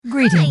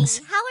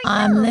Greetings. Hi, how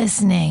are I'm you?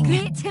 listening.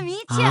 Great to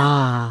meet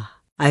you.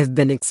 I've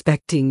been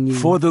expecting you.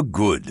 For the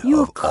good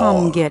You've of come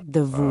all. get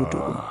the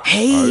voodoo.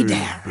 Hey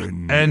there.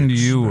 And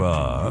you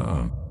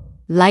are?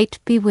 Light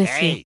be with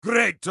you.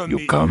 Great to You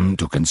meet come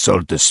to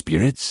consult the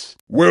spirits?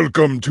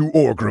 Welcome to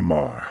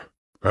Orgrimmar.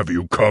 Have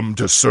you come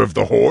to serve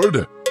the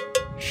Horde?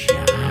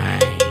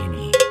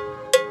 Shiny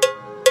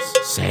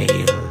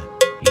sail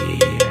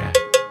here,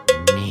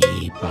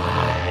 me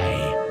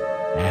buy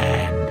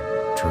and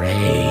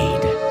trade.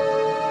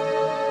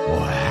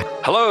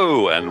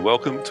 Hello, and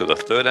welcome to the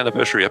third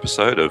anniversary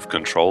episode of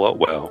Ctrl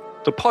WoW,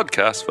 the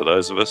podcast for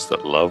those of us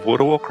that love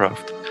World of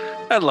Warcraft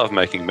and love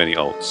making many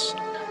alts.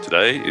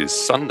 Today is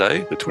Sunday,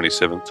 the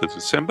 27th of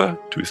December,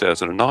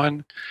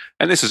 2009,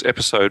 and this is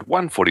episode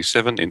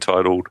 147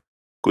 entitled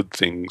Good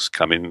Things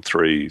Come in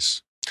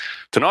Threes.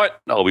 Tonight,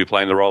 I'll be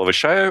playing the role of a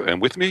Shayo,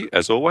 and with me,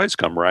 as always,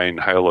 come rain,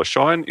 hail or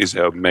shine, is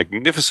our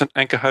magnificent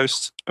anchor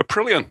host,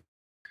 Aprillian.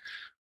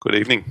 Good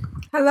evening.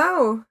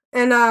 Hello.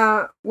 And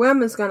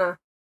Wim is gonna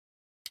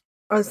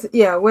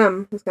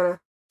Wim is gonna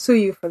sue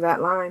you for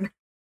that line.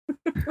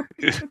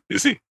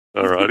 Is he?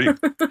 Alrighty.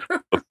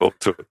 Look forward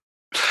to it.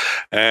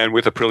 And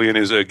with Aprillian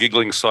is a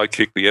giggling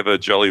sidekick, the ever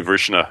jolly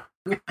Vrishna.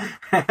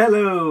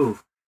 Hello.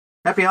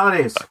 Happy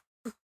holidays.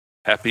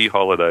 Happy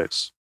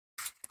holidays.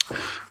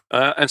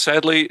 And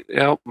sadly,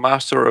 our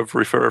master of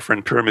Refer a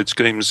Friend Pyramid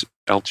Schemes,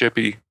 Al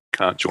Jeppy,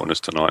 can't join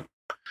us tonight.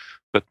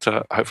 But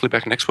hopefully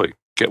back next week.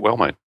 Get well,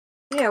 mate.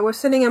 Yeah, we're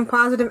sitting in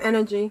positive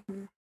energy.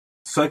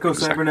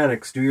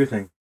 Psycho-cybernetics, do your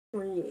thing.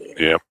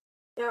 Yeah.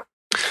 Yep.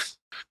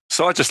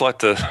 So I'd just like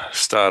to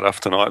start off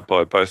tonight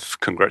by both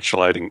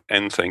congratulating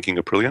and thanking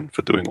Aprillian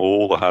for doing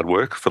all the hard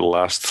work for the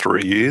last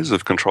 3 years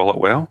of Control at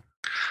WoW.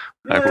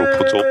 April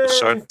puts all the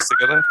shows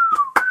together.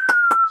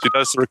 She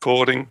does the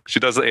recording,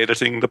 she does the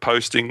editing, the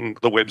posting,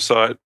 the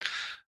website.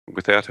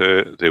 Without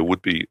her, there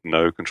would be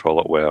no Control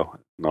at WoW.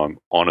 And I'm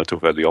honoured to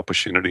have had the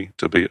opportunity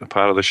to be a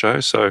part of the show.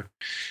 So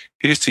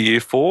here's to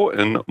year 4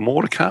 and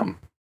more to come.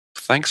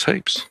 Thanks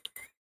heaps.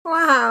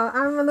 Wow,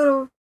 I'm a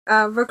little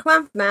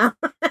verklempt now.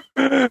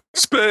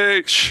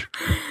 Speech.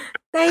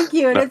 Thank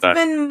you, and it's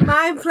been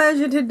my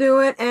pleasure to do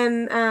it.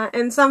 And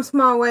in some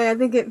small way, I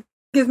think it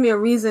gives me a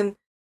reason,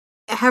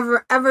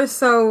 ever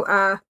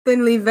so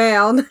thinly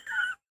veiled,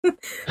 to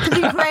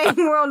be playing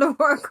World of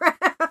Warcraft.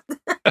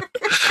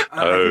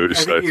 I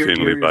think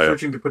you're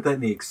searching to put that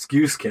in the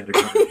excuse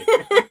category.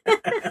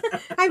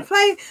 I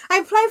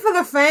play for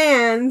the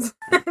fans.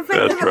 I play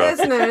for the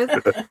listeners.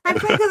 I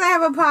play because I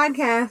have a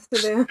podcast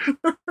to do.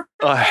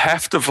 I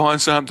have to find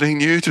something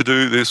new to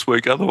do this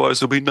week, otherwise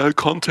there'll be no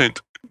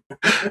content.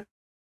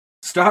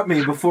 Stop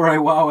me before I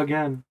wow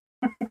again.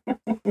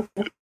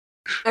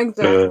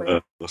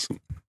 Exactly. Awesome.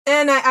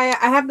 And I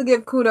have to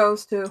give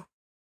kudos to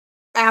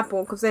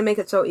Apple because they make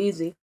it so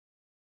easy.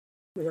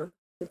 You know,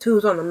 the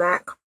tools on the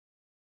Mac.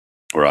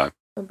 Right.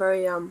 Are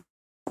very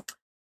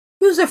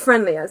user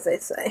friendly, as they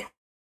say.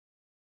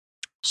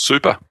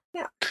 Super.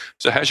 Yeah.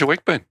 So how's your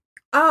week been?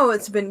 Oh,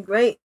 it's been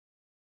great.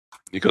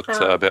 You got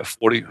about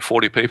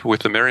 40 people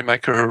with the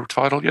Merrymaker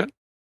title yet?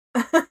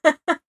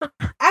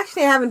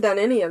 Actually, I haven't done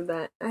any of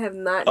that. I have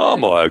not. Oh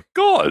my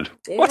God!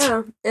 Yeah,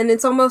 what? And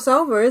it's almost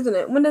over, isn't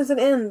it? When does it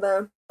end?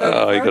 You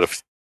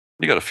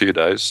got a few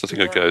days. I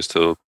think it goes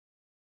to.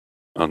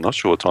 I'm not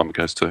sure what time it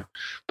goes to.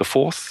 The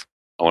 4th.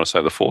 I want to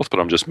say the 4th, but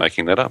I'm just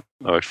making that up.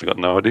 I've actually got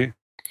no idea.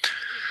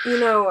 You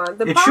know,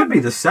 it should be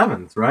the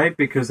 7th, right?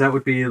 Because that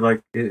would be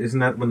like, isn't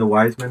that when the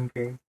wise men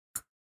came?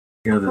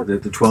 You know, the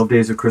 12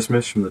 days of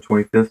Christmas from the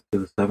 25th to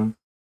the 7th,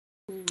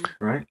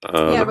 right?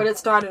 Yeah, but it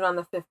started on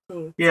the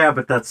 15th. Yeah,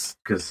 but that's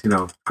because, you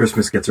know,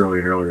 Christmas gets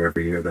earlier and earlier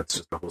every year. That's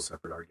just a whole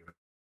separate argument.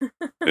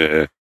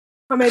 Yeah.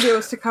 Or maybe it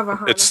was to cover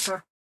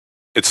Hanukkah.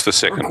 It's the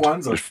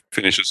 2nd. It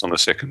finishes on the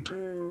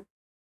 2nd.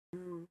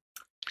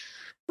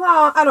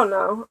 Well, I don't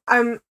know.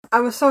 I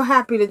was so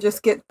happy to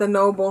just get the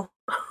noble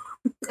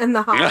and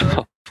the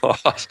holiday.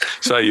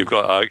 So I've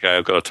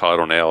got a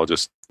title now. I'll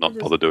just not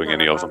bother doing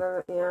any of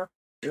them.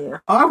 Yeah.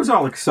 I was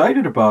all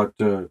excited about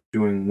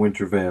doing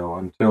Winter Veil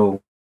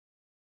until,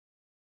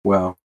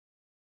 well,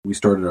 we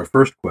started our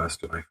first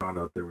quest and I found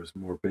out there was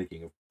more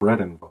baking of bread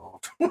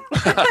involved. No,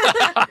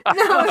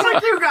 it's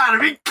like, you gotta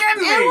be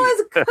kidding me! It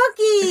was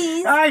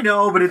cookies. I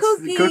know, but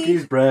it's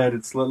cookies, bread.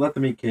 It's let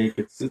them eat cake.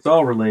 It's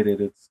all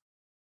related. It's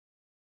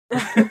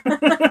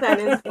that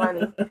is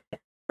funny.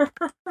 It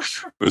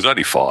was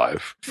only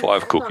five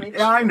cookies.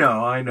 Yeah,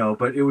 I know,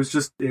 but it was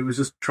just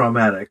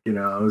traumatic. You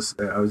know,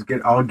 I was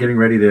getting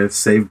ready to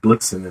save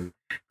Blitzen, and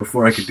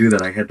before I could do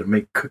that, I had to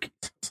make cookies.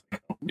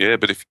 Yeah,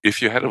 but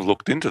if you had have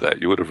looked into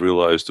that, you would have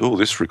realised, oh,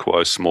 this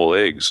requires small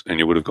eggs, and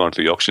you would have gone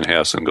to the auction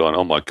house and gone,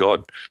 oh my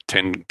God,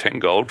 10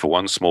 gold for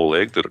one small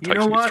egg that it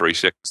takes me 3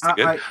 seconds to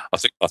get.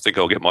 I think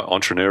I'll get my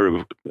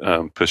entrepreneurial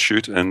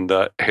pursuit and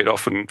head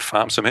off and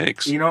farm some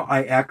eggs. You know,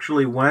 I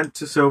actually went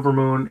to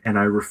Silvermoon and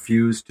I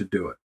refused to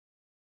do it.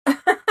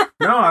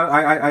 No,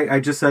 I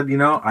just said, you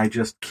know, I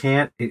just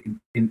can't.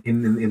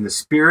 In the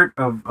spirit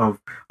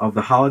of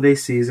the holiday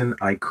season,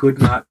 I could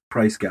not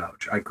price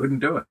gouge. I couldn't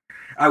do it.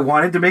 I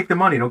wanted to make the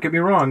money. Don't get me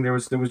wrong. There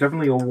was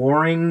definitely a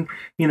warring,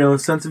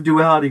 sense of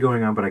duality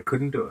going on, but I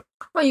couldn't do it.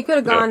 Well, you could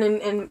have gone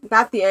and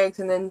got the eggs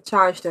and then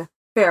charged a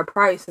fair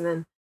price, and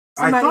then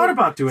I thought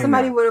about doing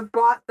somebody that. would have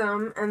bought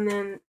them and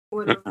then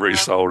would have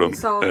resold them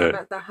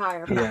at the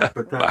higher price. Yeah,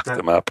 but Locked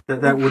them up.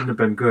 that wouldn't have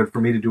been good for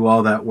me to do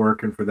all that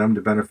work and for them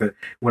to benefit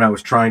when I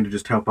was trying to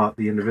just help out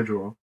the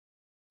individual.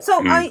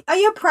 So, are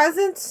your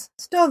presents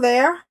still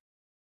there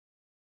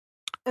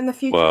in the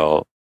future?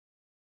 Well,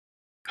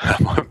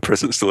 my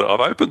present's still there. I've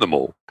opened them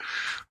all.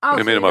 Oh,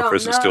 I mean, so my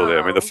present's still there.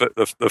 I mean, know.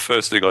 the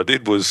first thing I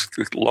did was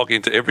log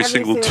into every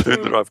single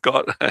tune that I've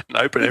got and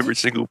open every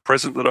single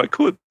present that I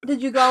could.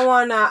 Did you go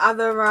on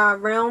other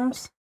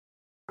realms?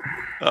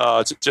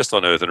 Just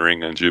on Earthen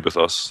Ring and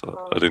Jubathos.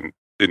 I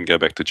didn't go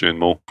back to June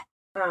Mall.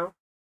 Oh.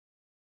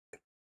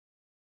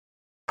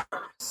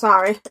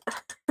 Sorry.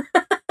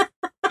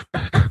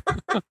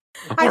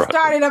 I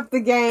started up the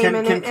game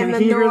and the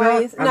he hear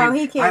noise. that? No,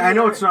 he can't. I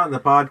know it's not in the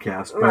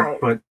podcast,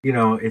 but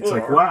it's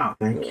like, wow,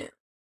 thank you.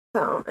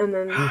 So, and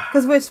then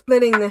because we're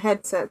splitting the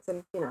headsets,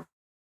 and well,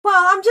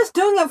 I'm just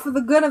doing it for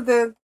the good of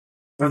the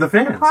fans,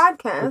 the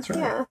podcast. That's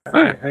right.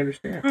 Yeah, I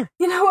understand.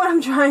 You know what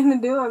I'm trying to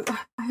do?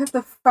 I have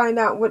to find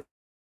out what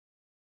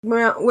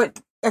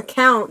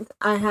account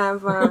I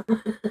have.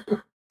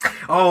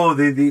 Oh,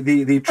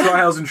 the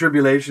trials and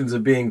tribulations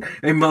of being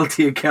a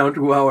multi-account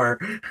wower.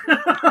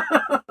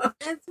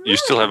 You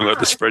still haven't got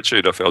the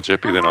spreadsheet off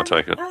Aljeppy, then I'll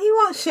take it. He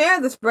won't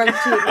share the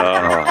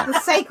spreadsheet. The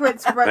sacred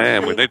spreadsheet.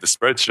 Man, we need the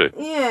spreadsheet.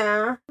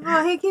 Yeah.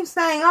 Well, he keeps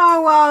saying,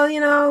 "Oh, well, it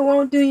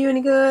won't do you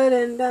any good,"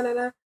 and da da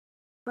da.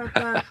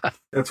 But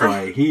that's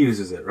why he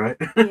uses it, right?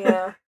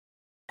 Yeah.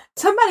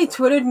 Somebody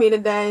twittered me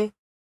today.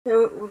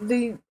 Do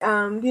you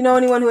know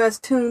anyone who has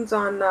tunes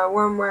on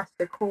Wormrest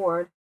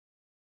Accord?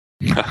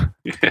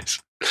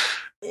 Yes.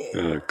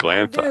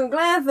 Glanther. Dude,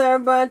 Glanther,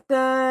 but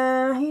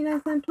he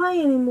doesn't play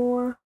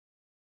anymore.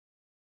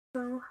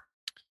 So.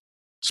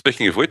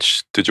 Speaking of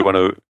which, did you want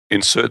to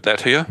insert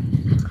that here?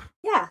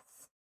 Yes.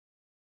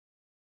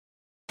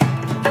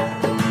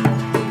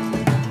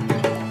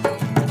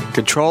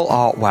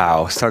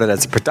 Ctrl-Alt-WoW started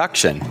as a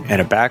production in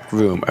a back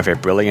room of a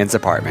Brilliance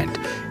apartment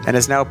and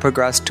has now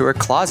progressed to a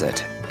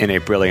closet in a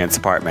Brilliance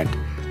apartment.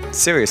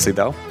 Seriously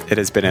though, it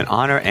has been an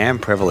honor and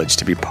privilege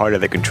to be part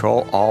of the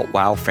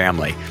Ctrl-Alt-WoW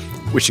family,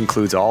 which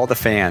includes all the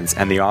fans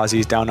and the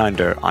Aussies down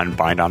under on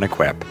Bind on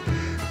Equip.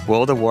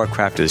 World of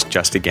Warcraft is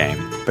just a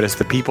game, but it's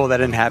the people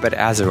that inhabit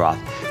Azeroth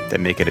that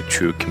make it a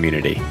true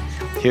community.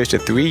 Here's to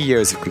 3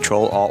 years of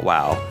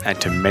Ctrl-Alt-WoW, and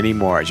to many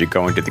more as you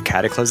go into the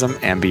Cataclysm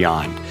and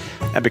beyond.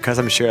 And because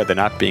I'm sure they're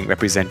not being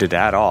represented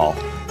at all,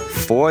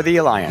 for the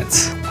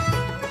Alliance.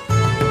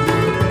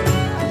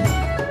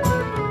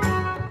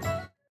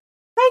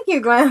 Thank you,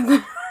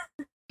 Glenn.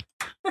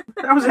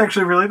 That was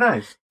actually really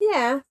nice.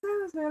 Yeah, that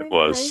was really It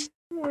was nice.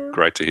 Yeah.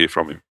 great to hear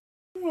from him.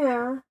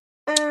 Yeah.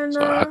 And,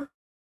 So,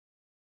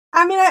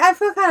 I mean, I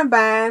feel kind of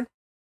bad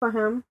for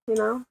him,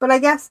 but I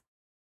guess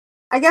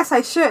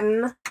I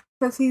shouldn't,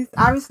 because he's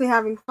obviously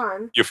having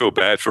fun. You feel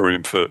bad for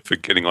him for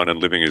getting on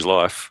and living his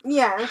life.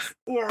 Yes.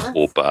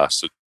 Poor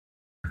bastard.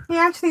 He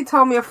actually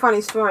told me a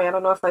funny story. I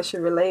don't know if I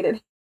should relate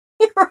it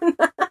here or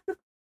not.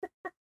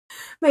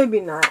 Maybe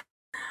not.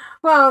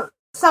 Well,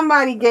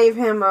 somebody gave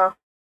him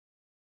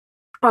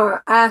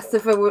asked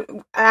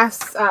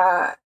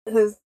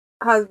his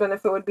husband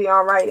if it would be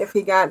all right if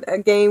he got a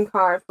game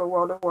card for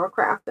World of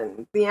Warcraft,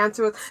 and the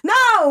answer was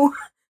no.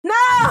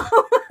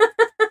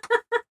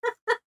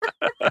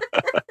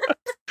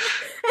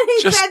 And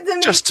he said to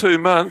me, just 2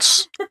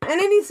 months. and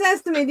then he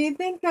says to me, "Do you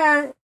think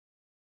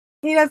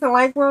he doesn't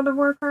like World of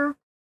Warcraft?"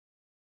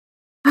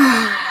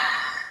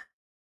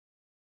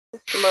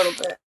 Just a little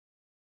bit.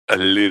 A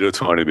little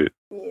tiny bit.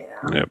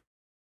 Yeah. Yep.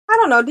 I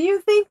don't know. Do you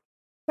think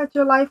that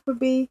your life would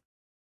be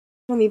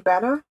any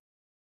better?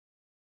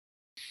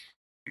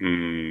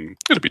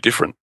 It'd be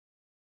different.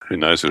 Who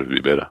knows if it'd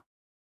be better?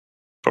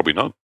 Probably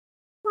not.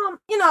 Well,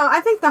 I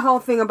think the whole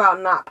thing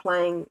about not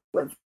playing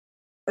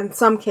in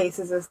some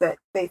cases is that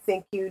they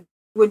think you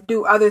would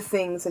do other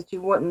things that you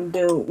wouldn't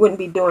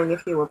be doing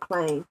if you were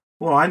playing.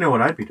 Well, I know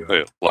what I'd be doing.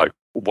 Yeah, like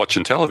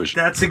watching television.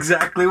 That's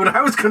exactly what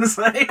I was going to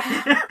say.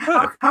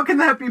 How can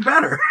that be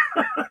better?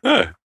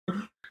 Yeah.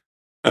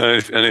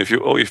 And if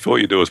all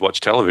you do is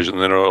watch television,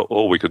 then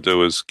all we could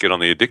do is get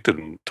on the Addicted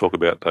and talk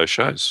about those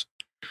shows.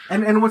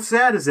 And what's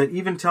sad is that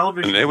even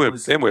television...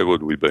 And where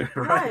would we be?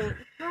 Right.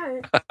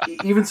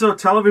 Even so,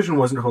 television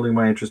wasn't holding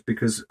my interest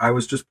because I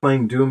was just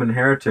playing Doom and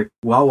Heretic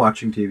while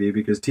watching TV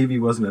because TV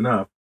wasn't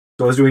enough.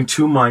 So I was doing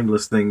two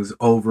mindless things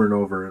over and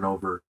over and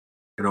over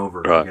and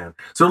over again.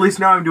 So at least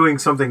now I'm doing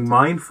something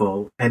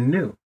mindful and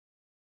new.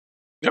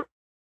 Yep,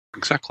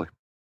 exactly.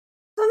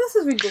 So this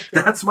is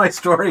ridiculous. That's my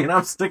story, and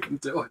I'm sticking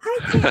to it.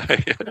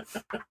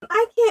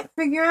 I can't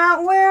figure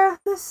out where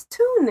this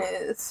tune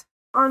is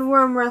on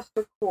Wormrest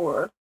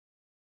Accord.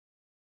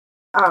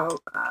 Oh,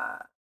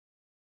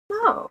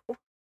 no.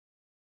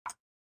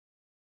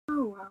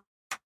 Oh, well.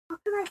 How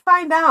can I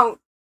find out?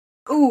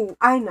 Ooh,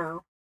 I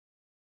know.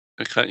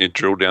 Can't you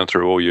drill down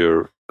through all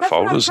your That's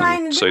what I'm folders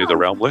trying and to see do. the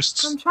realm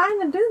lists. I'm trying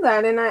to do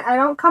that, and I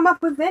don't come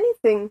up with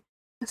anything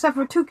except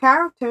for 2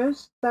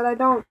 characters that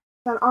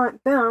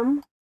aren't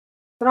them,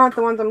 that aren't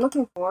the ones I'm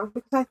looking for.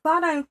 Because I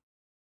thought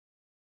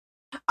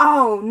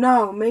Oh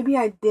no, maybe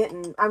I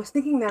didn't. I was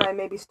thinking that I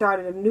maybe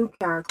started a new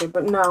character,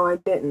 but no, I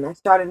didn't. I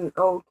started an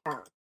old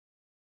character.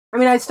 I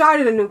mean, I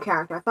started a new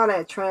character. I thought I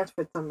had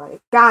transferred somebody.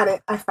 Got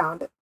it. I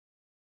found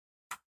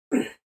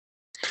it.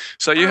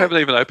 So you haven't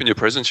even opened your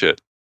presents yet?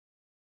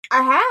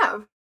 I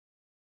have.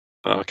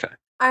 Oh, okay.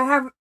 I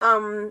have.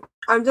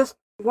 I'm just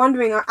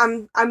wondering.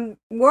 I'm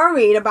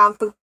worried about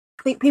the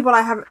people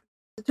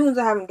the tunes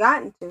I haven't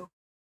gotten to.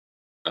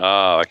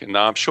 Okay. No,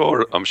 I'm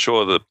sure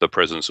that the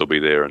presents will be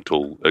there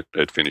until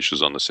it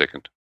finishes on the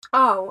 2nd.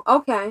 Oh,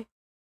 okay.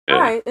 Yeah.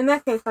 All right. In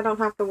that case, I don't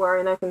have to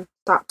worry, and I can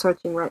stop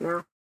searching right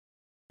now.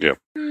 Yep.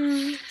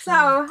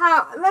 So,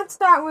 let's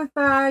start with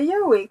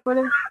your week. What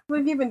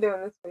have you been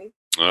doing this week?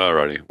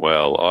 Alrighty.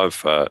 Well,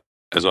 I've,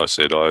 as I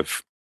said,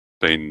 I've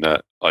been,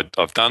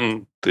 I've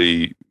done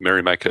the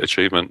Merrymaker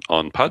achievement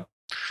on PUD,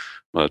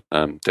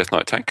 Death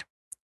Knight tank,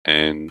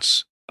 and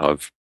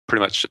I've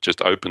pretty much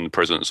just opened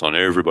presents on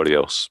everybody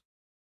else.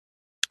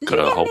 Did you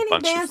get any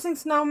dancing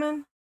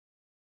snowmen?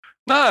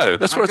 No,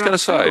 that's what I was going to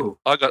say. 2.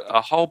 I got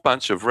a whole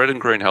bunch of red and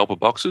green helper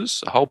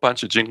boxes, a whole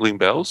bunch of jingling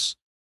bells,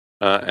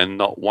 and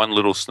not one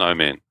little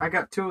snowman. I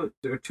got 2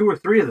 or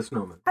 3 of the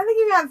snowmen. I think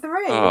you got 3.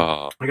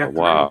 Oh, I got 3.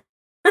 wow.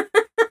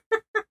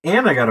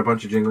 And I got a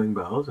bunch of jingling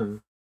bells. And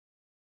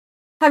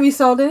Have you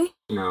sold any?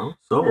 no,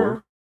 sold.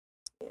 No.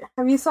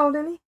 Have you sold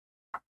any?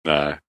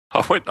 No.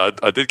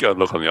 I did go and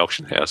look on the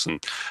auction house,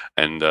 and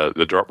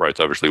the drop rate's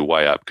obviously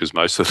way up because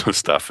most of the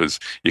stuff is,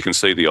 you can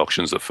see the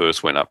auctions that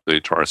first went up. They're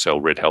trying to sell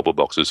red helper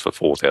boxes for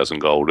 4,000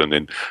 gold, and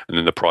then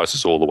the price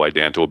is all the way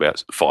down to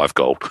about 5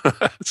 gold,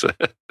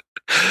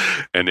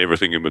 and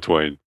everything in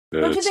between.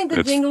 Don't you think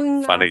the it's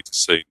jingling? funny to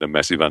see the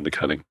massive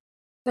undercutting.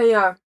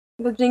 The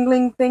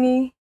jingling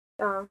thingy,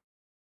 the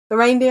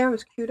reindeer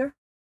was cuter.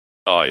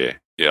 Oh yeah,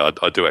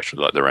 I do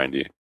actually like the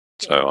reindeer.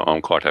 So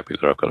I'm quite happy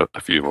that I've got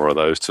a few more of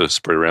those to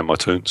spread around my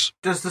tunes.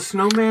 Does the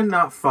snowman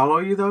not follow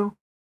you, though?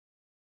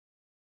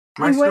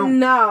 I wouldn't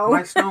know.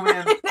 My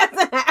snowman...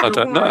 I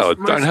don't know. I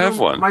don't have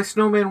one. My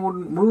snowman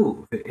wouldn't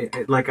move.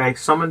 Like, I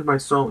summoned my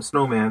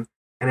snowman,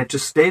 and it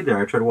just stayed there.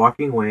 I tried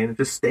walking away, and it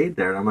just stayed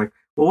there. And I'm like,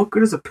 well, what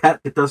good is a pet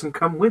that doesn't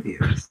come with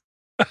you?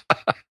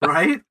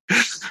 Right?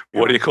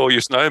 What do you call your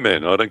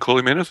snowman? I don't call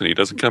him anything. He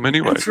doesn't come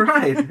anyway. That's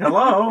right.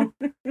 Hello.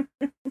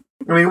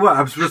 I mean, what?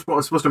 I'm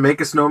supposed to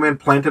make a snowman,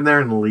 plant him there,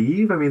 and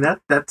leave? I mean,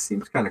 that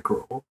seems kind of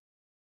cruel.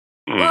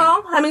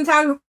 Well, how many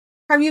times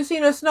have you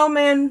seen a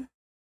snowman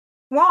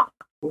walk?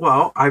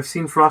 Well, I've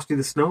seen Frosty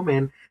the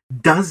Snowman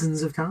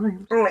dozens of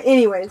times. All right,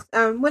 anyways,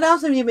 what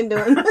else have you been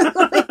doing?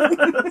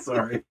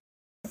 Sorry.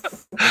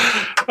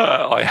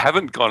 I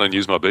haven't gone and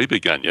used my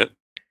BB gun yet.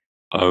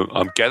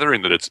 I'm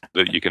gathering that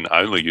you can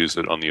only use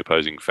it on the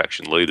opposing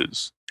faction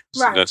leaders.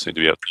 So Right. you don't seem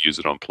to be able to use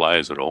it on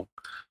players at all.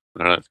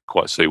 I don't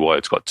quite see why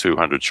it's got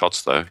 200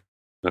 shots, though.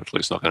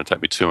 Hopefully it's not going to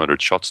take me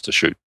 200 shots to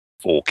shoot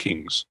 4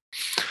 kings.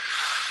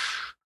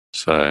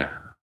 So,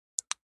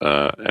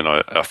 and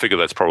I figure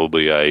that's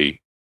probably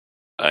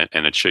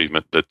an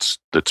achievement that's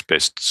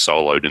best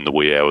soloed in the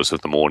wee hours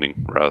of the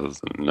morning rather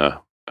than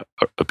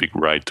a big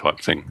raid type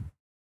thing.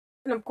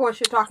 And of course,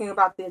 you're talking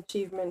about the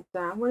achievement.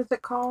 What is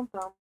it called?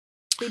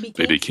 BB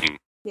King. BB King.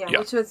 Yeah,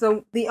 which was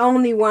the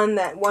only one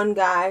that one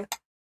guy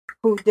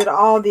who did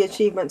all the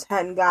achievements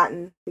hadn't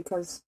gotten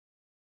because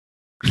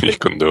You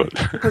couldn't do it.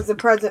 because the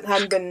president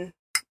hadn't been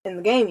in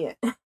the game yet.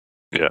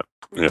 Yeah.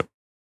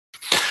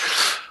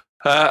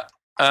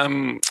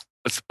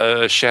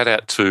 A shout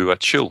out to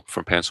Chill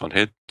from Pants on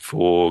Head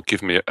for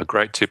giving me a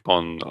great tip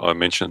on, I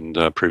mentioned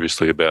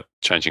previously about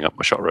changing up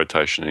my shot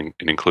rotation and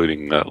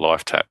including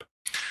life tap.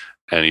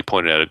 And he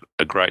pointed out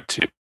a great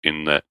tip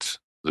in that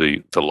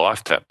the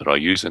life tap that I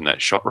use in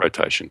that shot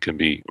rotation can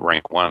be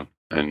rank 1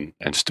 and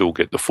still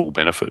get the full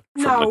benefit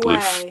from No the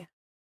glyph. way.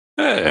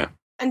 Yeah.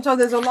 And so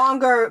there's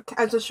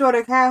a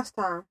shorter cast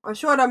time, or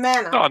shorter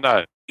mana. Oh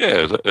no.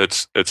 Yeah,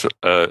 it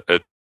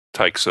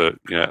takes a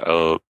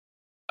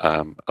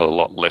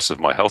lot less of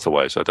my health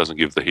away, so it doesn't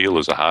give the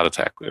healers a heart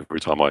attack every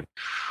time I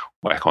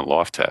whack on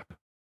life tap.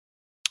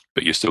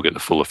 But you still get the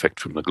full effect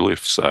from the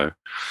glyph. So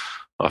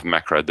I've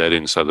macroed that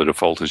in, so the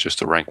default is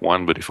just a rank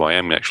 1. But if I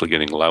am actually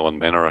getting low on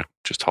mana, I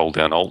just hold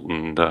down Alt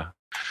and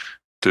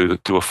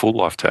do a full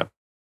life tap.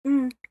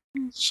 Mm.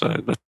 So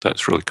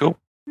that's really cool.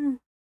 Mm.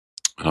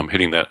 I'm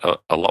hitting that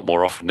a lot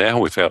more often now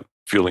without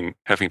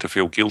having to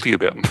feel guilty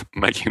about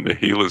making the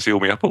healers heal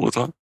me up all the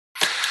time.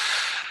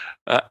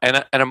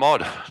 And a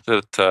mod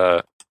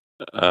that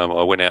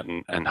I went out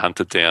and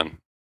hunted down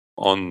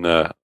on.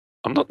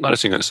 I'm not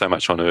noticing it so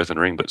much on Earthen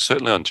Ring, but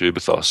certainly on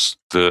Jubithos.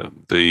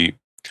 The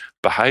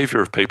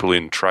behaviour of people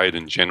in trade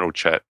and general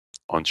chat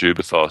on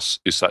Jubithos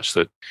is such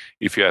that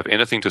if you have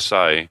anything to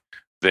say,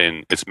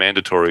 then it's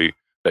mandatory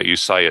that you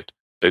say it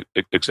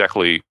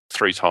exactly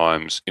 3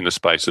 times in the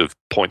space of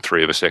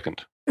 0.3 of a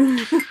second.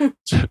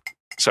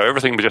 So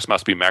everything just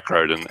must be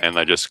macroed, and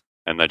they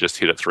just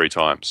hit it 3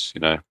 times.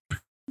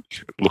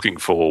 looking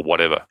for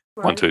whatever.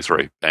 Right. 1, 2,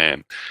 3,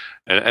 bam.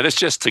 And it's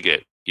just to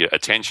get your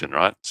attention,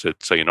 right? So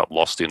you're not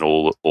lost in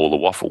all the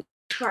waffle.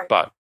 Right.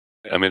 But,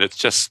 I mean, it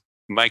just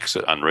makes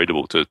it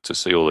unreadable to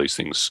see all these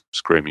things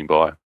screaming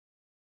by.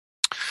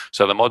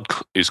 So the mod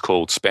is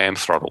called Spam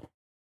Throttle.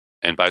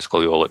 And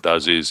basically all it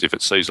does is if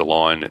it sees a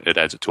line, it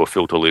adds it to a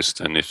filter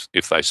list. And if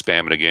they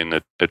spam it again,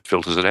 it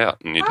filters it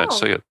out and you don't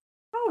see it.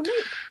 Oh,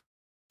 neat.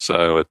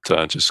 So it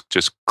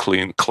just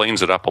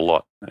cleans it up a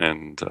lot.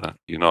 And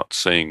you're not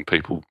seeing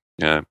people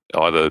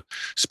either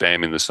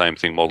spamming the same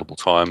thing multiple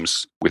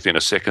times within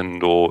a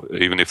second, or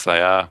even if they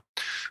are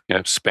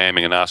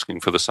spamming and asking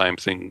for the same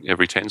thing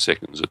every 10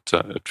 seconds, it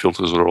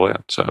filters it all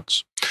out. So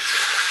it's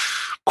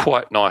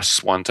quite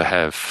nice one to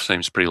have.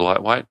 Seems pretty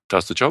lightweight,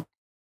 does the job.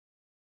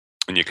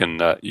 And you can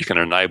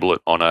enable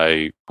it on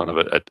a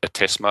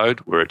test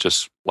mode where it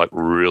just like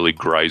really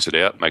grays it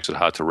out, makes it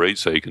hard to read,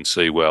 so you can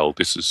see, well,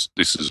 this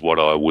is what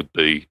I would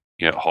be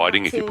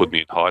hiding if you put me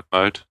in hide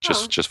mode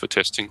just for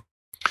testing.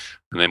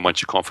 And then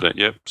once you're confident,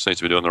 seems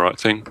to be doing the right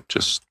thing,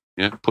 just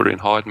put it in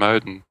hide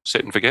mode and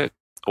set and forget.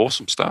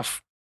 Awesome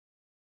stuff.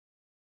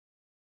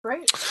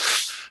 Great.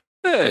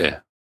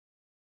 Yeah.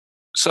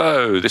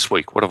 So this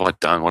week, what have I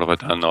done?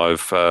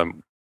 I've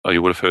you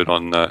would have heard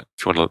on,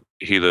 if you want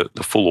to hear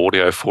the full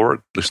audio for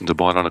it, listen to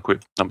Bind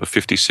Unequipped number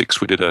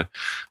 56. We did a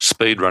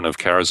speed run of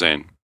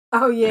Karazhan.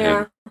 Oh,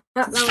 yeah.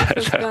 That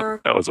was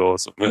that was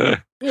awesome.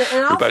 Yeah,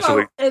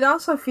 and it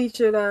also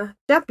featured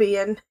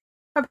Deppy and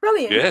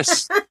Brilliant.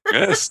 Yes,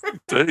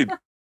 indeed.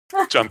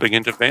 Jumping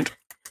into vent.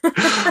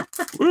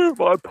 Where are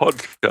my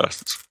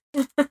podcasts?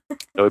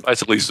 So we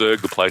basically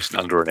zerged the place in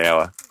under an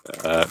hour.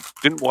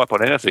 Didn't wipe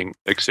on anything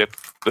except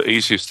the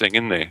easiest thing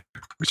in there,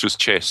 which was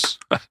chess.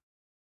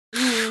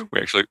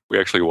 We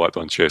actually wiped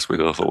on chess, which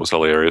I thought was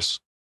hilarious.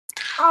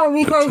 Oh,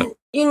 because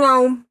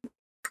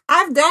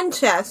I've done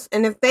chess,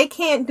 and if they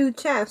can't do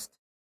chess,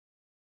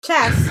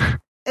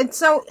 it's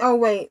so. Oh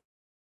wait,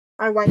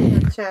 I wiped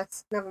on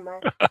chess. Never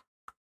mind.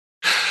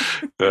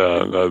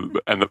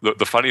 And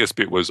the funniest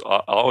bit was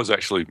I was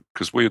actually,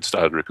 because we had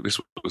started, this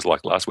was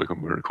like last week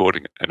when we were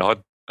recording, and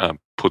I'd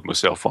put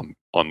myself on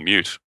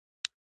mute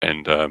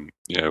and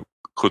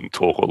couldn't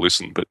talk or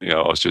listen, but I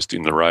was just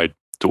in the raid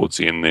towards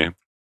the end there.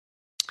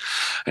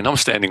 And I'm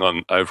standing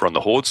over on the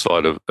Horde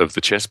side of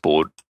the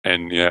chessboard,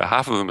 and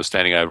half of them are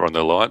standing over on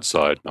the Alliance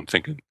side. And I'm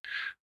thinking,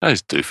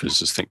 those doofers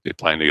just think they're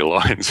playing the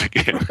Alliance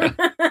again.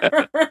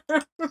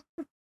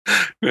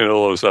 And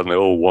all of a sudden, they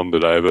all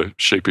wandered over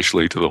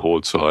sheepishly to the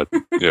Horde side.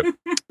 Yep.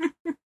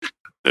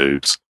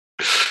 Oops.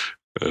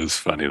 It was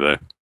funny, though.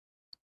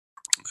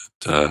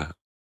 But,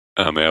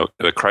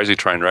 the Crazy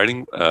Train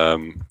rating,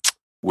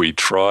 we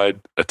tried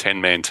a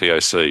 10-man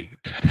TOC.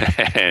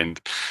 And,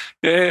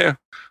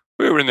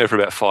 we were in there for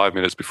about 5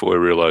 minutes before we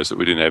realised that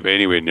we didn't have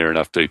anywhere near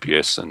enough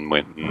DPS and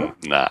went,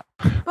 nah.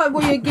 But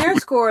were your gear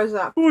scores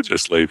up? We'll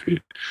just leave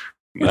here.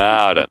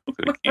 Nah, I don't look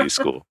at a gear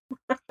score.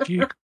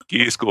 Gear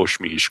score,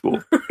 schmee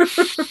score.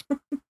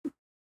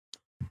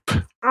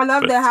 I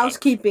love the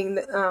housekeeping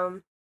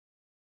thing.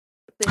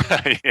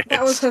 Yes.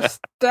 That was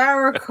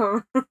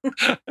hysterical.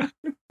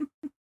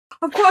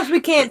 Of course, we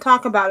can't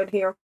talk about it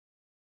here.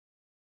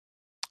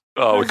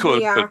 Oh, we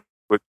could,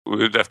 but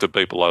we'd have to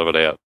beep a lot of it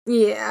out.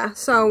 Yeah,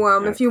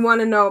 so if you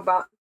want to know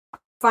about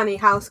funny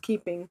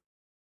housekeeping,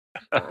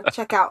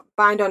 check out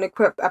Bind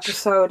Unequipped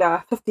episode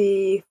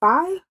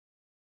 55?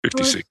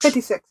 56.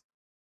 56.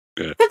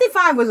 Yeah.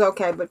 55 was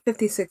okay, but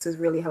 56 is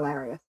really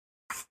hilarious.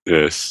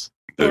 Yes,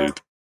 indeed.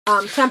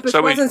 Yeah.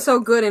 Tempest wasn't so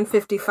good in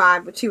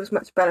 55, but she was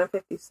much better in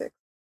 56.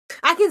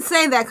 I can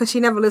say that because she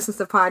never listens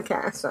to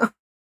podcasts, so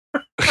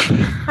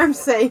I'm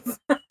safe.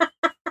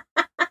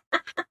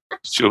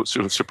 She'll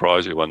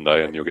surprise you one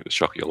day and you'll get the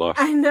shock of your life.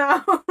 I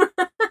know.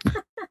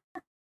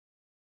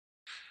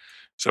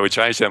 So we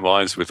changed our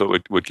minds. We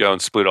thought we'd go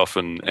and split off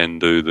and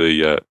do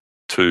the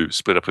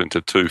split up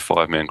into 2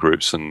 5-man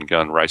groups and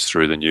go and race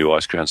through the new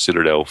Ice Crown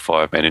Citadel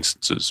 5-man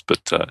instances.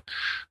 But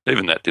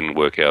even that didn't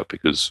work out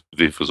because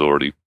Viv was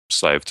already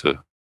saved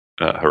to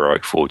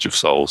Heroic Forge of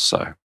Souls.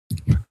 So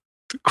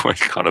we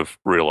kind of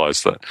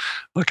realised that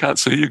I can't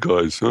see you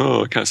guys.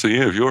 Oh, I can't see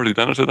you. Have you already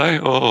done it today?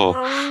 Oh,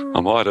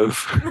 I might have.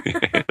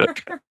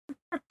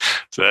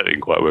 So that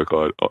didn't quite work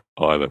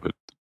either. But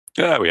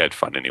yeah, we had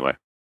fun anyway.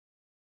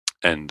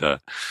 And the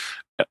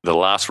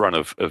last run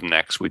of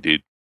Nax we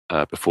did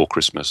before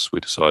Christmas, we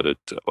decided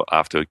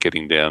after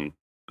getting down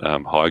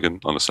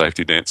Huygen on the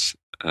safety dance,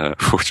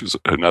 which was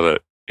another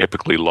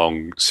epically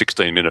long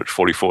 16-minute,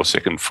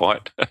 44-second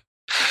fight.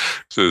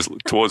 So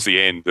towards the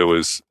end, there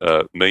was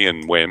me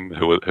and Wem,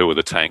 who were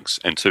the tanks,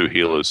 and 2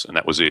 healers, and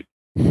that was it.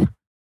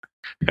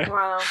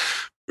 Wow.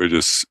 We're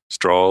just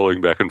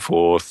strolling back and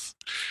forth,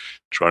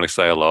 trying to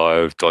stay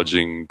alive,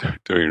 dodging,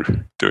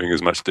 doing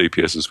as much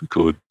DPS as we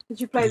could.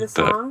 Did you play the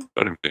song?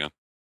 Got him down.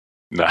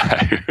 No.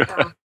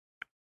 Oh,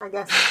 I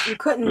guess you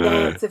couldn't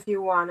dance if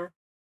you wanna.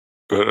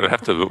 It would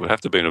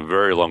have to be in a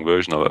very long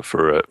version of it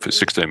for a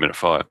 16-minute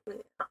fight.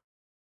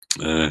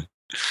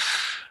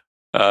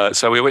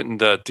 So we went and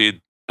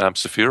did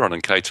Sephiron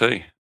and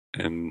KT,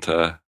 and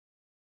I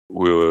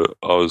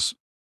was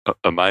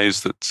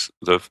amazed that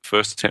the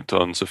first attempt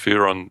on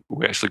Zephyron,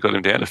 we actually got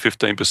him down to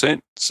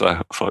 15%. So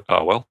I thought,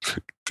 oh, well,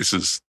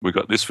 we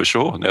got this for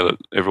sure now that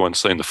everyone's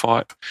seen the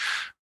fight.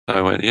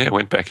 So I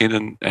went back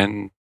in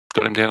and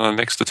got him down on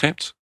the next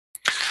attempt.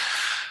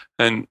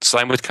 And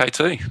same with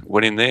KT.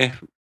 Went in there.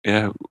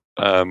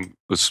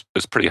 It's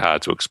pretty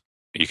hard to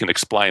you can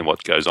explain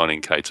what goes on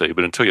in KT,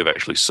 but until you've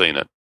actually seen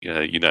it,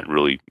 you don't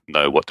really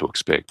know what to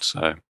expect.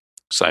 So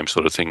same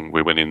sort of thing.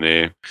 We went in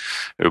there,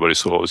 everybody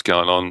saw what was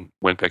going on,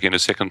 went back in a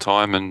second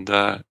time and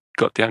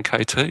got down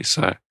KT.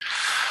 So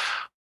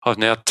I've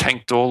now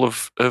tanked all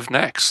of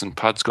Nax, and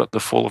Pud's got the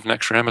Fall of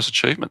Naxxramas as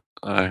achievement.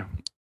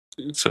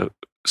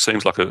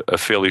 Seems like a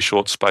fairly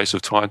short space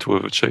of time to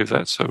have achieved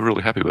that, so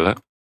really happy with that.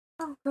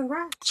 Oh,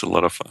 congrats. It's a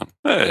lot of fun.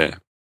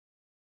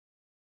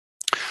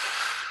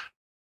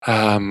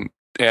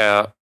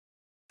 Yeah.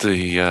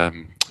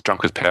 The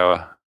Drunk with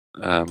Power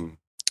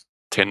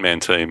 10-man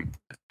team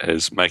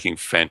is making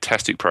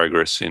fantastic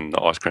progress in the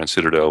Ice Crown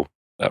Citadel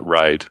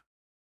raid.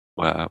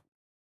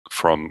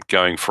 From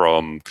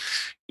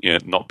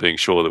not being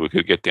sure that we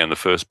could get down the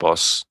first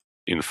boss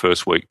in the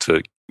first week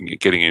to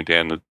getting him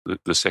down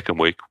the second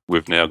week,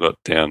 we've now got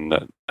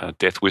down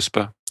Death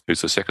Whisper,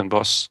 who's the second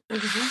boss,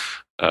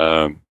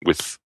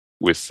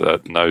 with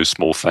no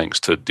small thanks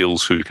to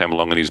Dills, who came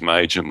along in his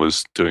mage and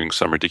was doing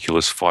some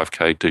ridiculous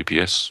 5k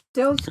DPS.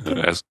 Dills can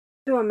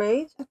do a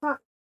mage, I thought.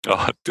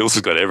 Oh, Dills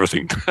has got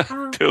everything.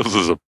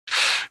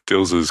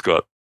 Dills has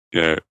got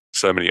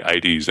so many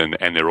 80s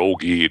and they're all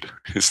geared.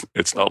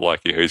 It's not like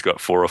he's got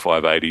 4 or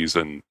 5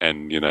 80s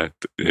and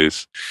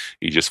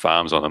he just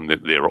farms on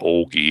them. They're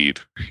all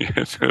geared.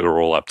 They're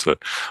all up to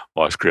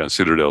Ice Crown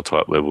Citadel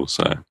type level.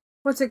 So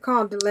what's it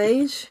called?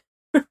 Delage?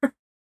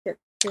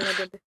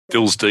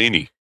 Dills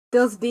Dini.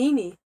 Dills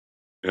Dini.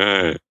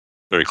 Yeah,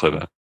 very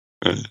clever.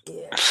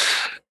 Yeah.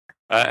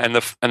 And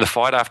the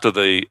fight after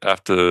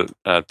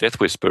Death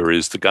Whisper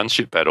is the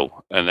gunship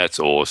battle, and that's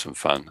awesome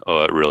fun.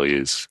 Oh, it really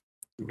is.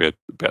 We had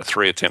about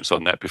 3 attempts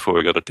on that before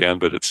we got it down,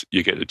 but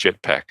you get a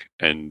jetpack,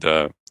 and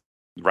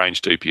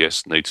range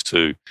DPS needs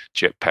to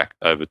jetpack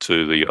over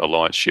to the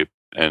Alliance ship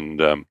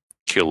and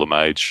kill the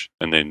mage,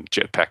 and then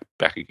jetpack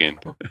back again.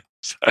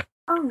 So,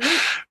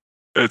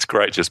 it's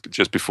great.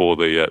 Just before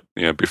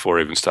before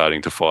even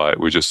starting to fight,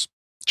 we're just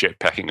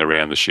jetpacking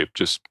around the ship,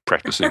 just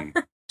practicing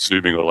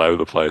zooming all over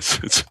the place.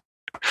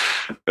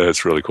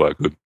 It's really quite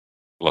good.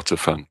 Lots of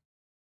fun.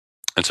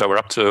 And so we're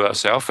up to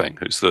Saofang,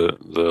 who's the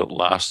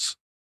last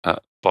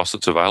boss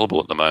that's available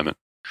at the moment,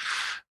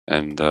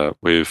 and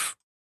we're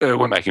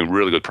making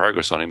really good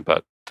progress on him.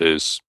 But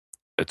it's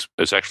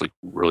actually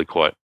really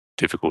quite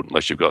difficult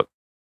unless you've got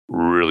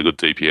really good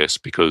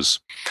DPS, because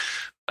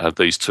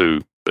these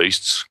 2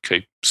 beasts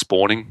keep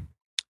spawning,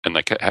 and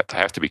they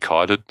have to be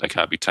kited. They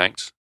can't be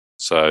tanked,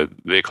 so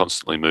they're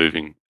constantly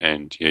moving,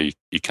 and you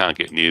can't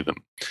get near them.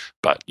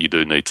 But you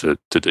do need to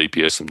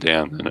DPS them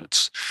down,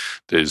 and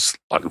there's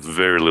like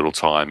very little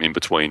time in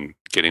between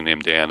getting them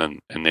down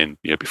and then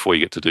before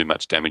you get to do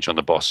much damage on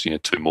the boss. 2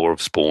 more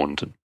have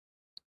spawned, and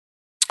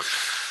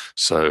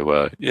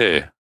so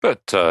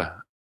But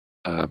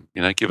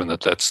given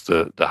that that's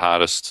the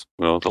hardest,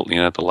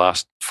 the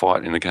last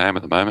fight in the game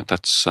at the moment,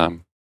 that's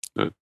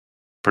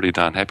pretty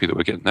darn happy that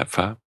we're getting that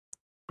far.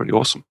 Pretty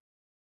awesome.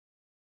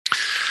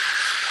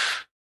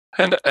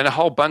 And a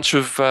whole bunch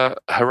of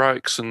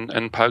heroics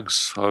and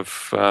pugs.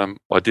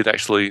 I did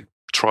actually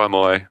try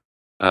my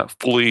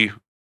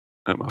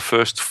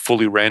first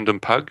fully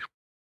random pug.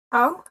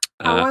 Oh,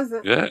 how was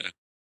it? Yeah,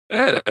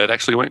 it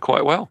actually went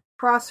quite well.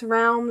 Cross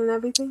realm and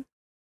everything.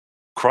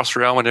 Cross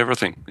realm and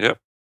everything. Yep,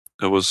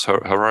 it was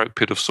heroic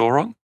Pit of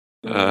Sauron.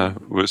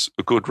 It was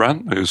a good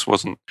run. There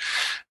wasn't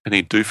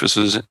any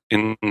doofuses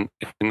in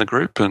the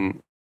group,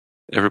 and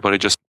everybody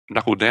just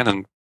knuckled down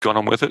and got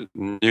on with it,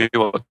 and knew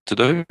what to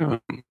do.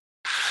 And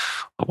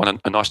I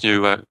won a nice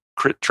new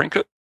crit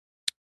trinket,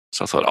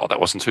 so I thought, that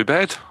wasn't too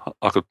bad.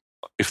 I could,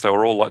 if they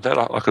were all like that,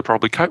 I could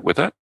probably cope with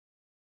that.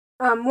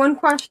 One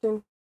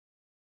question: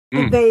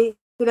 Did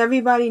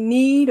everybody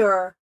need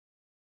or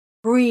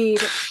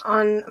breed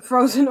on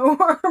Frozen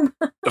Orb?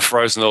 The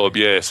Frozen Orb,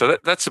 yeah. So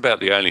that's about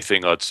the only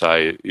thing I'd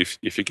say. If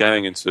you're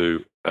going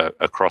into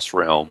a cross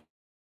realm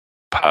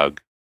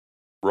pug,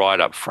 right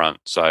up front,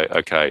 say,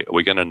 okay, are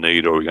we going to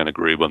need or are we going to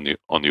grieve on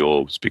the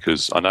orbs?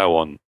 Because I know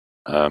on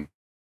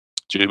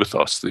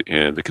Jubithos,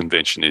 the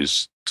convention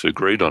is to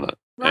greed on it,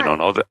 right.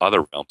 And on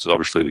other realms,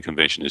 obviously the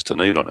convention is to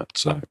need on it.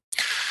 So,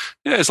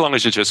 as long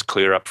as you're just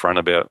clear up front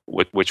about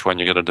which one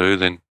you're going to do,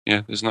 then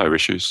there's no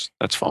issues.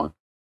 That's fine.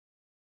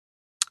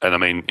 And I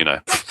mean,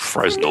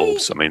 Frozen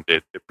Orbs, I mean,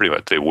 they're pretty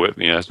much, they're worth,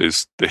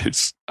 there's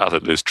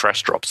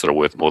trash drops that are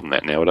worth more than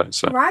that nowadays.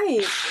 So.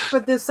 Right,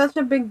 but there's such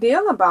a big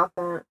deal about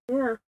that.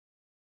 Yeah.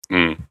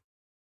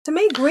 To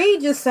me,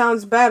 greed just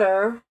sounds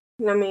better.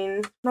 I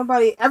mean,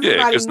 everybody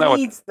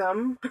needs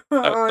them.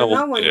 Well,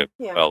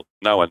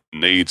 no one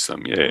needs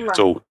them. Yeah,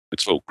 right.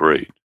 It's all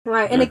greed.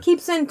 Right, and it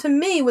keeps in to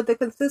me with the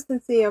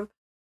consistency of,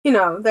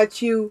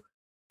 that you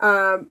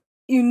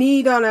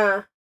need on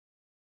a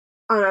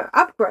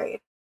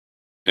upgrade.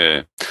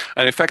 Yeah,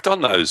 and in fact,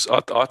 on those,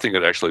 I think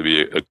it'd actually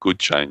be a good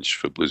change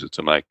for Blizzard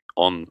to make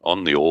on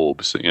the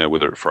orbs.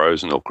 Whether it's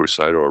Frozen or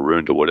Crusader or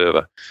Ruined or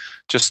whatever,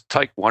 just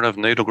take one of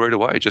Needle Greed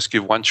away. Just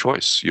give one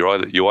choice. You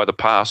either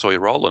pass or you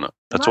roll in it.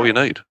 That's all you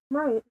need.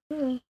 Right.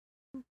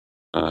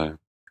 Yeah.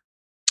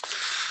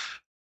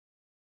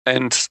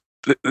 And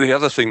the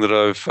other thing that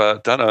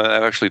I've done,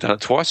 I've actually done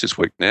it twice this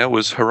week now,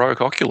 was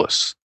Heroic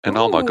Oculus. And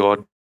oh my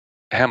God,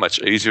 how much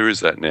easier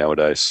is that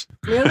nowadays?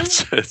 Really?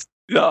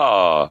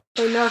 Yeah.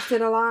 They nerfed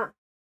it a lot.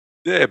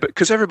 Yeah, but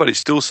because everybody's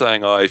still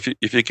saying, if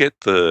you get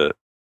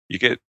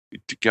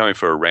going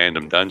for a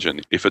random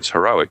dungeon, if it's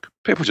heroic,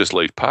 people just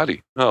leave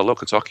party. Oh,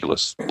 look, it's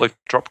Oculus.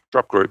 Drop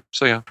group.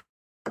 See ya.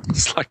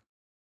 It's like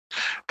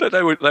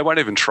they won't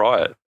even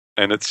try it,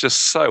 and it's just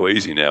so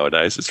easy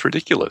nowadays. It's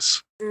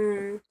ridiculous.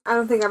 I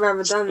don't think I've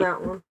ever done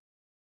that one.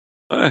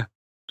 Yeah.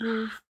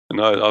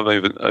 No, I've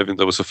even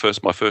that was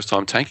my first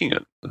time tanking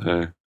it.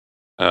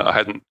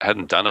 I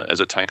hadn't done it as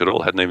a tank at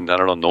all. Hadn't even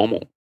done it on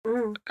normal,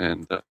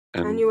 and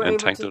you were able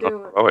tanked to it on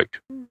heroic.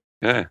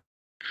 Yeah.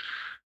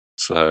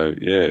 So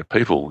yeah,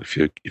 people, if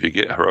you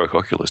get Heroic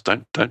Oculus,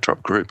 don't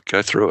drop group.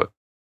 Go through it.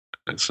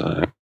 It's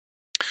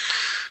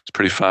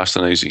pretty fast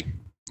and easy.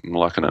 I'm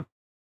liking it,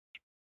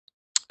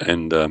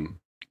 and I'm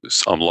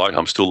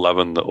still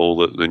loving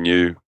all the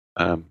new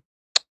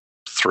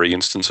 3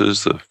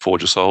 instances: the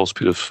Forge of Souls,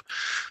 Pit of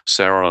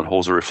Sauron, and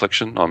Halls of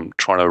Reflection. I'm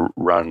trying to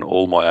run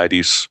all my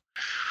 80s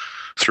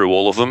through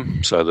all of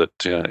them, so that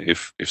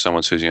if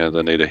someone says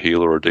they need a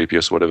healer or a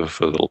DPS or whatever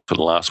for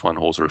the last one,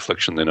 Halls of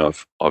Reflection, then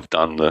I've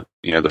done the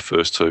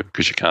first 2,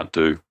 because you can't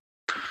do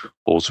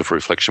Halls of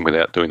Reflection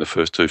without doing the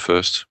first 2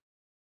 first.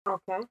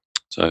 Okay.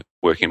 So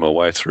working my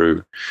way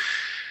through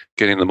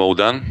getting them all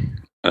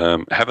done.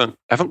 Haven't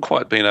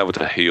quite been able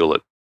to heal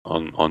it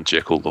on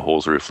Jekyll, the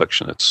Halls of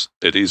Reflection.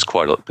 There is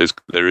quite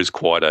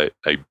a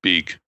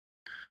big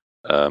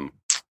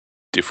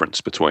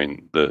difference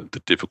between the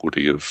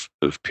difficulty of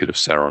Pit of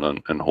Sauron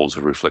and Halls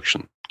of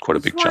Reflection. Quite a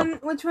big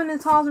jump. Which one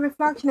is Halls of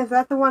Reflection? Is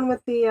that the one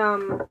with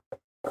the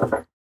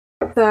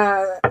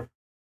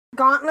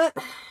gauntlet?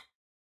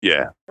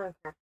 Yeah.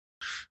 Okay.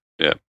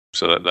 Yeah.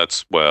 So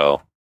that's yeah.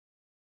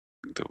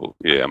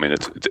 I mean,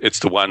 it's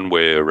the one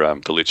where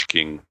the Lich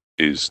King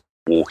is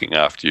walking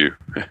after you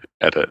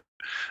at a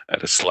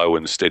slow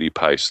and steady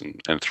pace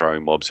and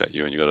throwing mobs at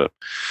you, and you got to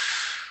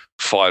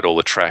fight all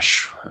the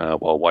trash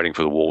while waiting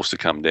for the walls to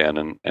come down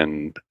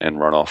and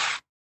run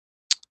off.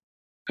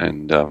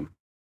 And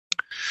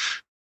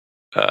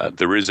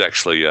there is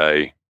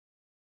actually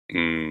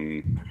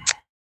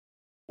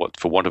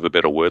for want of a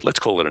better word, let's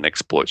call it an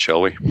exploit,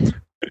 shall we?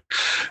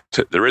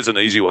 There is an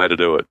easy way to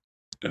do it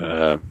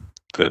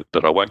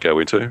that I won't go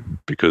into,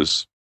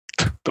 because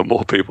the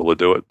more people that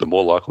do it, the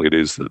more likely it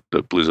is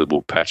that Blizzard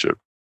will patch it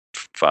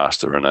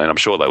faster, and I'm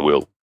sure they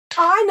will.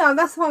 Oh, I know.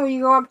 That's the one where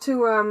you go up to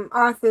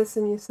Arthas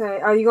and you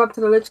say, or you go up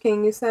to the Lich King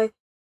and you say,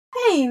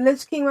 "Hey,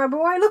 Lich King, my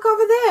boy, look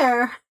over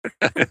there."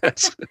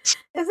 Is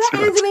that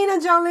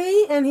Angelina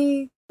Jolie? And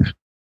he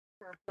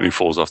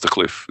falls off the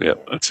cliff. Yeah,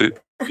 that's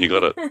it. You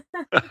got it.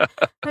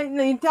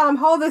 You tell him,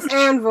 "Hold this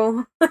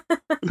anvil."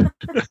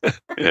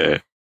 Yeah.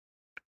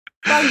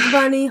 Bugs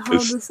Bunny,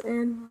 hold this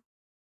anvil.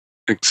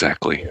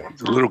 Exactly. Yeah.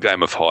 It's a little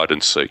game of hide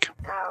and seek.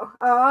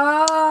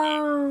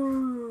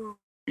 Oh.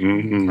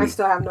 Mm-hmm. I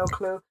still have no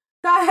clue.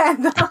 Go ahead,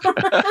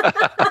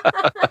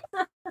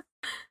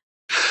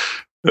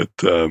 But,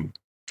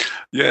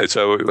 yeah,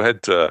 so we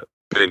had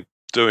been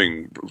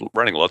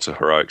running lots of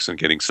heroics and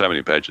getting so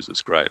many badges.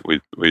 It's great.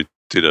 We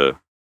did a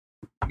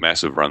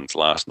massive runs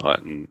last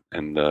night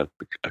and a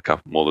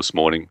couple more this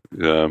morning.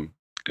 And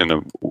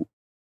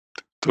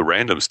the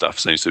random stuff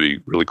seems to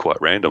be really quite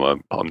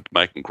random. I'm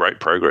making great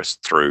progress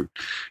through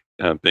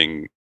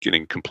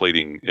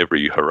completing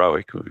every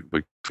heroic.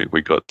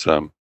 We got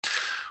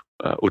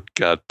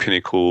Utgard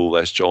Pinnacle,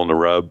 Last Jol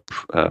Narub,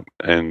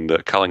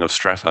 and Culling of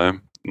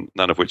Stratholme,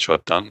 none of which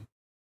I've done.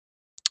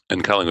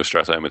 And Culling of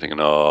Stratholme, I'm thinking,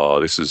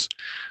 this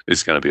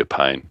is going to be a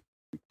pain,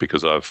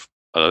 because I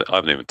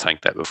haven't even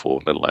tanked that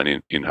before, let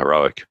alone in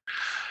heroic.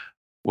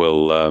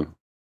 Well,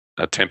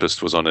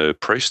 Tempest was on her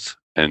priest,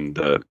 and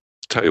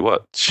tell you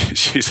what,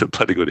 she's a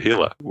bloody good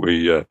healer.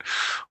 We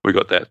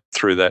got that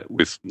through that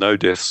with no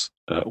deaths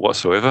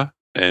whatsoever,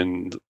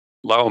 and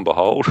lo and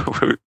behold,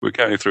 we're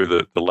going through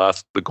the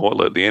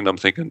gauntlet at the end. I'm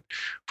thinking,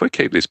 if we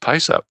keep this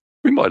pace up,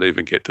 we might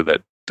even get to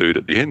that dude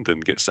at the end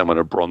and get someone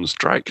a bronze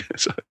drake.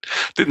 So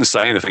didn't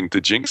say anything to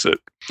jinx it,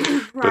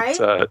 right.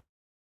 But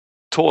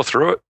tore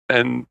through it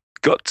and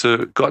got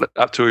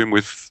up to him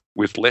with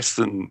less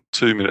than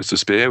 2 minutes to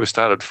spare. We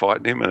started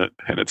fighting him,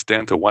 and it's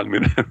down to 1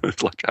 minute.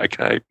 It's like,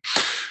 okay,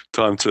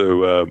 time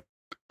to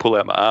pull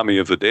out my army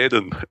of the dead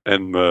and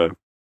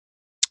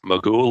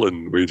Magul,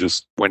 and we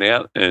just went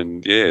out,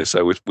 and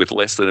so with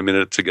less than a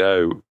minute to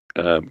go,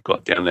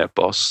 got down that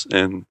boss,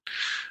 and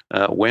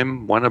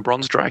Wem won a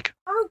bronze drake.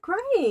 Oh,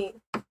 great!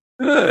 Yeah.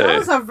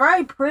 Those are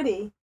very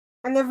pretty,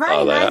 and they're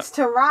very nice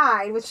to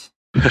ride, which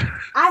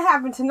I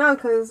happen to know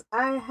because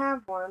I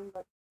have one.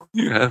 But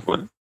you have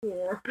one,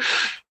 yeah.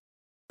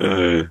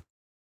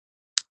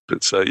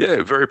 But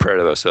yeah, very proud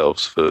of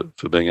ourselves for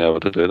being able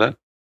to do that.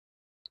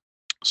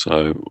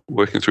 So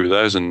working through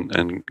those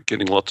and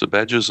getting lots of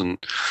badges,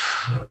 and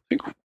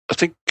I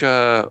think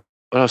what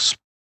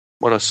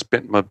I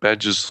spent my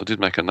badges. I did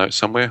make a note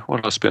somewhere. What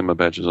did I spend my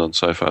badges on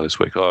so far this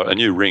week? Oh, a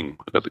new ring.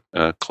 I got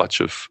the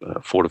clutch of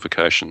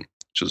fortification,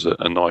 which is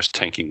a nice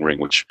tanking ring,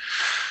 which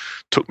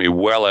took me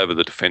well over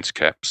the defense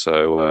cap.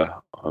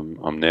 So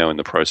I'm now in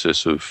the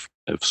process of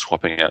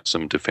swapping out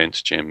some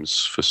defense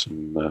gems for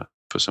some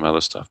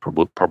other stuff.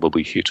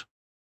 Probably hit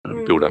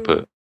and build up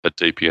a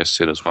DPS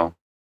set as well.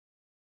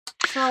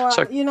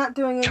 So you're not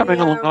doing any coming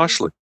along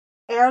nicely.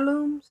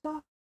 Heirloom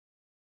stuff?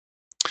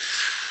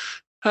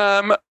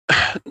 No,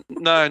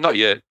 not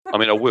yet. I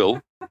mean, I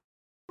will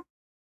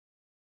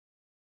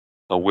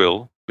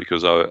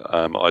because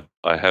I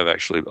have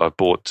actually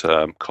bought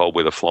cold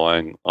weather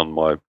flying on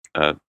my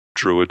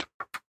druid.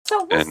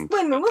 So wait a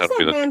minute, what's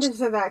the advantage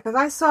of that? Because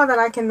I saw that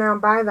I can now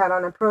buy that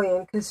on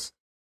Aprillian because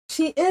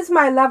she is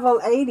my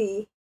level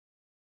 80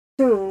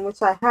 toon,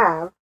 which I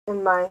have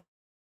in my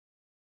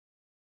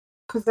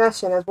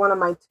possession as one of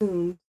my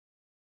toons.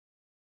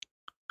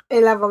 A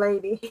level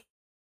 80.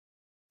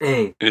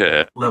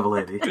 Yeah. Level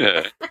 80.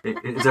 Yeah.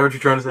 Is that what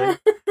you're trying to say?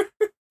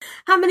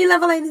 How many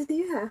level 80s do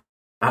you have?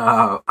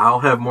 I'll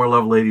have more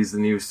level 80s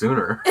than you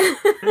sooner.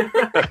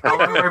 How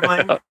long am I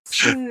playing? Don't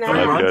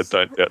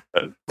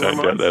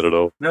doubt that at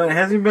all. No, it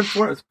hasn't even been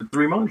 4. It's been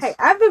 3 months. Hey,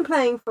 I've been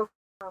playing for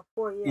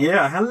 4 years.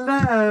 Yeah,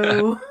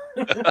 hello.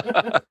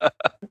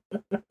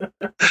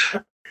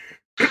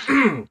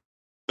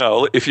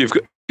 No, if you've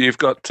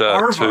got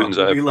toons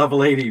will be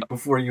level 80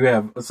 before you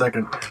have a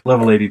second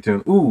level 80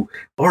 toon. Ooh,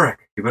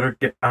 Auric, you better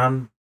get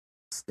on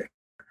stick.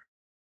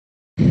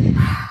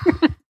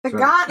 The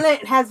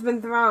gauntlet has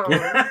been thrown.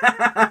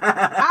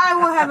 I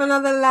will have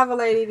another level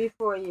 80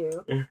 before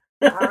you.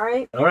 All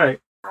right? All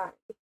right.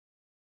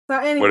 So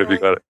anyway. What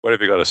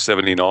have you got, a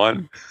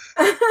 79?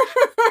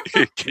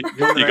 you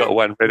got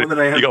one ready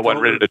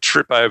to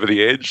trip over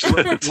the edge.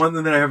 One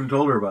that I haven't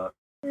told her about.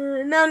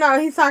 No,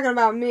 he's talking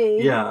about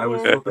me. Yeah, I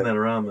was flipping that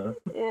around though.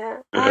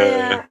 Yeah.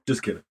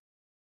 Just kidding.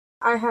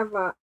 I have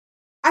we'll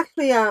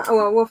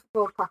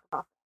talk about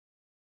that.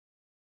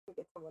 We'll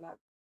get to that.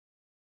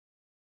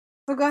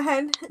 So go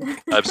ahead.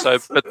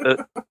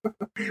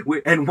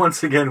 And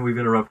once again, we've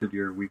interrupted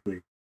your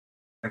weekly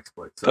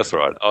exploits. So. That's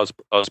right. I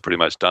was pretty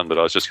much done, but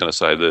I was just going to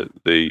say that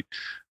the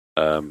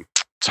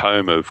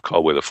tome of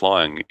cold weather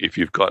flying, if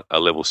you've got a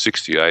level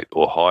 68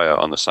 or higher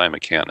on the same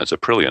account as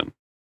Aprillian,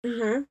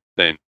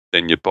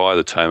 then you buy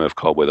the tome of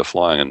cold weather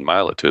flying and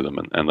mail it to them,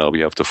 and they'll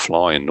be able to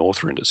fly in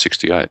Northrend at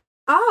 68.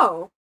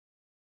 Oh.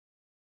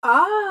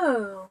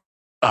 Wow.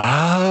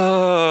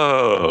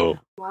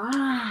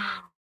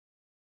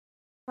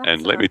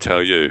 And let me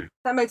tell you,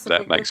 that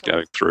makes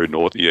going through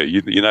North. Yeah,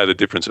 you know the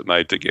difference it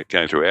made to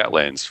going through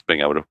Outlands, being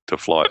able to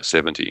fly at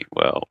 70.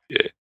 Well,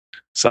 yeah,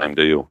 same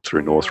deal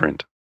through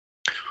Northrend.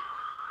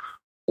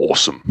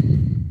 Awesome.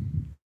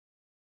 And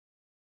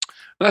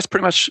that's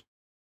pretty much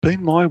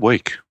been my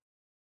week.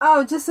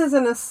 Oh, just as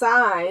an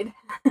aside,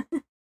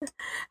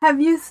 have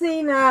you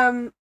seen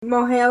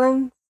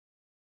Mohalen's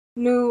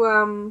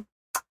new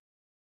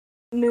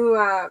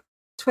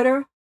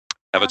Twitter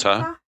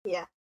avatar?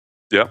 Yeah.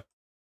 Yeah.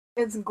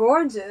 It's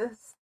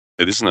gorgeous.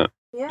 It isn't it?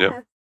 Yes.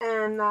 Yep.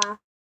 And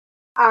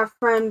our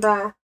friend,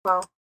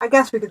 well, I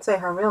guess we could say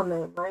her real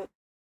name, right?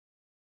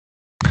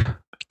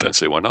 Don't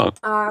see why not.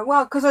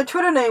 Well, because her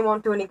Twitter name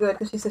won't do any good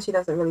because she says she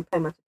doesn't really pay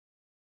much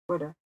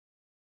Twitter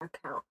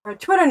account. Her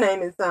Twitter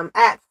name is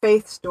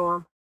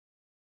 @FaithStorm,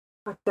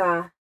 but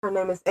her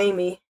name is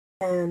Amy,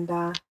 and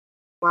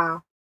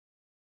wow,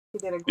 she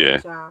did a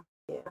great job.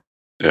 Yeah.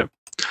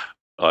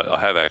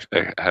 I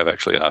have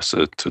actually asked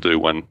her to do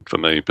one for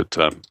me, but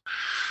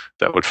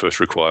that would first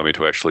require me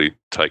to actually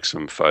take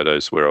some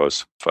photos where I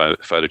was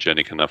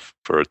photogenic enough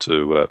for her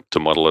to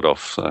model it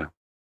off. So,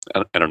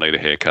 and I need a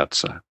haircut,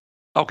 so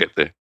I'll get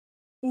there.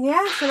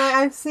 Yes, and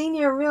I've seen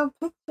your real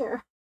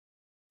picture.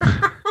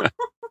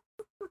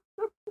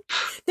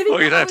 You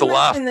don't have to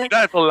laugh. You don't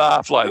have to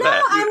laugh like that.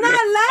 No, I'm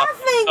not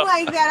laughing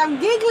like that. I'm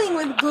giggling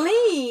with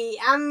glee.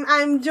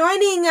 I'm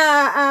joining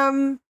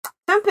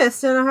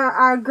Tempest in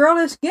our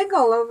girlish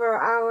giggle over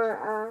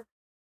our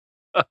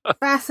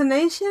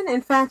fascination,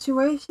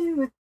 infatuation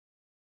with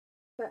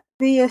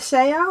the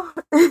Sheo.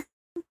 I'm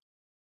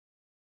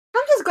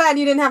just glad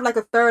you didn't have like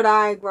a third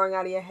eye growing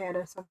out of your head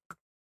or something.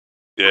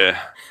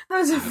 Yeah. I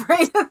was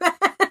afraid of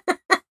that.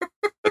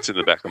 That's in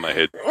the back of my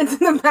head.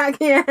 It's in the back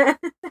here.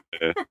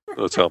 Yeah.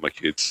 I'll tell my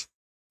kids,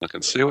 I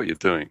can see what you're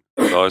doing.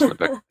 The eyes in the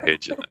back of the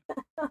head, you know.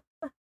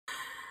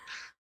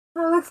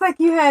 Well, it looks like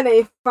you had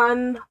a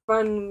fun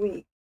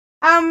week.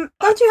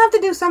 Don't you have to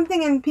do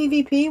something in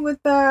PvP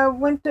with the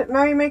Winter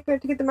Merrymaker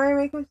to get the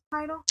Merrymaker's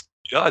title?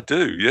 Yeah, I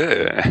do.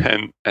 Yeah,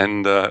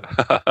 and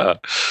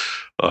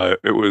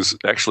it was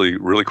actually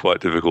really quite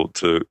difficult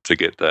to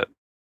get that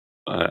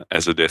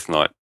as a Death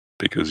Knight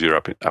because you're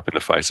up in the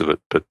face of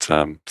it. But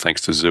thanks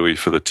to Zooey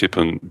for the tip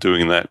and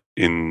doing that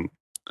in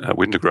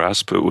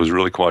Wintergrasp, it was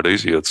really quite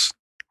easy. It's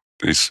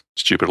this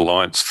stupid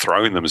alliance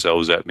throwing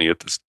themselves at me at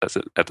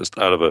the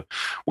start of a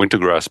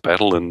Wintergrass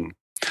battle, and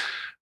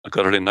I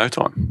got it in no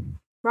time.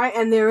 Right,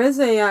 and there is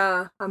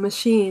a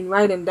machine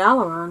right in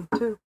Dalaran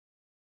too.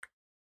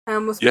 I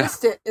almost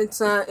missed it.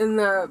 It's in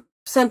the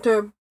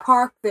center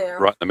park there.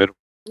 Right in the middle.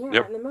 Yeah,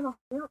 right in the middle.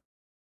 Yep.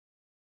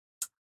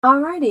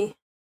 Alrighty.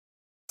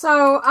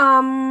 So,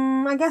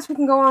 I guess we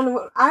can go on to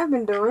what I've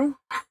been doing.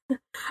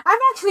 I've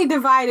actually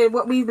divided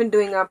what we've been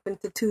doing up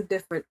into two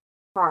different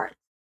parts.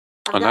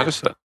 I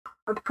noticed that.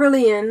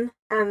 Aprillian,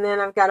 and then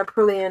I've got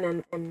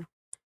Aprillian and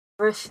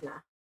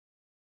Vrishna.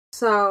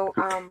 So,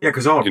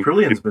 because all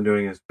Aprillian's been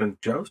doing has been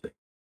jousting.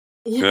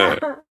 Yeah.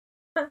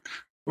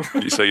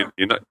 So you're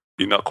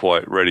not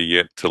quite ready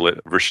yet to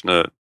let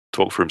Vrishna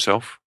talk for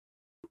himself?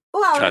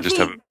 Well, can't just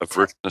have a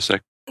Vrishna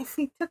sec? If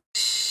he took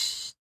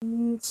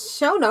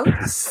show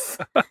notes.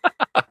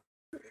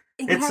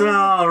 It's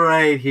all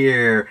right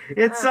here.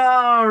 It's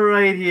all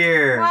right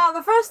here. Well,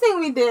 the first thing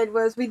we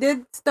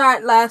did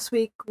start last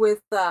week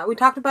with, we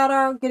talked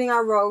about getting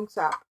our rogues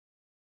up.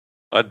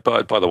 By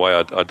the way,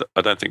 I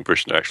don't think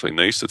Vrishna actually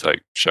needs to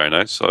take show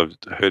notes. I've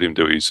heard him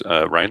do his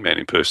Rain Man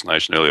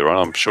impersonation earlier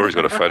on. I'm sure he's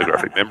got a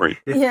photographic memory.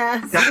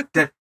 Yeah.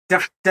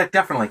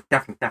 Definitely.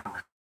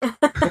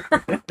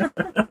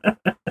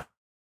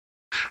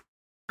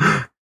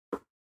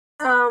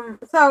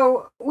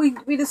 So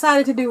we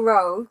decided to do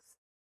rogues,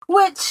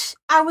 which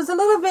I was a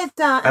little bit.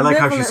 I like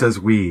how she says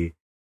we.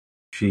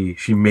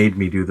 She made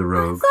me do the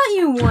rogue. I thought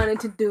you wanted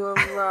to do a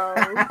rogue,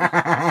 so we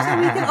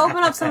can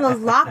open up some of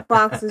those lock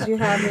boxes you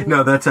have.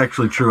 No, that's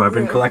actually true. I've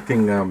been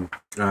collecting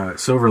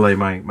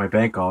Silverlay. My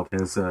bank alt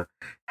has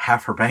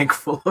half her bank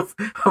full of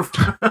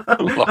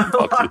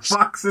lock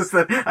boxes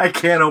that I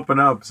can't open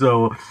up.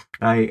 So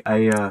I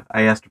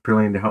asked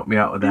Aprillian to help me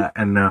out with that,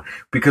 and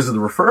because of the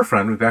refer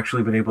friend, we've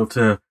actually been able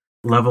to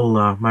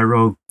level my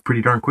rogue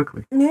pretty darn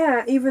quickly.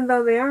 Yeah, even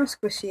though they are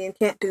squishy and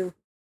can't do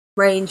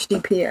range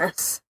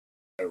DPS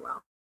very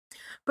well.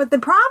 But the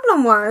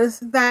problem was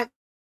that,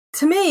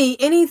 to me,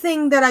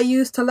 anything that I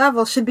use to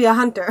level should be a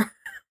hunter.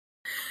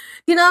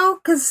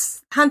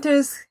 Because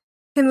hunters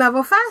can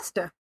level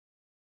faster.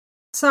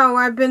 So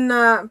I've been,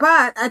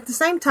 but at the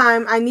same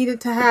time, I needed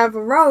to have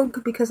a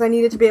rogue because I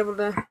needed to be able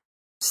to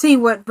see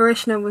what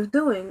Vrishna was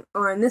doing,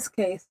 or in this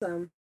case,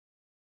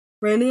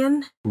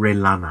 Raylana. So,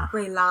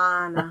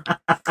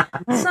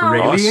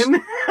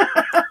 Raelian?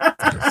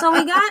 So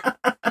we got,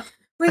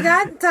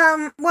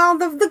 well,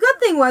 the good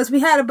thing was we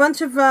had a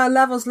bunch of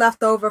levels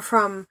left over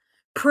from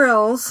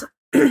Prills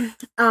and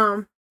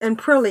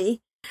Prilly,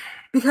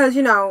 because,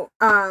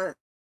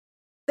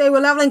 they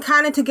were leveling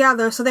kind of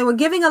together, so they were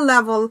giving a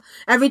level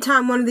every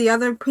time one of the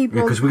other people...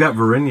 Yeah, because we got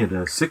Verinia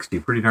to 60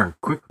 pretty darn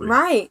quickly.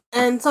 Right,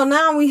 and so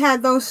now we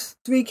had those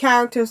three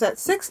characters at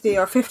 60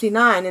 or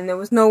 59, and there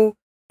was no,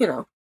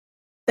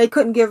 they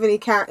couldn't give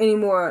any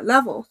more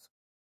levels.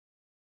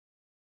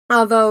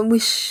 Although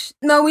we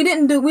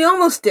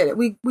almost did it.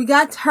 We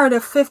got her to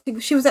 50,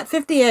 she was at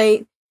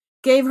 58,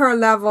 gave her a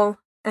level,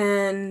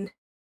 and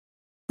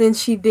then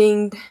she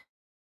dinged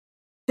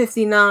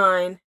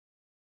 59,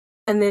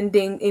 and then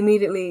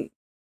immediately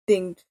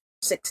dinged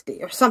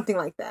 60, or something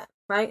like that,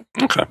 right?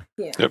 Okay.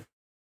 Yeah. Yep.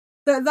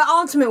 The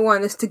ultimate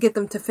one is to get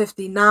them to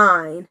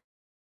 59,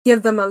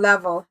 give them a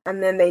level,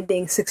 and then they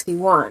ding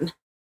 61.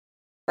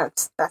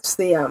 That's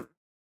the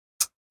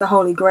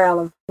holy grail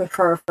of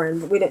refer a friend,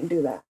 but we didn't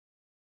do that.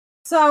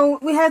 So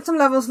we had some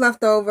levels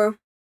left over.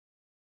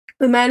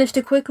 We managed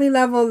to quickly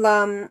level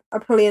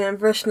Aprillian and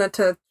Vrishna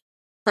to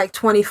like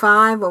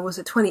 25, or was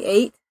it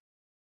 28?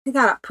 They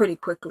got up pretty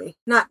quickly.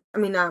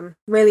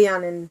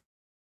 Raelian and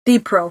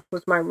Deepro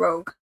was my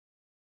rogue.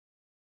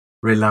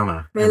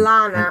 Raylana.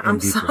 I'm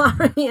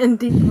sorry, and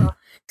Deepro.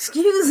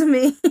 Excuse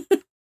me.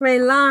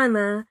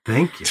 Raylana.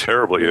 Thank you.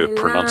 Terribly a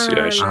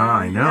pronunciation.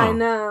 I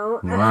know.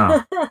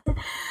 Wow.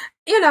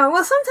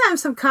 Well,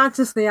 sometimes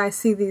subconsciously I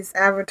see these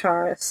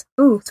avatars.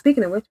 Ooh,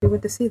 speaking of which, we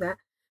went to see that,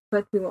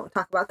 but we won't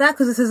talk about that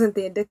because this isn't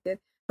the Addicted.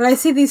 But I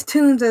see these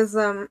tunes as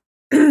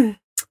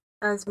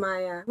as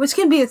my which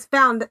can be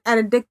found at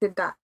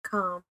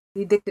addicted.com,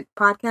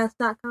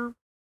 theaddictedpodcast.com,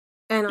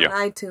 and on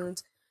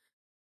iTunes.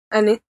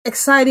 An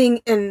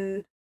exciting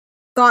and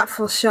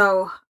thoughtful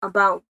show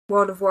about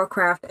World of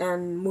Warcraft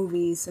and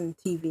movies and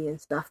TV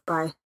and stuff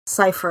by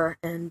Cypher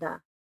and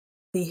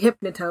the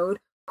Hypnotoad,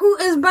 who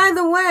is, by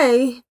the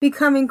way,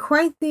 becoming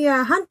quite the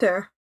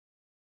hunter.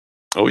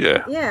 Oh,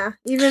 yeah. Yeah,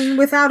 even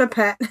without a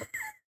pet.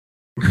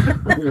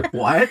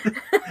 What?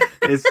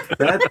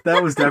 That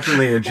was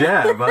definitely a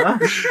jab, huh?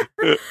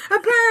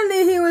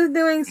 Apparently he was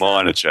doing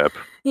minor jab.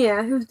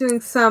 Yeah, he was doing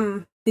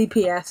some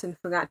DPS and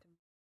forgot to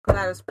put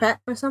out his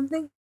pet or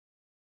something.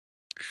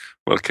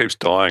 Well, it keeps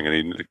dying,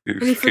 and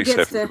he keeps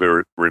having to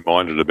be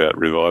reminded about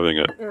reviving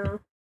it. Yeah.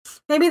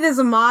 Maybe there's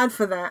a mod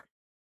for that.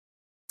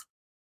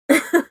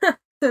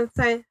 To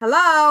say,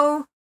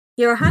 hello,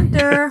 you're a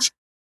hunter,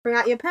 bring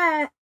out your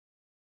pet.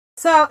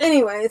 So,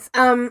 anyways,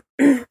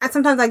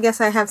 sometimes I guess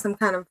I have some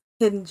kind of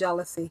hidden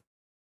jealousy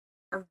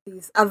of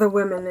these other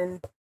women in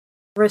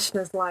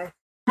Vrishna's life.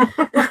 So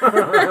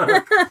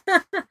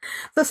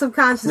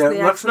subconsciously,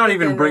 Yeah, let's not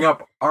even bring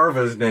up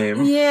Arva's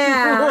name.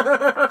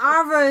 Yeah,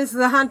 Arva is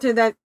the hunter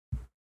that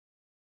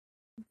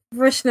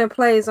Vrishna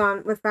plays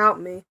on without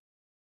me.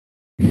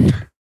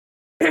 But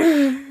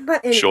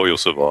anyway, Sure, you'll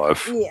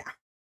survive. yeah.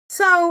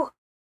 So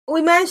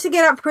we managed to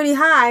get up pretty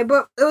high,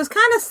 but it was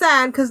kind of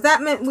sad because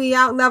that meant we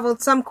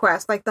out-leveled some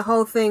quests, like the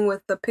whole thing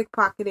with the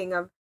pickpocketing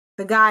of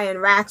the guy in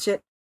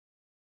Ratchet.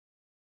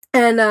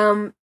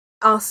 And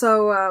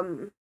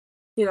also,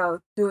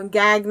 doing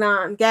gag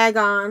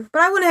on.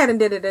 But I went ahead and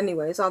did it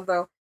anyways,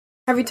 although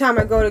every time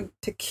I go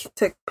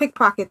to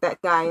pickpocket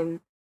that guy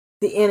in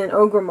the inn in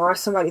Ogrimmar,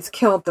 somebody's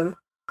killed them.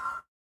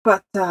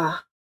 But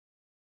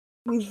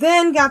we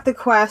then got the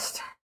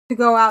quest to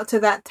go out to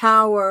that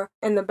tower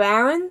in the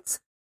Barrens.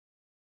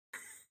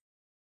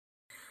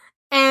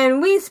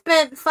 And we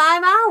spent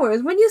 5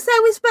 hours. When you say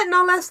we spent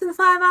no less than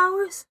 5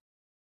 hours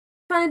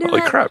trying to do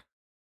Holy that crap.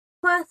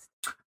 quest?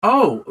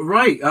 Oh,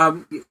 right.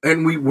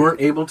 And we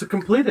weren't able to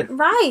complete it.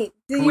 Right.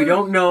 We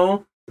don't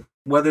know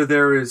whether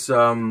there is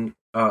something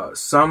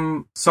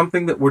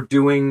that we're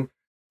doing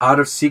out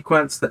of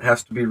sequence that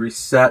has to be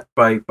reset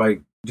by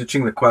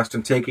ditching the quest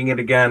and taking it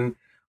again,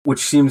 which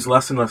seems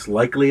less and less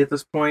likely at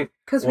this point.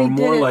 Because or we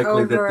more did it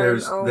likely over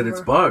that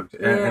it's bugged,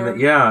 and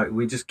that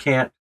we just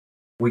can't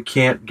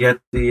get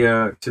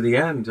the to the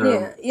end.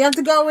 Yeah, you have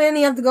to go in.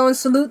 You have to go and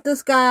salute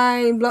this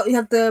guy. You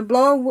have to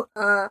blow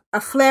a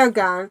flare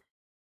gun,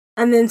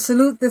 and then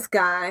salute this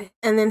guy.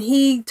 And then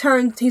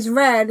he's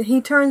red.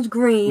 He turns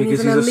green.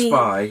 Because he's a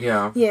spy.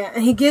 Yeah. Yeah,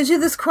 and he gives you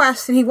this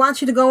quest, and he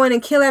wants you to go in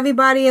and kill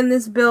everybody in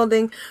this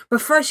building.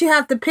 But first, you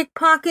have to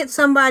pickpocket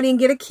somebody and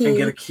get a key.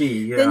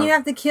 Yeah. Then you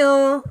have to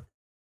kill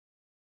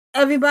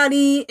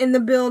everybody in the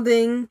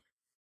building,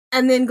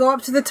 and then go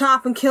up to the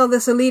top and kill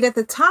this elite at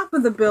the top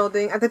of the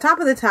building, at the top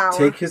of the tower.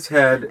 Take his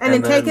head. And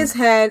then take his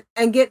head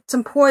and get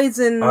some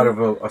poison. Out of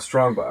a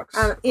strongbox.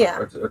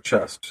 Yeah. A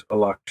chest. A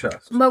locked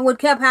chest. But what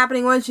kept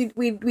happening was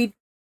we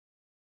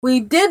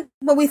did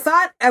what we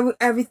thought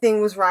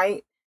everything was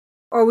right.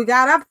 Or we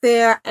got up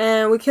there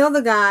and we killed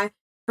the guy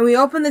and we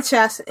opened the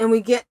chest and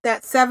we get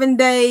that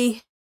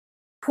 7-day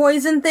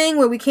poison thing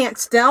where we can't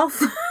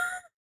stealth.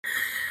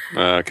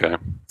 Okay.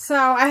 So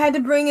I had to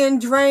bring in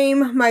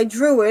Drame, my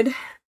druid.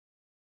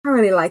 I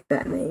really like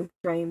that name,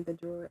 Drame the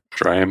druid.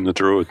 Drame the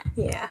druid.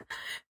 Yeah.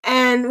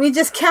 And we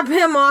just kept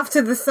him off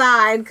to the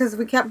side because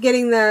we kept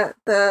getting the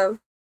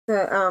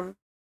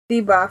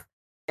debuff,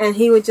 and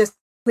he would just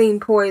clean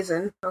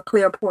poison or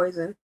clear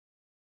poison.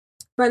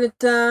 But it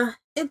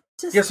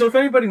just So if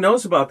anybody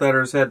knows about that or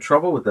has had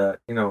trouble with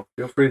that,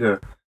 feel free to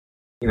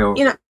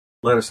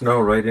let us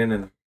know right in.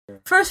 And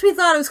first we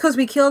thought it was because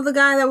we killed the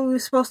guy that we were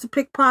supposed to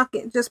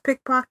pickpocket.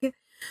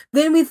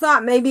 Then we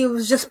thought maybe it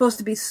was just supposed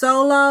to be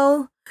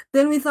solo.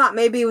 Then we thought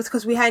maybe it was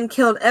because we hadn't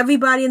killed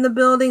everybody in the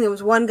building. There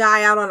was one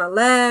guy out on a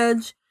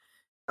ledge.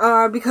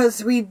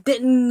 Because we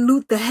didn't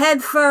loot the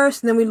head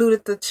first, and then we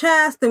looted the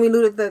chest, then we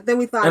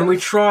thought... And we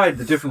tried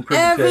the different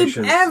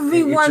presentations.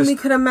 Everyone we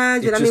could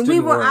imagine. I mean,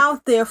 we were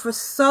out there for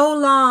so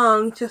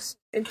long, it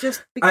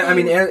just became... I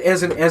mean,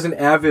 as an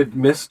avid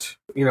Myst,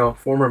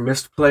 former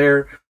Myst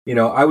player,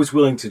 I was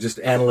willing to just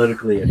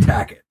analytically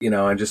attack it, and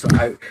I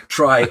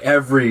try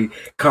every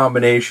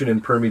combination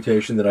and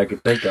permutation that I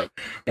could think of,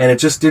 and it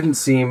just didn't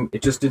seem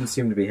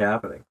to be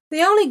happening.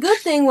 The only good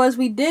thing was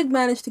we did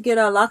manage to get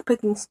our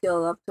lockpicking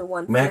skill up to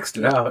 150. Maxed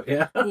it out,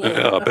 yeah.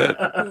 Yeah, I bet.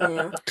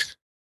 Yeah.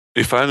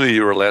 If only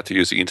you were allowed to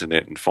use the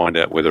internet and find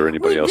out whether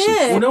anybody else is...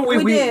 Well, no,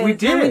 we did. And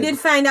we did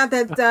find out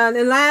that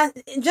in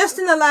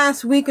the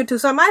last week or two,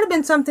 so it might have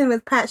been something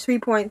with patch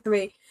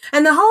 3.3.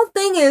 And the whole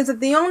thing is that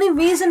the only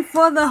reason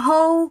for the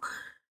whole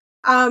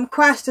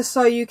quest is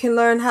so you can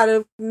learn how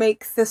to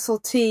make thistle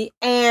tea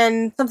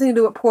and something to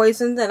do with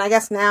poisons. And I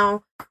guess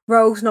now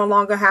rogues no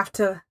longer have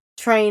to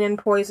train in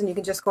poison. You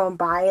can just go and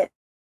buy it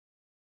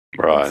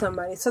from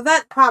somebody. So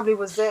that probably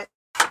was it.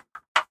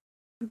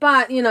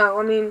 But,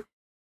 I mean...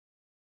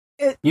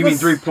 You mean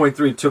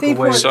 3.3 took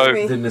away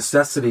the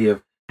necessity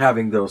of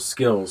having those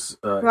skills.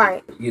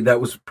 Right.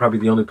 That was probably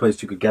the only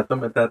place you could get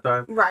them at that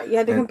time. Right, you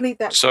had to complete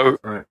that. So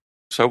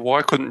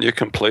why couldn't you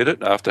complete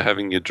it after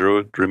having your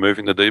druid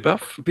removing the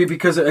debuff?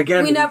 Because,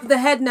 again... the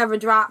head never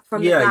dropped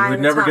from the guy. Yeah, you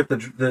would never get the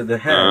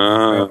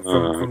head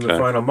from the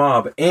final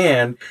mob,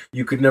 and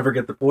you could never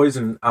get the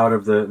poison out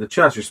of the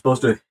chest. You're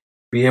supposed to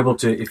be able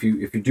to, if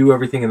you do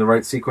everything in the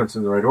right sequence,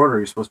 in the right order,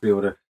 you're supposed to be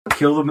able to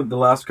kill the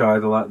last guy,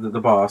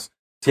 the boss,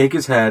 take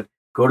his head,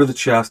 go to the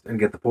chest, and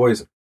get the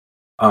poison.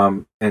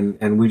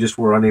 And we just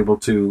were unable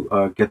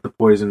to get the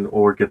poison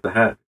or get the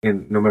head,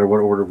 in no matter what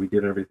order we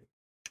did everything.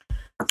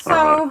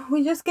 So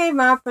we just gave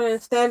up, and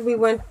instead we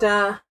did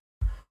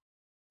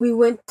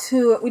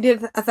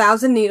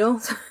 1,000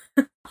 needles,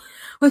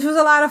 which was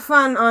a lot of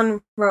fun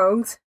on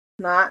rogues.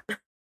 Not.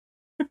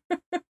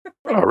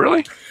 Oh,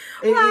 really?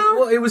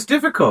 It was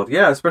difficult,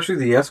 yeah, especially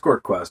the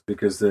escort quest,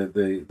 because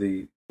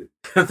the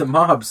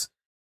mobs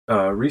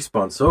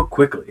respawn so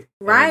quickly,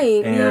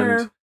 right?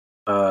 And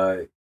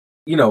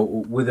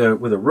with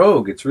a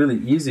rogue, it's really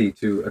easy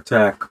to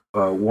attack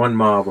one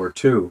mob or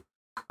two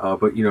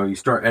But you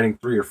start adding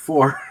 3 or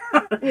 4.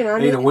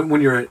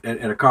 When you're at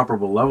a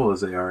comparable level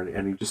as they are,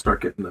 and you just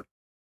start getting the.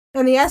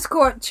 And the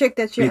escort chick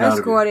that you're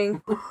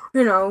escorting,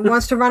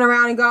 wants to run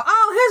around and go,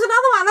 oh, here's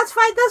another one, let's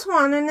fight this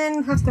one, and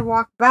then has to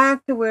walk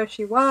back to where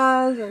she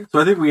was. And so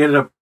I think we ended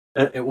up,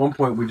 at one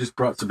point, we just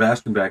brought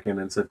Sebastian back in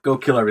and said, go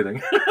kill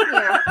everything.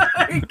 Yeah.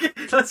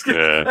 let's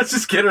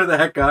just get her the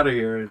heck out of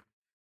here.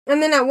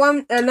 And then at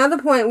another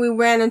point, we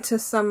ran into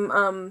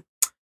some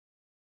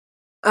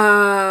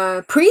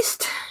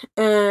priest,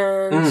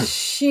 and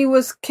she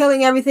was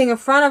killing everything in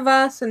front of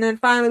us, and then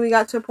finally we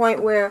got to a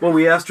point where... Well,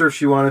 we asked her if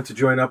she wanted to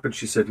join up, and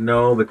she said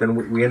no, but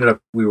then we ended up,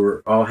 we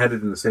were all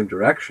headed in the same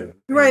direction.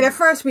 Right, at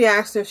first we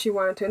asked her if she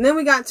wanted to, and then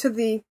we got to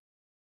the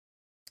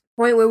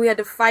point where we had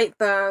to fight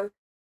the...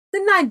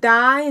 Didn't I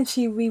die? And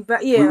she... We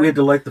had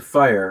to light the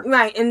fire.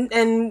 Right,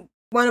 and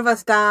one of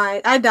us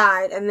died. I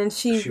died, and then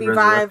she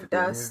revived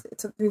us.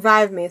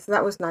 Revived me, so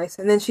that was nice,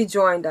 and then she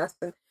joined us.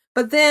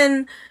 But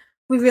then...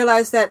 we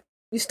realized that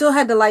you still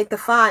had to light the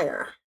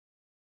fire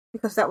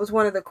because that was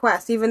one of the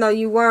quests, even though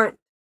you weren't.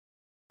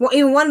 Well,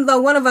 even though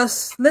one of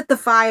us lit the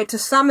fire to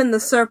summon the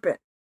serpent.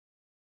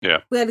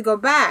 Yeah, we had to go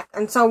back,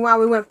 and so while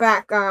we went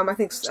back, I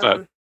think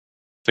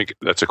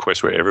that's a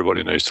quest where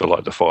everybody needs to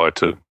light the fire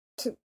to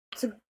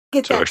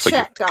get that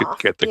checked off.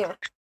 Get the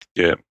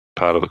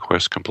part of the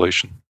quest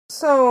completion.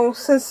 So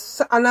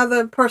since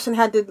another person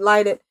had to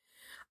light it,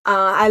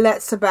 I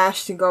let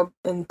Sebastian go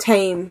and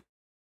tame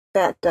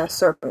that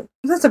serpent.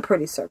 That's a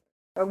pretty serpent,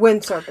 a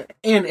wind serpent.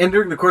 And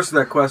during the course of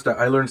that quest,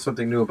 I learned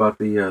something new about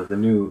the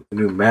new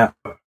map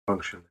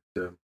function.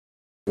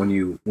 When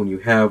you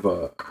have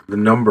the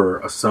number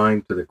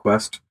assigned to the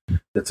quest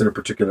that's in a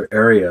particular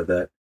area,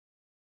 that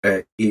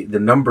the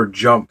number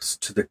jumps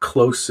to the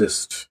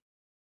closest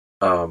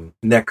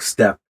next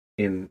step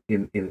in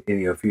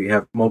if you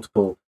have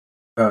multiple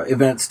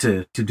events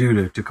to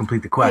do to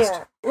complete the quest.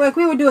 Yeah, like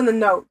we were doing the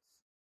notes.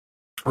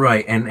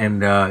 Right, and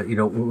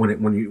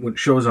when it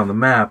shows on the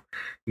map,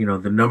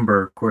 the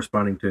number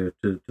corresponding to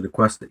the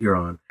quest that you're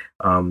on,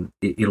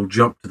 it'll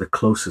jump to the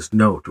closest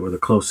note or the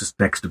closest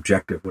next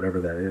objective,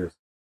 whatever that is.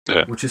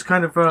 Yeah, which is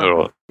kind of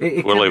it'll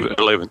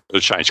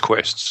change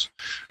quests.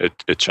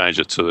 It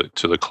changes it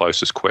to the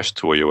closest quest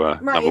to where you are.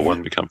 Right, number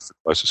 1 becomes the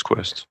closest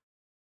quest.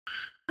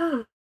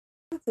 Oh,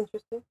 that's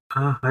interesting.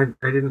 I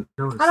didn't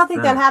notice. I don't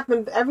think that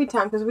happened every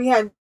time because we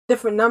had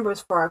different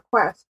numbers for our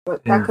quest,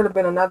 but that could have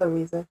been another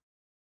reason.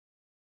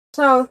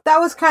 So that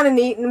was kind of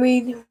neat, and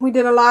we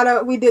did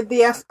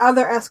the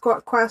other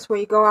escort quest where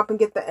you go up and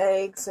get the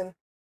eggs, and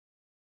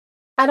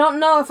I don't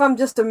know if I'm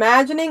just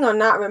imagining or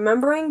not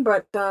remembering,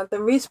 but the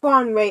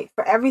respawn rate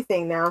for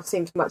everything now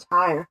seems much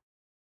higher.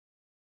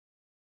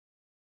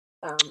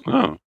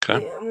 Okay.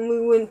 Yeah, when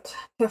we went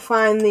to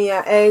find the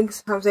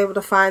eggs, I was able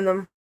to find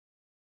them.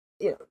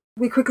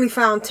 We quickly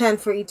found 10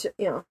 for each.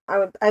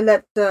 I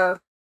let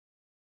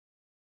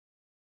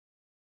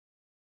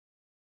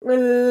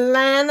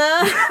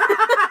Raylana.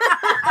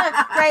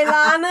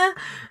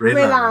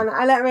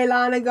 I let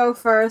Raylana go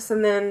first,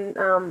 and then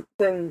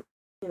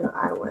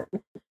I went.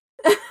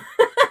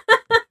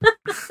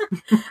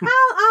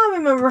 I'll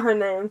remember her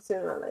name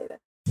sooner or later.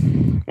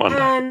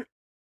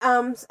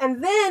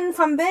 And then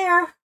from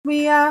there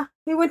we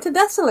went to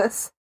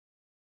Desolus,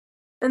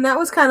 and that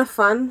was kind of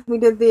fun. We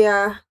did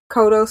the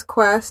Kodos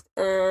quest,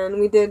 and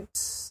we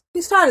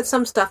started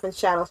some stuff in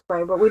Shadow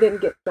Spray, but we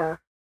didn't get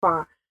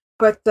far.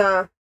 But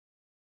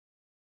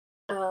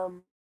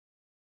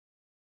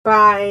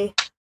by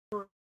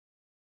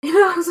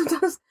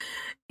sometimes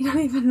you don't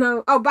even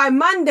know. Oh, by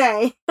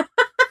Monday,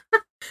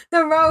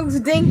 the rogues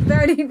ding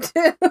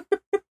 32.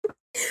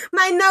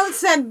 My note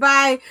said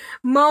by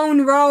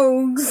Moan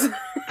Rogues.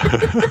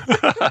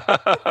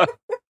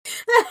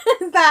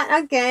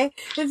 Okay,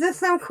 is this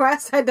some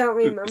quest I don't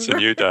remember? It's a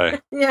new day.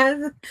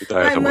 Yeah,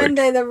 by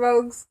Monday the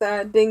rogues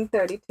ding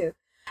 32,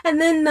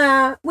 and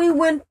then we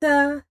went.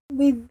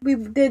 We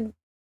did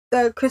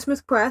the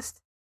Christmas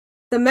quest,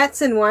 the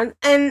Metzen one,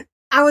 and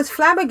I was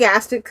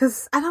flabbergasted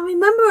because I don't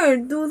remember.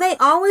 Do they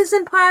always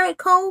in Pirate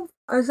Cove,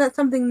 or is that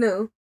something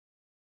new?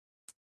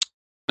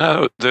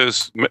 No,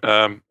 there's.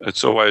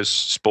 It's always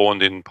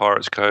spawned in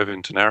Pirates Cove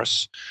in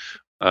Tanaris,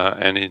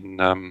 and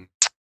in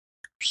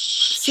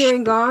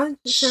Searing Gorge.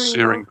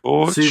 Searing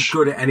Gorge. So you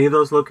go to any of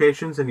those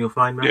locations and you'll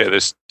find them? Yeah,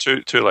 there's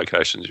two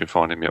locations you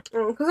find him. Yep.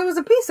 Because it was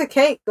a piece of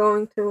cake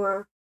going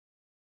to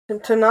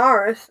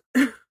Tanaris.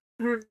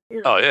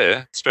 Oh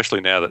yeah,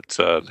 especially now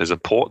that there's a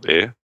port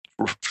there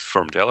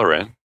from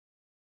Dalaran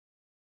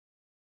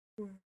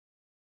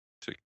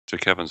to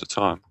Caverns of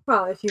Time.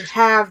 Well, if you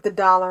have the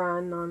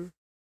Dalaran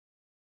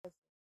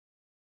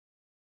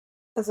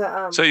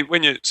So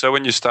when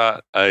you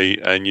start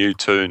a new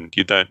tune,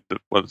 you don't.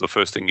 The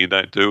first thing you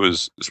don't do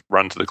is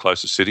run to the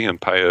closest city and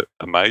pay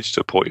a mage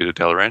to port you to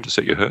Dalaran to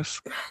set your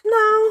hearth.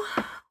 No.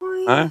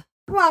 No?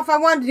 Well, if I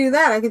wanted to do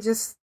that, I could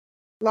just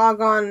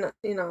log on.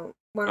 Do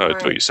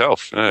it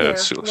yourself. One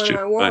of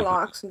my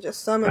warlocks and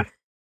just summon.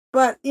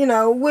 But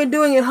we're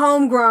doing it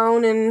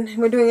homegrown, and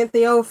we're doing it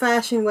the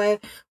old-fashioned way,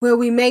 where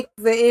we make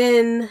the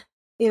inn,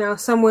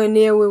 somewhere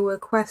near where we're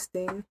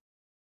questing.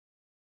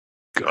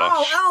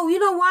 Gosh. Oh, you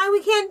know why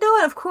we can't do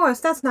it? Of course,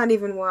 that's not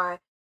even why.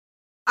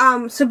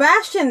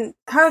 Sebastian,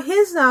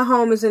 his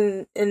home is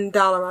in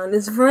Dalaran.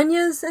 Is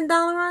Vernya's in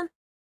Dalaran?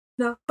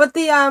 No, but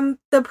the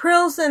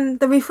Prills and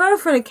the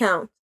Refurbishment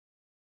account,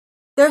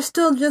 they're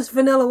still just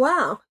vanilla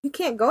WoW. You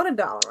can't go to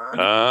Dalaran.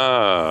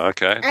 Ah,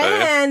 okay.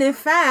 And in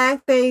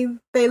fact, they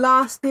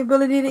lost the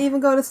ability to even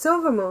go to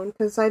Silvermoon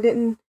because I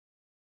didn't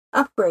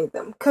upgrade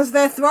them because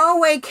they're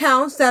throwaway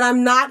counts that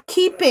I'm not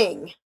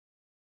keeping.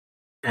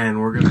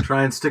 And we're going to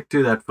try and stick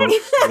to that, folks.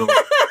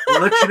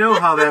 We'll let you know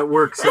how that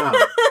works out.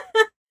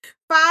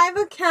 5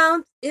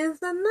 accounts is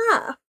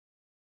enough.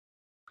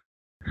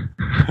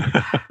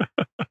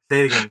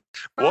 Say it again.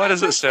 Why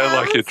does it sound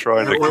like you're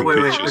trying to Wait,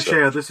 convince yourself?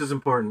 Ashaya, this is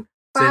important.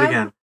 Say it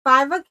again.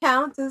 5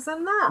 accounts is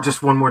enough.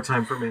 Just one more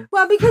time for me.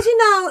 Well, because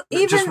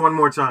even just one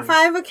more time.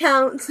 5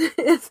 accounts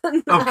is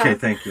enough. Okay,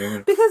 thank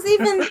you. Because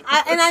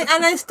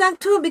I stuck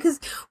to it because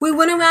we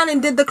went around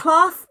and did the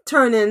cloth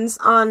turn-ins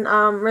on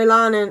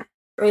Raylana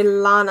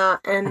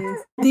and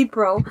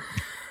Deepro,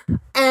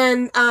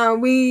 and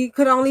we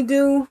could only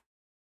do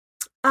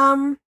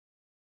up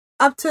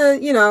to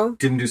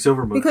didn't do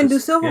Silvermoon. We couldn't do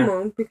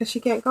Silvermoon because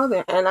she can't go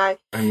there, and I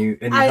held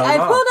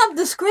pulled up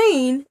the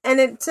screen and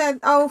it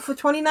said, for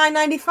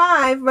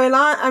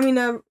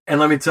 $29.95, and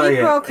let me tell you,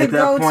 Deepro at could that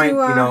go point,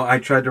 to, I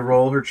tried to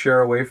roll her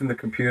chair away from the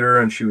computer,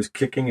 and she was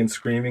kicking and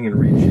screaming and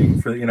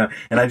reaching for, and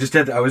I just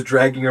I was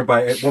dragging her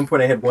by. At one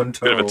point, I had one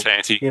toe. Bit of a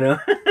tanty,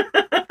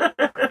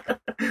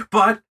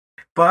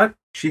 but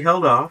she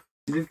held off.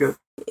 She did good.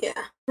 Yeah,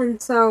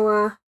 and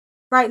so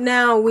right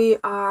now we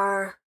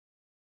are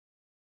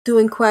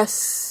doing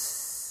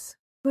quests.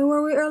 Where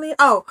were we earlier?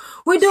 Oh,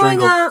 we're doing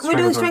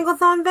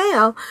Stranglethorn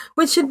Vale,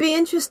 which should be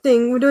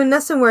interesting. We're doing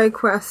Nessenwary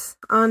quests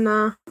on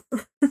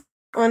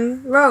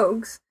on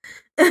rogues.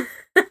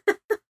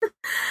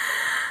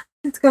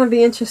 It's gonna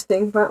be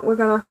interesting, but we're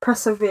gonna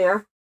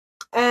persevere.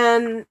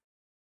 And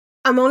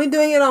I'm only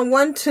doing it on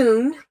one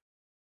tune.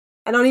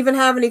 I don't even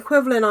have an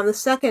equivalent on the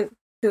second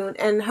tune,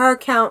 and her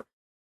account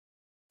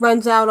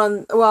runs out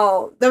on,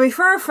 the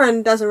refer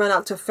friend doesn't run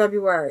out till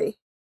February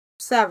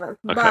 7th,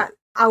 but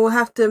I will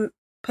have to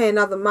pay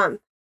another month,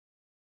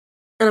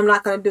 and I'm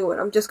not going to do it.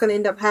 I'm just going to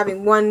end up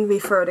having one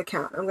referred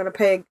account. I'm going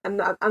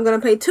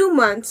to pay 2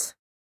 months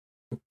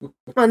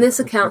on this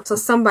account so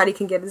somebody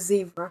can get a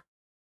zebra.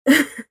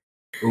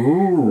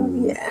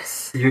 Ooh.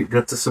 Yes.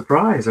 That's a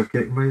surprise. I'm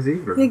getting my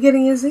zebra. You're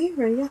getting a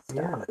zebra, yes.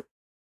 Yeah.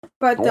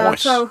 But,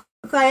 nice. So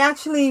I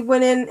actually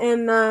went in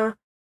and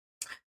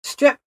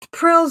stripped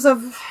Prills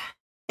of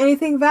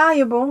anything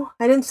valuable.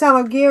 I didn't sell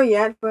her gear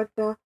yet, but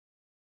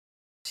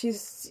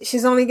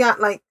she's only got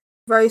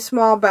very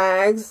small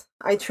bags.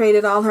 I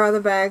traded all her other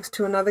bags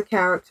to another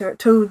character,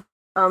 to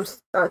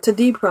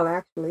Deepril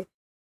actually,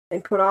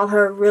 and put all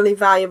her really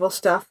valuable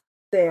stuff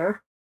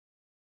there.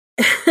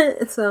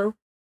 So,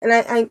 and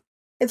I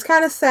it's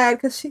kind of sad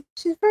because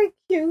she's very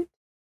cute.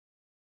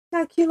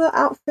 Got a cute little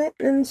outfit,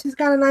 and she's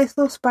got a nice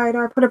little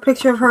spider. I put a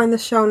picture of her in the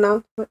show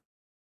notes, but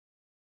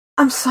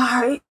I'm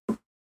sorry.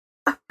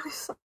 I'm really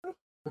sorry.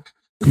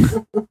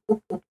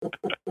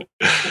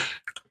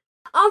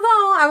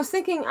 Although I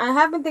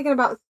have been thinking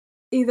about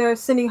either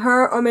sending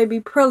her or maybe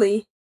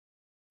Prilly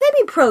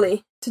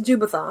to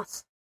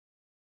Jubathos.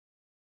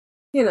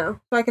 So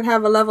I could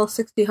have a level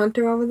 60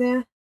 hunter over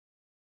there.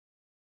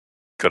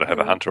 Got to have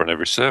a hunter on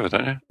every server,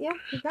 don't you? Yeah.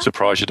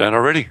 Surprised you don't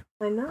already.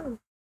 I know.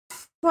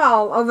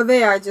 Well, over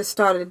there I just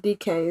started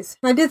DKs.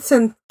 I did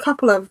send a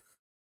couple of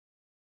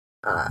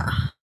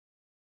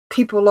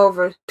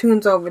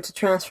tunes over to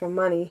transfer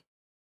money.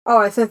 Oh,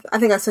 I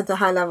think I sent a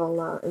high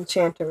level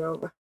enchanter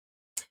over.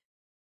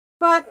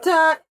 But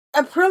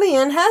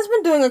Aprillian has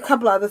been doing a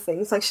couple other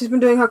things. Like she's been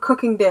doing her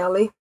cooking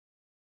daily.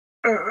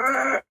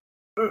 More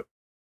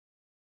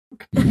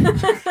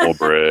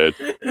bread.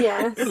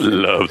 Yes.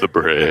 Love the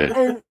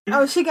bread.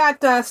 And she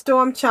got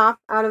Storm Chop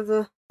out of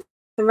the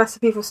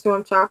recipe for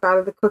Storm Chop out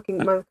of the cooking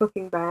bag.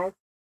 Congrats.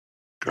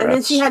 And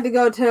then she had to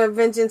go to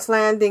Vengeance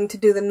Landing to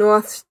do the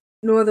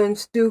Northern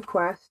Stew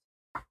quest,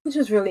 which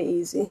was really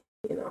easy.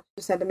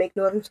 Just had to make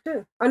Northern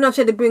Stew. Oh no,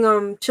 she had to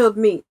bring chilled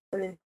meat,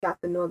 and then got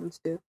the Northern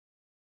Stew.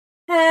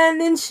 And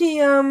then she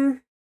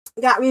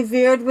got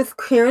revered with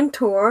Kieran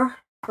Tor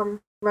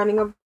from running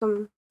up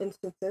some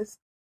instances.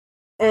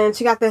 And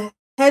she got the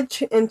head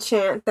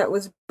enchant that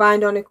was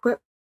bind on account,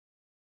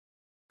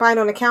 I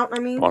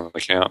mean. On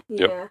account,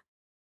 Yeah. Yep.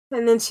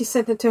 And then she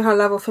sent it to her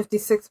level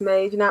 56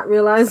 mage, not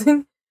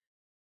realizing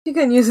she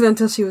couldn't use it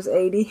until she was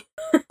 80.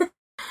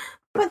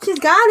 But she's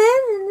got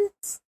it, and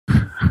it's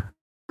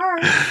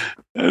hers.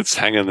 It's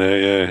hanging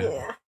there,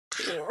 yeah.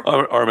 Yeah.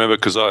 I remember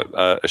because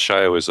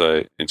Ashaya was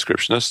a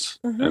inscriptionist,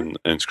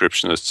 and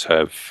inscriptionists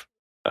have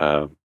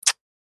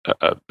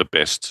the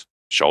best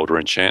shoulder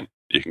enchant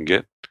you can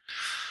get.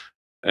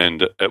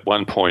 And at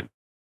one point,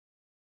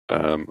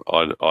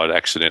 I'd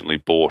accidentally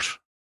bought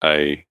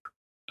a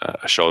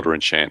shoulder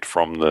enchant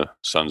from the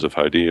Sons of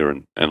Hodir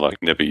and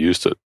never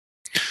used it.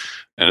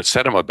 And it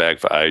sat in my bag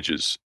for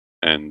ages.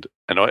 And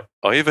I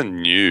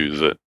even knew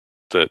that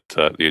the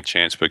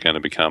enchants were going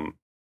to become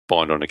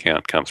bind on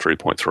account come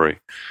 3.3.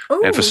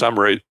 Ooh. And for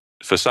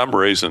some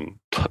reason,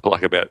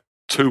 like about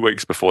 2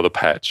 weeks before the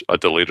patch, I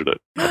deleted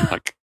it. I'm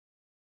like,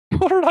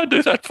 what did I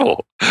do that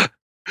for?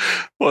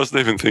 Wasn't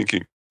even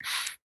thinking.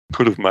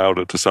 Could have mailed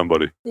it to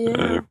somebody.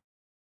 Yeah.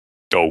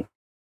 Go.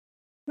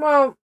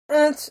 Well,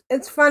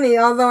 it's funny.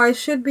 Although I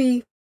should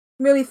be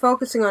really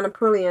focusing on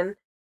Aprillian,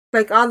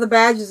 like all the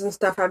badges and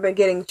stuff I've been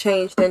getting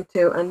changed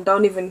into, and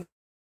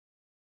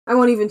I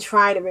won't even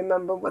try to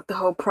remember what the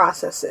whole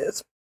process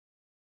is.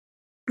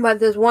 But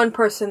there's one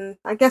person,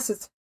 I guess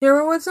it's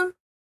Heroism,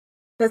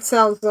 that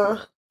sells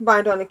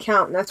bind on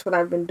account, and that's what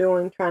I've been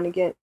doing, trying to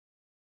get.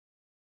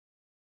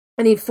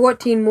 I need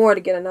 14 more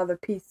to get another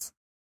piece.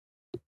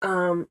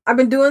 I've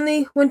been doing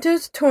the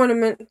Winter's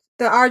Tournament,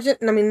 the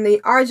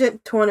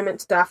Argent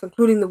tournament stuff,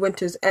 including the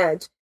Winter's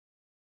Edge.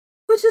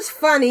 Which is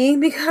funny,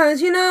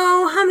 because,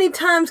 how many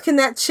times can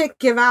that chick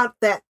give out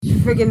that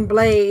friggin'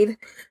 blade?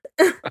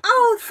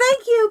 Oh,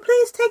 thank you,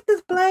 please take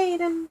this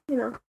blade, and,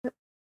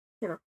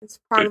 it's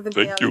part of the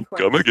daily Thank you,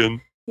 quest. come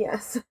again.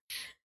 Yes.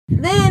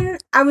 Then,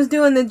 I was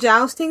doing the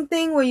jousting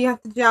thing, where you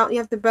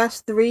have to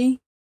best 3,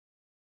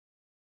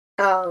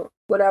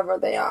 whatever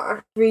they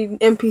are, 3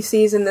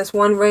 NPCs in this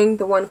one ring,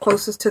 the one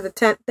closest to the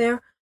tent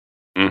there.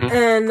 Mm-hmm.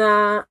 And,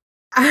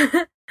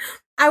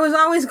 I was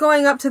always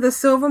going up to the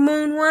Silver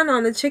Moon one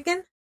on the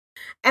chicken,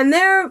 and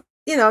their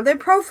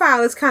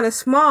profile is kind of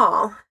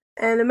small,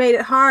 and it made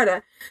it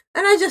harder.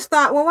 And I just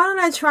thought, well, why don't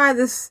I try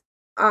this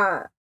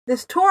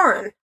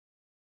Tauren?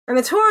 And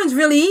the Tauren's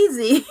really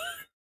easy.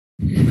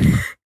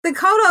 The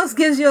Kodos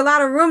gives you a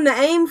lot of room to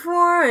aim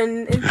for,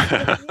 and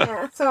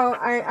yeah, so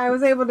I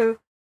was able to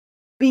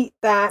beat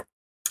that.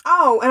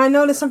 Oh, and I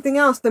noticed something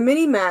else. The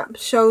mini-map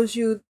shows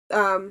you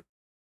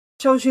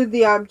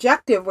the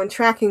objective when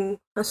tracking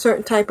a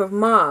certain type of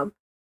mob.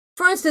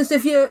 For instance,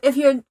 if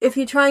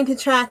you're trying to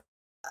track,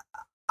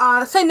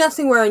 say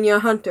Nothingware and you're a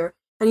hunter,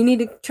 and you need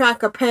to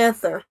track a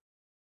panther,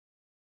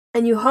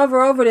 and you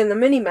hover over it in the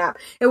minimap,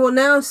 it will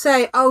now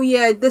say, oh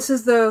yeah, this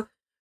is the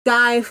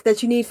guy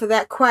that you need for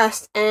that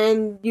quest,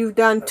 and you've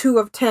done 2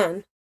 of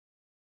 10,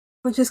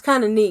 which is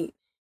kind of neat.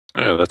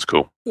 Yeah, that's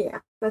cool. Yeah,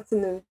 that's a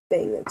new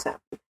thing that's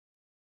happened.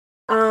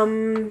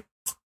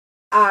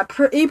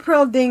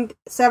 April dinged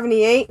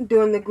 78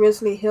 doing the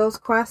Grizzly Hills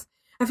quest.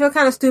 I feel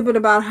kind of stupid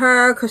about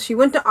her because she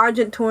went to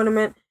Argent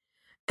tournament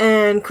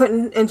and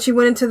she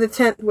went into the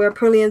tent where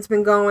Aprillian's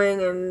been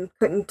going and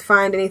couldn't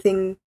find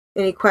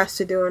any quests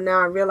to do, and now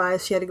I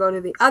realized she had to go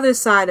to the other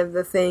side of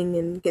the thing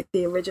and get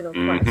the original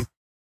quest.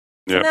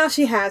 So now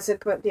she has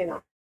it, but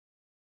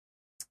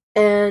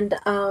and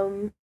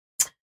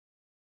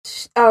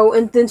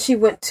and then she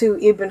went to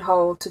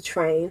Ebenhold to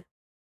train,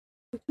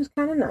 which was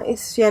kind of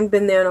nice. She hadn't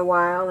been there in a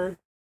while and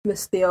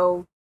missed the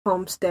old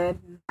homestead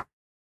and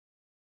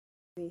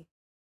the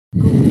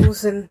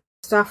ghouls and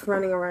stuff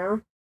running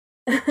around.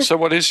 So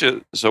what is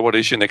your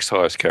next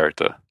highest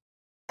character?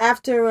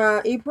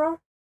 After April?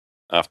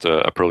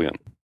 After Aprillian.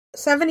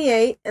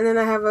 78, and then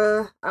I have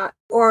a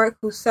Auric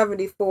who's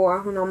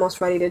 74 and almost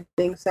ready to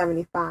ding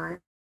 75.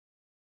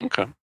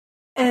 Okay.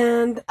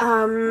 And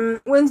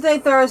Wednesday,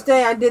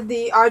 Thursday, I did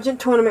the Argent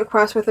tournament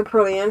quest with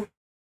Aprillian.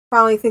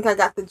 Finally think I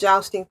got the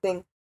jousting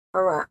thing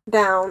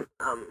down.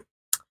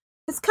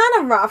 It's kind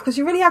of rough because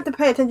you really have to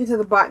pay attention to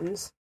the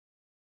buttons.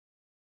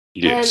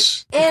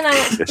 Yes. And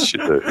yes, you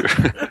do.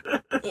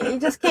 You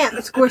just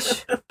can't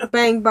squish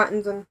bang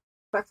buttons and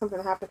expect something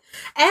to happen.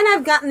 And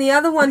I've gotten the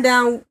other one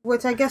down,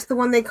 which I guess the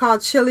one they call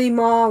Chili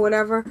Maw,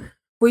 whatever,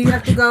 where you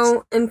have to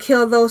go and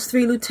kill those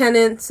 3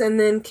 lieutenants and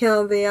then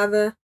kill the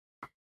other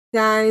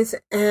guys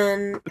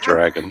and the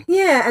dragon.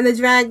 And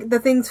the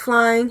thing's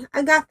flying.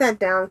 I got that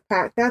down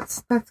pat.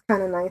 That's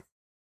kind of nice.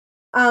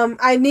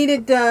 I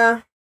needed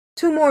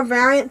 2 more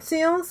variant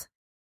seals,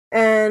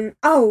 and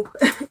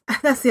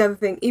that's the other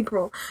thing.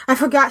 April, I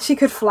forgot she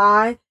could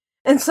fly,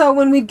 and so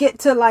when we get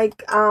to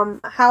like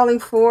Howling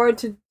Ford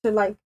to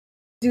like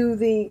do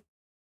the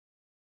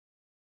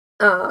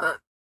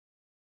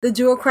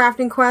jewel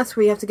crafting quest,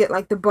 where you have to get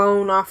like the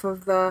bone off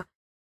of the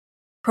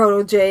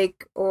Proto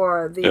Jake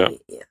or the.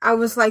 Yeah. I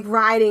was like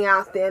riding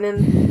out there, and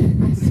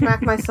then I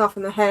smacked myself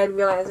in the head,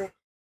 realizing,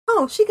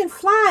 oh, she can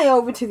fly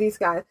over to these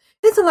guys.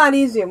 It's a lot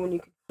easier when you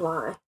can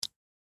fly.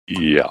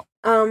 Yeah.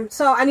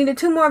 So I needed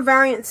 2 more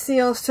variant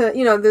seals to,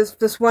 there's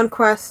this one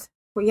quest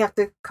where you have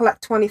to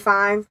collect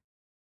 25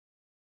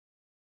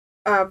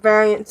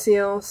 variant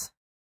seals.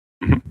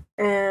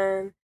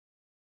 And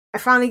I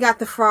finally got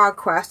the frog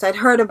quest. I'd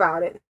heard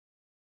about it.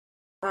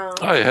 You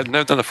had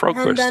never done the frog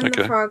quest. Done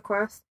Okay. the frog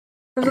quest.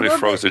 How many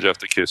frogs did you have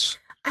to kiss?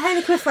 I had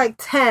to kiss like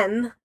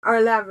 10 or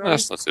 11.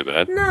 That's not too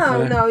bad.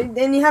 No.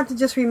 And you have to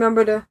just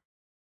remember to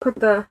put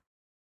the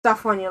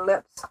stuff on your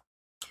lips.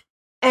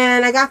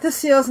 And I got the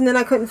seals, and then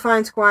I couldn't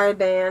find Squire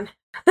Dan.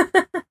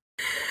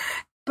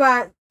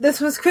 But this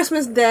was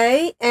Christmas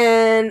Day,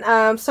 and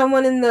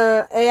someone in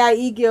the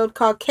AIE guild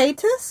called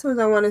Catus, who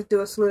I wanted to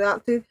do a salute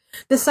out to,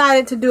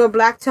 decided to do a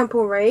Black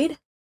Temple raid.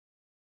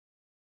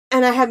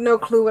 And I had no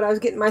clue what I was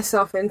getting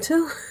myself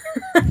into.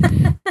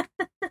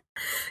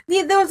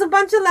 There was a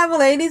bunch of level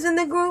 80s in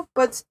the group,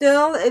 but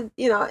still,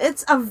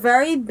 it's a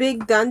very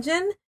big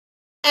dungeon,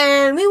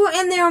 and we were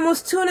in there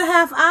almost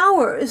 2.5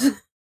 hours,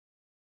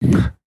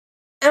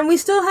 and we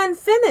still hadn't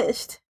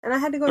finished, and I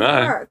had to go to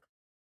work.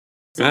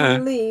 So I had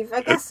to leave.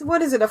 I guess,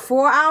 what is it, a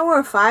 4-hour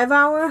or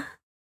 5-hour?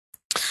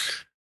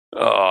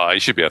 Oh, you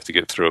should be able to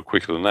get through it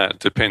quicker than that.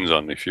 Depends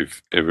on if you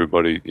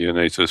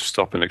need to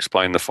stop and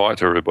explain the fight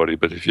to everybody.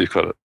 But if you've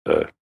got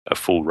a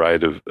full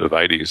raid of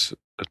 80s,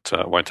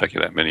 it won't take you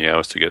that many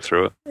hours to get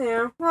through it.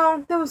 Yeah,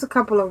 well, there was a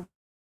couple of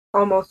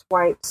almost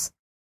wipes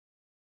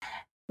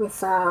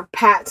with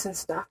pats and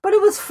stuff. But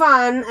it was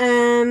fun,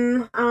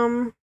 and,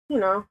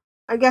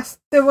 I guess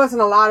there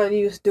wasn't a lot of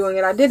use doing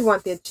it. I did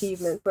want the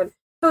achievement, but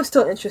it was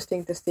still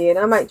interesting to see it.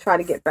 I might try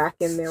to get back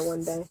in there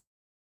one day.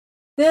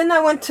 Then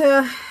I went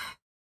to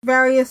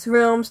various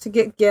realms to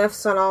get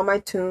gifts on all my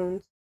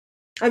tunes.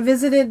 I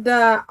visited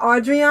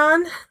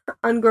Audrion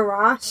on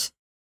Garrosh.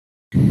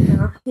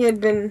 He had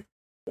been,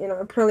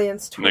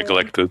 Aprillian's twin.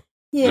 Neglected.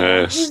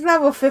 Yeah, yes. He's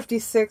level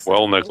 56.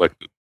 Well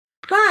neglected.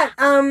 But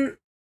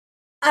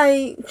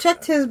I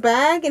checked his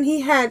bag, and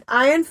he had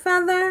iron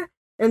feather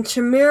and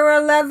chimera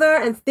leather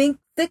and thick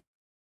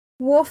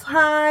wolf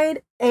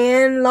hide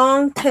and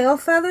long tail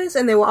feathers,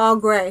 and they were all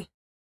gray.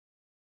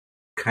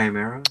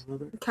 Chimera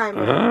leather?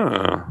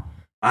 Chimera. Ah.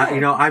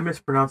 I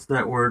mispronounced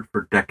that word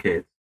for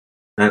decades.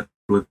 That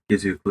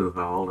gives you a clue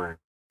how old I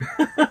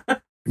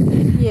am.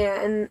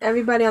 Yeah, and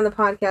everybody on the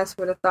podcast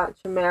would have thought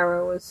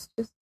Chimera was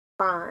just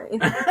fine.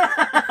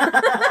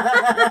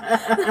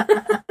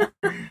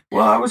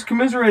 Well, I was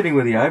commiserating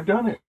with you. I've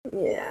done it.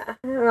 Yeah.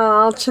 Well,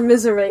 I'll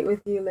chimiserate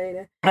with you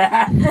later.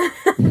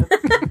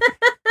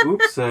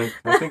 Oops, I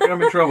think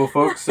I'm in trouble,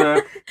 folks.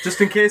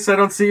 Just in case I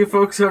don't see you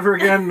folks ever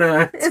again,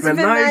 it's been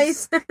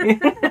nice.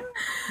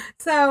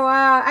 So,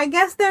 I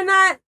guess they're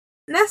not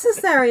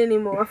necessary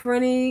anymore for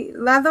any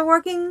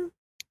leatherworking.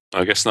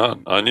 I guess not.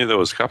 I knew there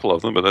was a couple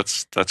of them, but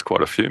that's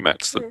quite a few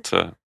mats.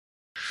 And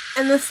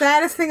the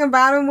saddest thing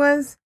about him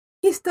was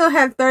he still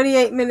had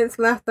 38 minutes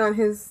left on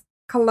his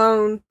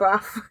cologne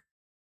buff.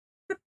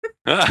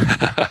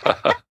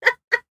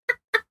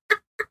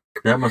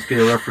 That must be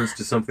a reference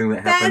to something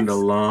that happened a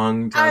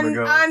long time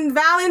ago. On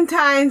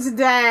Valentine's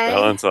Day.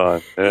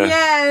 Valentine, yeah.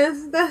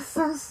 Yes, that's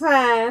so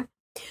sad.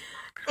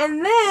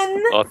 And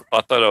then...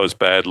 I thought I was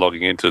bad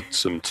logging into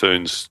some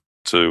tunes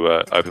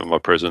to open my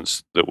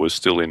presents that was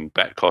still in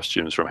bat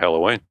costumes from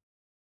Halloween.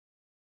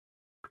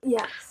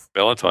 Yes.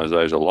 Valentine's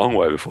Day is a long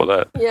way before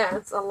that. Yeah,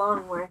 it's a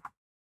long way.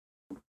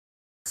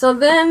 So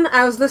then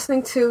I was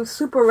listening to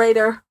Super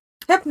Raider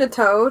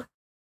Hypnotoad,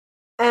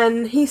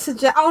 and he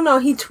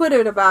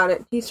twittered about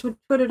it. He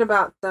twittered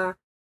about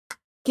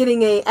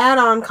getting a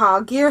add-on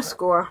called Gear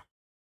Score.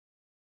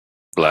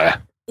 Blah.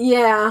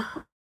 Yeah.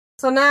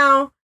 So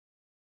now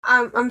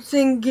I'm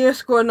seeing Gear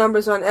Score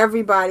numbers on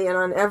everybody and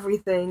on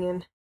everything,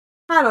 and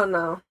I don't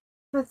know.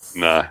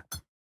 Nah.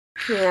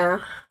 Yeah.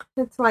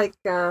 It's like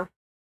all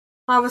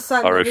of a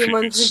sudden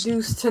everyone's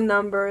reduced to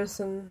numbers,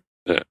 and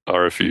yeah, I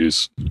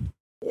refuse.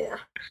 Yeah.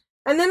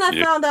 And then I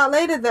found out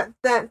later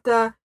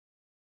that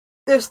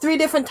there's 3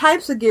 different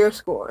types of gear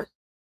scores.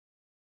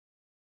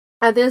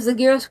 There's the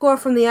gear score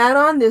from the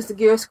add-on, there's the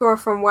gear score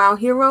from WoW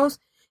Heroes,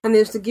 and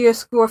there's the gear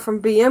score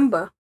from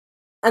Biimba.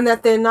 And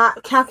that they're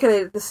not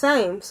calculated the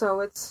same,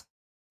 so it's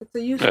a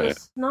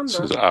useless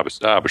number. It's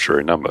an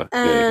arbitrary number.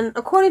 And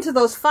according to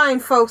those fine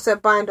folks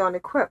at Bind on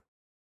Equip,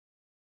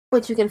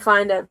 which you can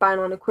find at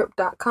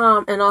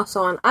bindonequip.com and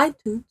also on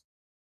iTunes,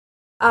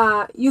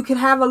 you can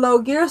have a low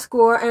gear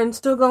score and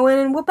still go in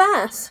and whoop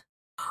ass.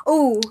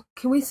 Oh,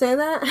 can we say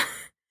that?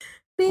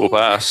 Whoop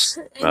ass?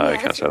 No,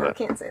 yes, you can't say that. I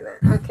can't say that.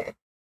 Okay.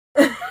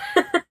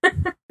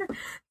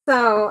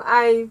 So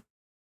I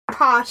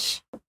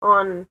posh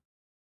on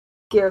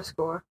gear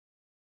score.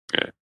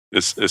 Yeah.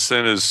 As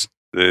soon as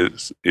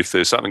if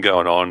there's something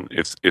going on,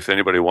 if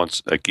anybody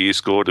wants a gear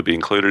score to be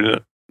included in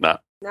it,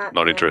 not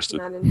interested.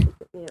 Not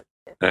interested. Yeah.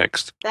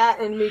 Next. That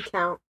and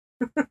recount.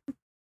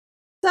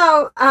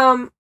 So,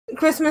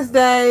 Christmas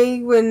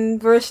Day, when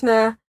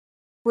Vrishna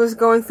was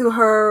going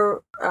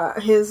through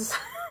his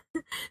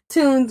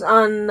tunes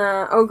on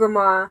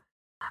Ogrimmar,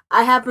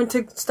 I happened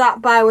to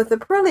stop by with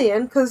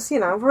Aprillian because,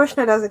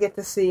 Vrishna doesn't get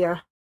to see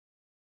a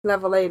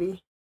level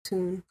 80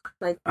 tune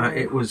like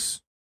that.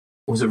 Was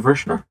it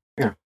Vrishna?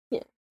 Yeah.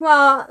 Yeah.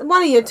 Well,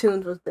 one of your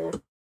tunes was there.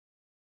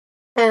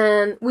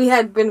 And we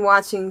had been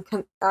watching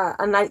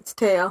A Knight's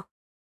Tale.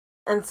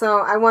 And so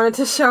I wanted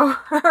to show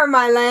her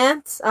my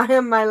lance, or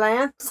him my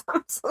lance.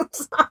 I'm so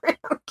sorry,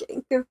 I'm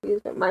getting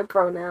confused with my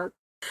pronouns.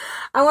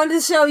 I wanted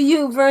to show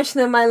you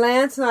Vrishna my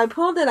lance, and I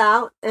pulled it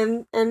out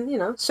and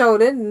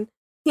showed it, and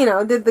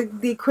did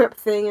the equip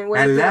thing and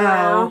waved it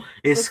around.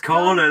 It's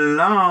called a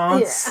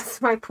lance.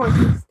 Yes, my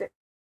pointing stick.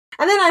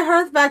 And then I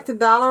heard back to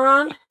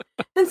Dalaran,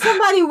 and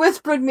somebody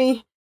whispered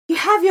me, "You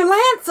have your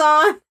lance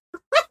on."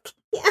 Like,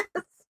 yes,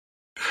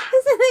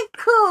 isn't it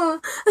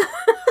cool?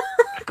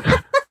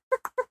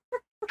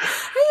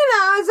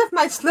 As if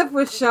my slip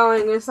was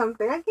showing or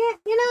something. I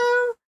can't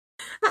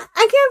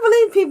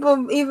believe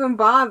people even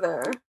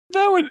bother.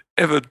 No one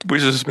ever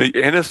wishes me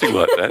anything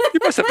like that. You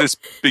must have this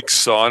big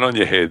sign on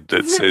your head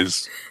that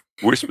says,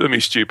 "Whisper me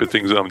stupid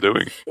things I'm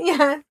doing."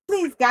 Yeah,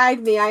 please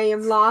guide me. I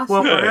am lost.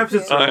 Well, perhaps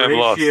it's a I am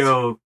lost.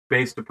 ratio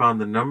based upon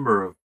the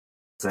number of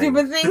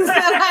stupid things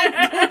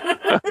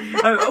that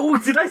I do.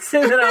 Did I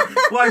say that out?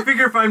 Well, I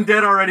figure if I'm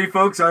dead already,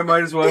 folks, I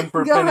might as well in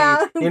for a Go penny,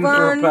 out, in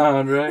burn. for a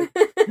pound, right?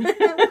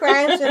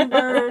 Crash and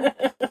burn.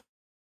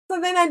 So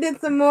then I did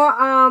some more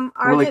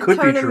it could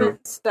be true.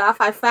 tournament stuff.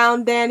 I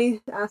found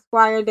Danny,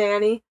 Squire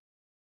Danny,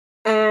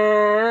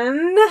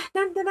 and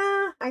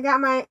I got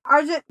my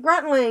Argent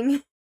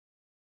Gruntling.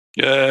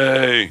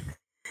 Yay!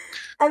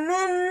 And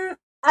then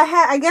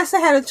I guess I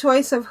had a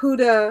choice of who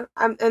to.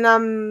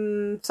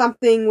 I'm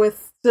something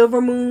with Silver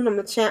Moon. I'm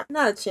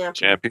not a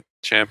champion.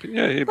 Champion.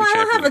 Yeah, you'd be Well, I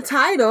don't champion. have a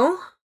title.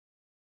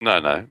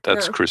 No,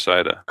 that's No.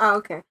 Crusader. Oh,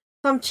 okay.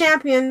 So I'm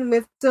champion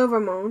with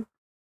Silver Moon.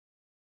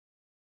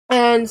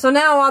 And so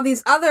now all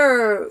these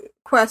other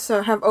quests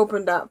have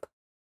opened up.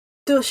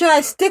 Should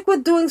I stick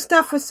with doing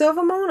stuff with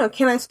Silver Moon, or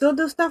can I still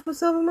do stuff with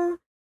Silver Moon?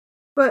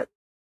 But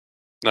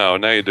No,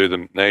 now you do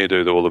them. Now you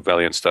do all the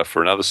Valiant stuff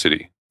for another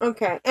city.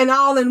 okay, and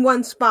all in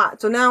one spot.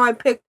 So now I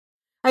picked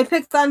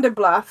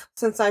Thunderbluff,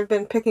 since I've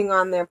been picking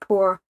on their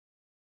poor,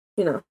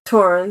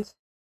 Taurens.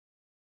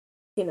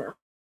 And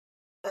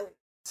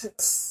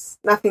since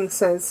nothing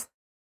says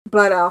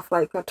Blood Elf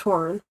like a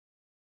Tauren.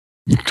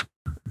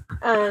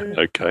 And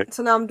Okay.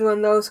 so now I'm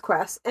doing those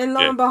quests. And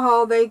lo and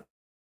behold, they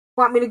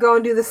want me to go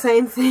and do the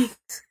same things.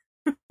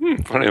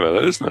 Funny about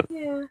that, isn't it?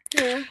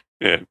 Yeah.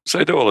 Yeah. So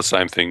they do all the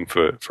same thing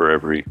for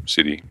every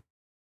city.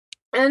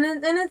 And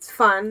it's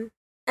fun.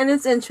 And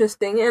it's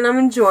interesting. And I'm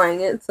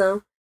enjoying it.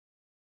 So,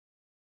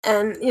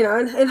 and,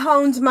 it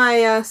hones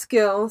my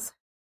skills.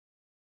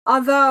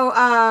 Although,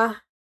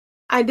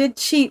 I did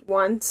cheat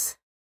once.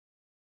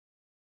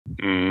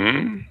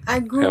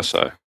 How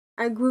so?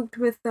 I grouped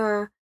with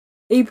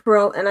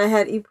April, and I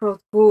had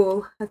April's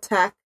ghoul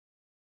attack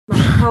my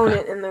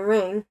opponent in the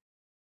ring.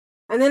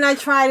 And then I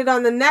tried it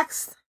on the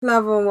next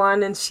level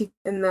one, and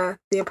the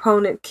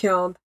opponent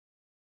killed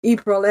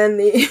April and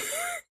the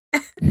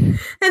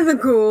and the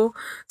ghoul.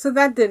 So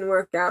that didn't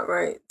work out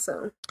right.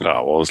 So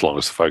Well, as long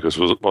as the focus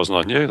wasn't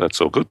on you,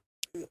 that's all good.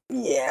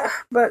 yeah,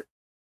 but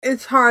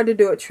it's hard to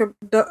do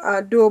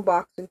it dual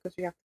boxing because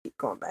you have to keep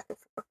going back and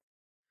forth.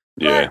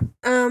 Yeah.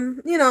 But,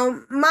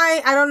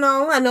 I don't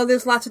know. I know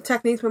there's lots of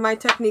techniques, but my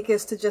technique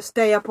is to just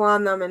stay up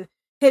on them and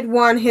hit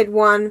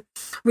one,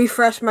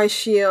 refresh my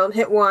shield,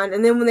 hit one,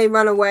 and then when they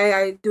run away,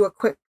 I do a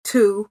quick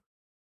 2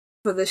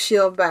 for the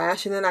shield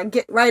bash, and then I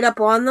get right up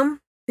on them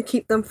to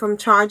keep them from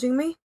charging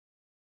me.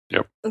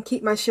 Yep. And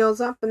keep my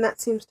shields up, and that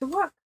seems to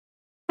work.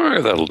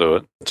 Oh, that'll do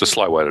it. It's a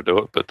slow way to do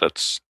it, but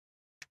that's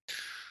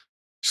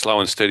slow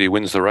and steady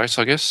wins the race,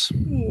 I guess.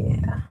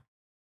 Yeah.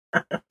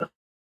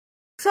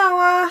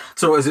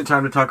 So is it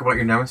time to talk about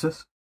your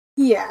nemesis?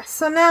 Yeah.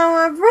 So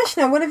now,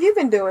 Vrishna, what have you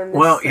been doing?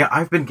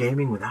 I've been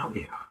gaming without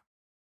you.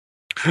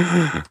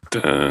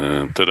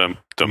 Dum, dum,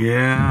 dum.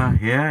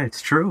 Yeah,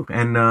 it's true.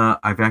 And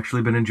I've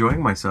actually been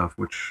enjoying myself,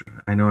 which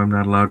I know I'm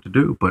not allowed to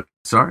do, but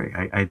sorry,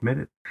 I admit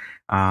it.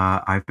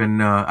 I've been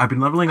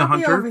leveling a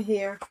hunter. Over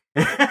here.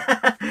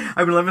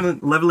 I've been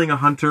leveling a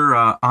hunter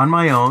on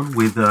my own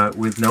with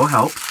no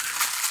help.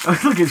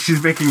 Look at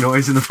she's making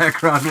noise in the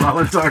background while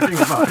I'm talking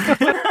about.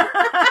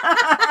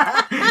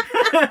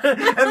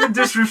 And the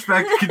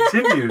disrespect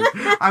continues.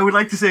 I would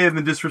like to say and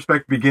the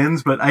disrespect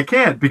begins, but I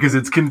can't because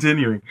it's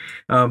continuing.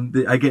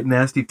 I get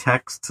nasty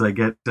texts. I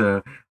get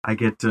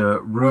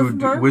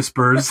rude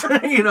whispers.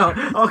 Okay,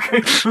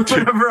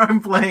 whenever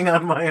I'm playing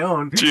on my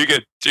own. Do you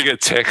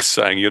get texts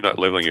saying you're not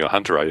leveling your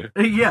hunter, are you?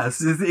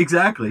 Yes,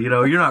 exactly.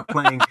 You're not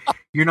playing.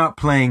 You're not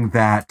playing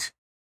that.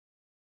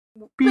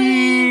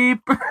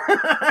 Beep.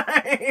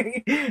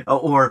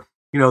 Or.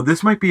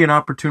 This might be an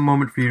opportune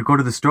moment for you to go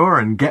to the store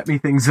and get me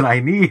things that I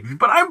need,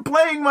 but I'm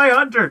playing my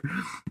hunter.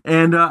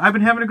 And I've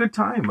been having a good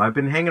time. I've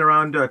been hanging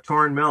around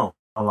Torrin Mill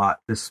a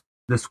lot this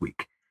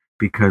week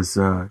because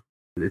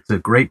it's a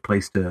great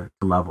place to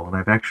level. And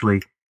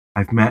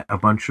I've met a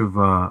bunch of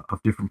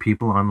different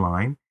people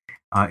online.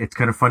 It's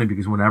kind of funny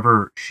because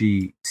whenever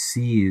she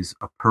sees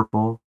a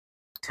purple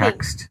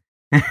text,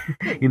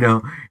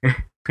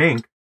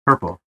 pink,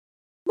 purple.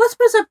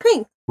 Whispers are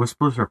pink.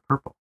 Whispers are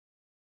purple.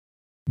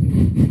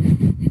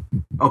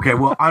 Okay,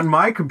 well, on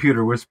my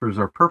computer, whispers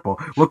are purple.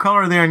 What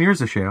color are they on yours,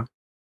 Asheo?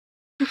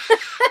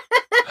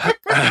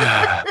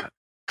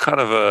 Kind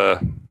of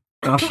a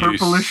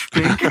purplish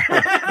pink.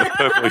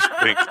 Purplish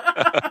pink.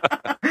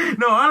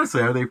 No,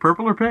 honestly, are they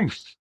purple or pink?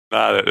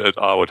 No,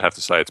 I would have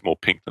to say it's more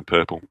pink than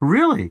purple.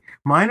 Really?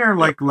 Mine are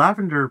like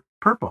lavender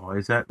purple.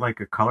 Is that like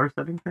a color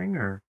setting thing,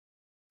 or?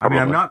 Probably. I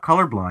mean, I'm not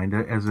colorblind.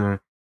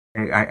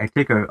 I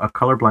take a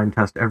colorblind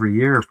test every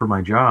year for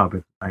my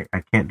job. I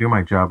can't do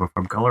my job if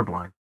I'm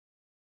colorblind.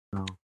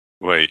 So.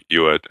 Wait,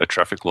 you are a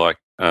traffic light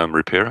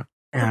repairer?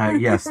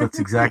 Yes, that's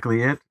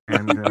exactly it.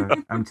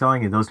 And I'm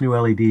telling you, those new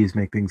LEDs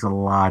make things a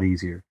lot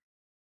easier.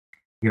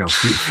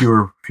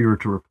 Fewer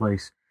to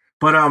replace.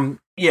 But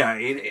Yeah,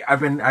 I've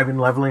been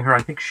leveling her.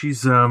 I think she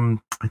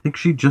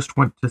just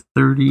went to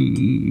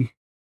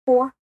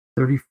 34.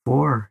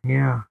 34,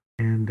 yeah.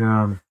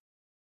 And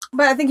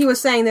but I think he was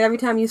saying that every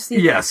time you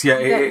see yes,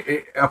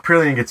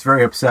 Aprillian gets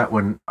very upset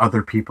when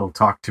other people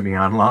talk to me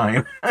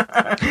online.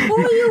 Who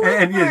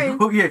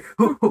are you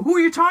who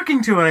are you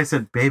talking to? And I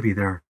said, baby,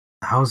 there are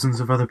thousands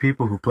of other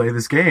people who play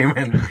this game,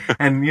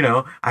 and you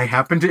know, I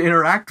happen to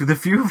interact with a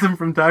few of them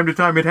from time to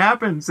time. It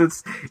happens.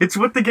 It's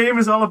what the game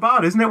is all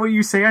about. Isn't that what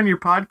you say on your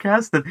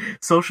podcast, that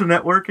social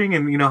networking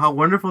and, you know, how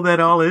wonderful that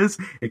all is,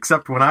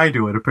 except when I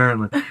do it,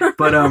 apparently.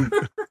 But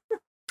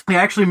I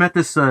actually met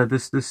this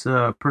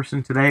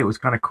person today. It was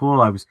kind of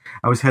cool.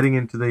 I was heading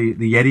into the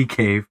Yeti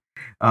cave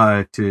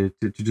to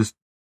just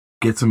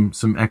get some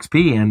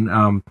XP,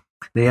 and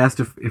they asked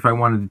if I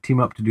wanted to team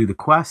up to do the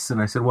quests,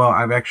 and I said, well,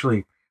 I've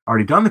actually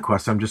already done the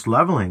quest. I'm just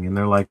leveling. And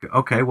they're like,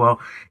 okay,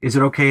 well, is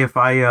it okay if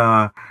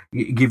I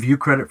give you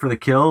credit for the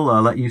kill,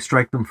 let you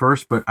strike them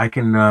first, but I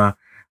can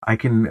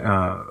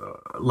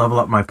level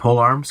up my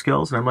polearm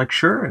skills? And I'm like,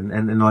 sure. And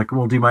they're like,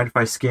 well, do you mind if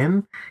I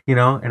skin? You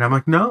know? And I'm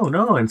like,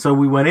 no. And so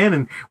we went in,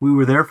 and we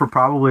were there for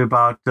probably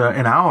about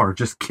an hour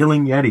just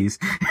killing Yetis,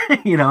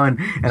 you know,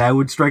 and I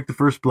would strike the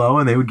first blow,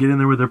 and they would get in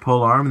there with their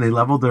polearm, and they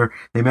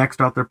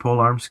maxed out their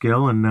polearm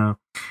skill. And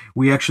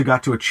we actually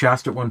got to a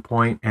chest at one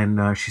point,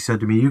 and she said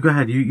to me, you go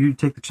ahead, you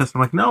take the chest.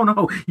 I'm like,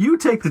 no, you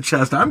take the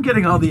chest. I'm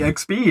getting all the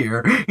XP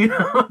here. You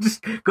know,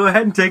 just go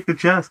ahead and take the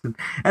chest. And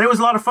it was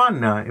a lot of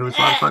fun. It was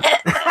a lot of fun.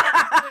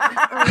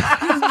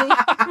 Excuse me.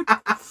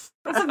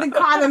 Something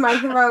caught in my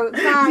throat.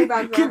 Sorry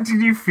about that.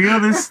 Did you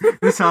feel this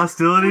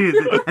hostility?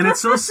 And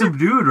it's so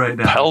subdued right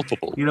now.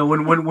 Palpable. You know,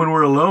 when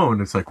we're alone,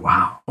 it's like,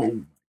 wow.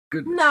 Oh,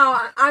 goodness. No,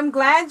 I'm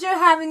glad you're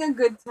having a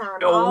good time.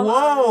 Oh,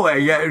 whoa.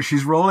 Yeah,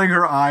 she's rolling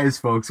her eyes,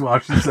 folks, while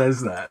she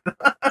says that.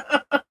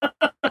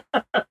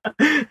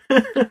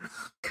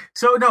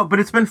 So, no, but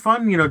it's been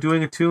fun, you know,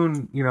 doing a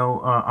tune, you know,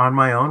 on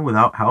my own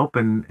without help.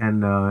 And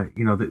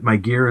you know, my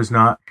gear is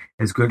not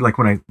as good. Like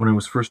when I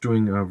was first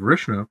doing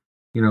Varishna,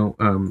 you know,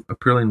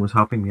 Aprillian was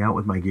helping me out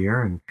with my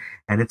gear.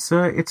 And it's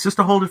just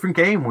a whole different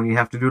game when you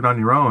have to do it on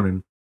your own.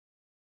 And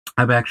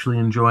I'm actually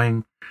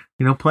enjoying,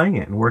 you know, playing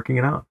it and working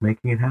it out,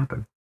 making it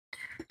happen.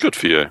 Good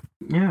for you.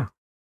 Yeah.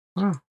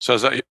 Oh. So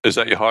is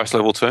that your highest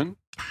level tune?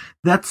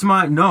 That's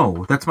my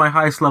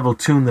highest level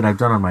tune that I've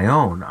done on my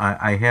own.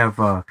 I have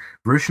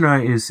Varishna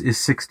is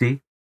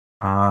 60,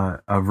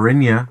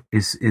 Varinya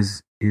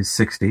is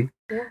 60,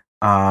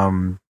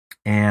 and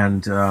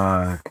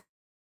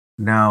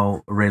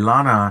now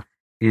Raylana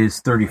is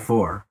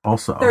 34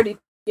 also. 34.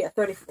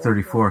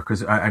 34,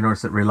 because I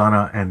noticed that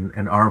Raylana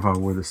and Arva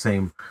were the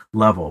same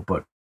level,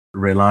 but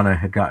Raylana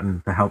had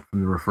gotten the help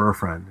from the refer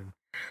friend.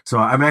 So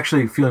I'm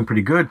actually feeling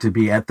pretty good to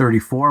be at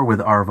 34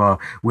 with Arva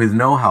with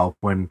no help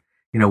when,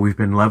 you know, we've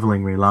been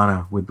leveling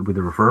Raylana with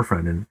the refer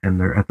friend, and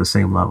they're at the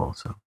same level.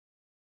 So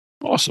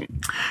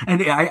awesome.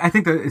 And I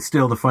think that it's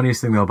still the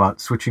funniest thing though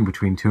about switching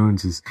between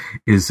tunes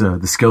is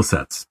the skill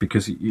sets,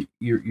 because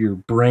your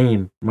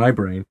brain, my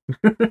brain,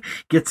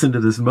 gets into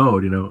this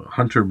mode, you know,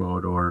 hunter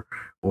mode or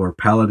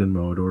paladin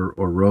mode or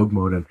rogue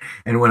mode,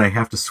 and when I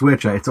have to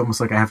switch, it's almost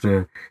like I have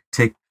to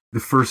take the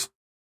first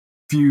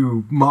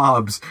few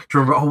mobs to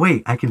remember, oh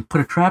wait, I can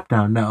put a trap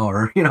down now,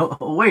 or, you know,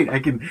 oh wait,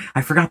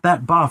 I forgot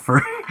that buff,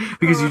 or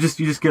because you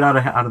just get out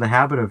of the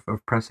habit of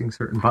pressing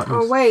certain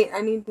buttons. Oh wait,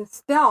 I need the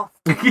stealth.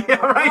 Yeah,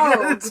 right.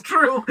 That's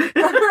true.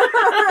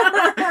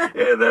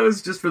 Yeah, that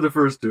was just for the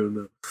first tune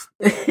though.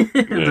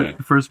 The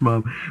first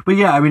mob. But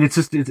yeah, I mean, it's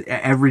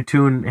every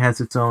tune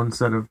has its own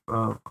set of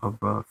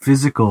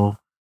physical,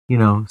 you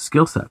know,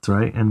 skill sets,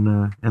 right?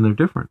 And they're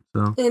different.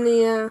 So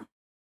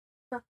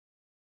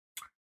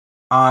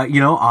you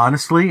know,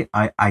 honestly,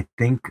 I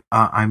think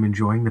I'm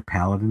enjoying the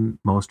Paladin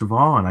most of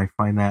all, and I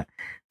find that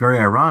very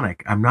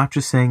ironic. I'm not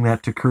just saying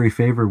that to curry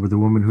favor with the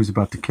woman who's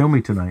about to kill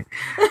me tonight.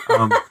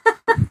 Although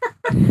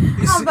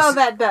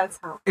that does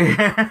help.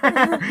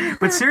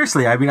 But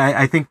seriously, I mean,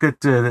 I think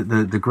that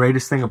the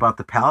greatest thing about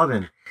the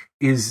Paladin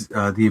is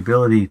the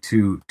ability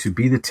to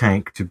be the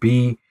tank, to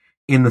be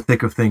in the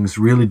thick of things,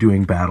 really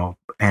doing battle,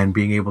 and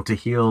being able to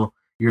heal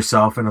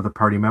yourself and other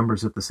party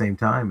members at the same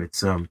time.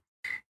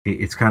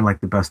 It's kind of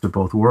like the best of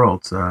both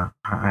worlds. I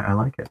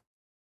like it.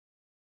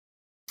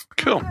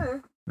 Cool.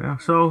 Yeah.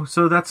 So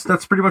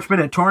that's pretty much been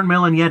it. Torn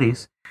Mill and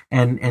Yetis,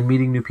 and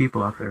meeting new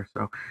people out there.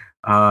 So,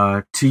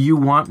 to You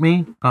Want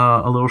Me,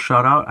 a little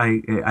shout out.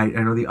 I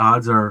know the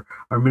odds are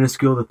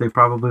minuscule that they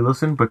probably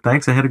listen, but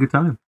thanks. I had a good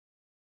time.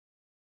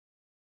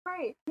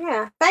 Great.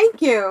 Yeah.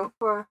 Thank you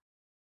for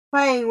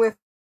playing with.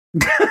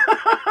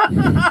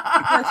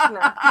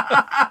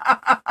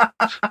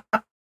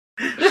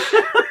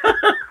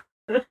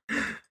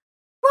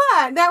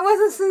 What? That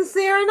wasn't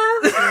sincere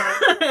enough?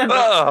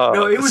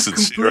 No, it was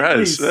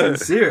completely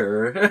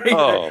sincere.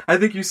 Oh. I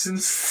think you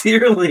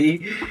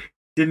sincerely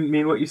didn't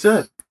mean what you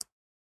said.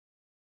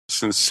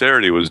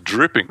 Sincerity was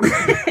dripping.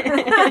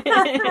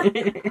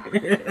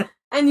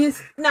 And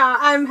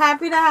I'm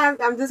happy to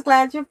I'm just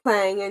glad you're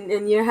playing,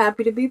 and you're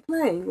happy to be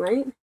playing,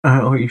 right?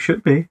 Oh, you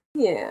should be.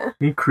 Yeah.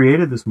 You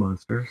created this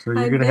monster, so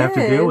you're going to have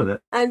to deal with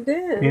it. I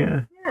did.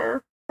 Yeah. Yeah.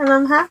 And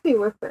I'm happy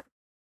with it.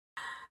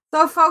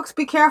 So, folks,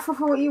 be careful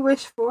for what you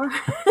wish for.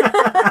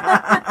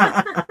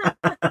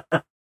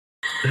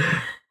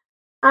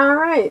 All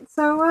right.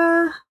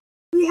 So,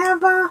 we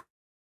have a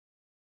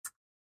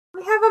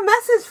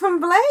message from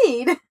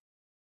Blade.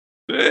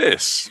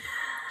 Yes.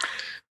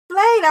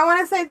 Blade, I want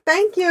to say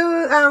thank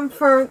you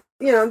for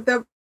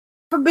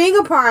being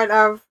a part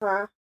of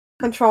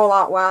Control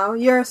Alt WoW.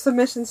 Your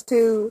submissions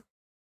to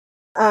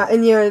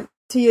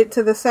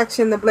the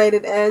section The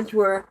Bladed Edge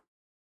were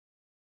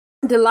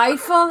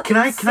delightful. Can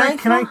I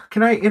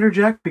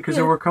interject, because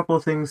there were a couple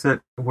of things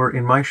that were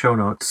in my show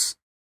notes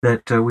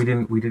that we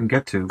didn't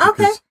get to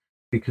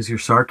because your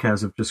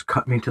sarcasm just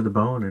cut me to the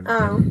bone, and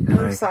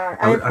I'm sorry.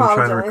 I apologize. I'm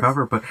trying to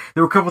recover, but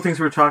there were a couple of things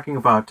we were talking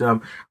about.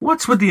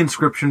 What's with the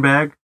inscription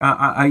bag?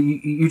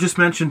 You just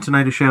mentioned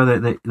tonight a show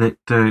that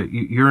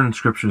you're an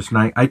inscriptionist,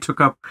 and I took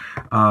up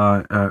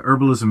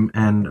herbalism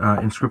and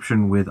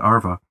inscription with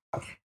Arva,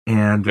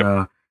 and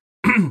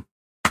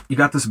you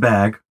got this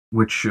bag,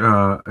 which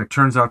it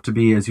turns out to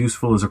be as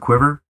useful as a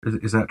quiver.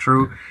 Is that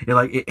true?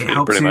 It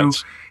helps you.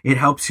 Much. It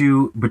helps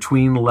you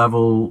between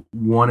level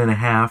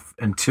 1.5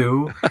 and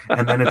 2,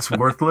 and then it's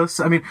worthless.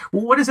 I mean,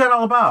 what is that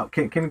all about?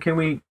 Can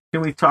we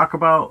talk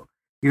about,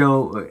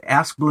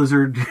 ask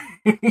Blizzard?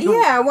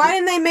 Yeah, why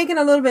didn't they make it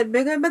a little bit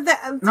bigger? But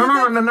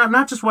no,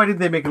 not just why did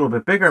they make it a little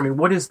bit bigger. I mean,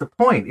 what is the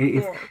point?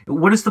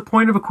 What is the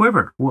point of a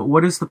quiver?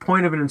 What is the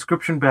point of an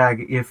inscription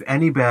bag if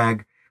any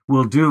bag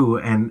will do,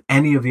 and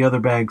any of the other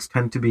bags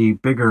tend to be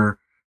bigger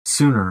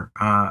sooner?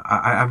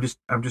 I'm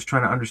just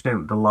trying to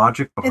understand the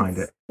logic behind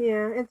it.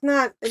 Yeah, it's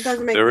not. It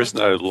doesn't make. There is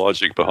no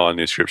logic behind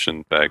the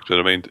inscription bags, but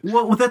I mean,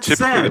 well, that's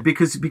sad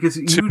because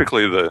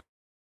typically the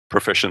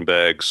profession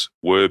bags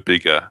were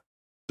bigger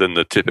than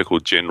the typical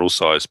general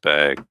size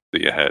bag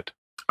that you had.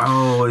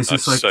 Oh, is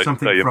this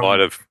something you from might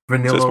have,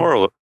 vanilla?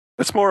 So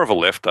it's more of a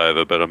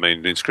leftover, but I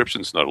mean, the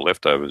inscription's not a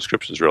leftover.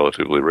 Inscription's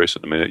relatively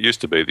recent. I mean, it used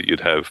to be that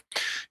you'd have,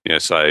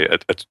 say,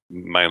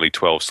 mainly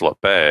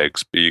 12-slot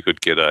bags, but you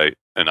could get an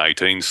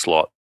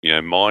 18-slot,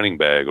 mining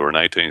bag or an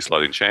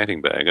 18-slot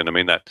enchanting bag, and I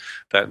mean that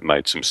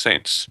made some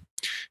sense,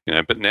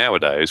 But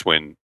nowadays,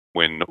 when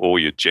all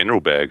your general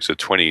bags are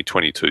 20,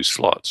 22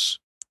 slots,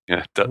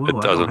 it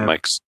doesn't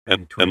make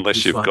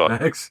unless you've got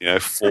bags.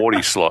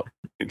 40-slot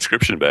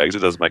inscription bags. It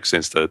doesn't make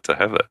sense to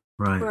have it.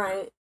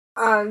 Right.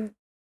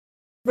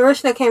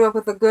 Varishna came up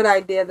with a good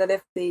idea that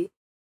if the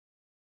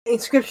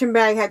inscription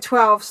bag had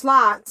 12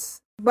 slots,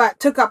 but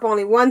took up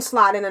only one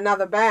slot in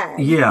another bag,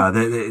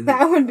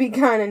 that would be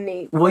kind of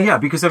neat. Well, yeah,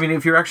 because I mean,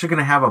 if you're actually going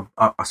to have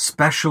a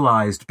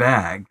specialized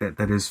bag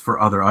that is for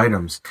other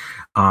items,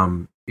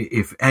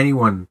 if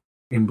anyone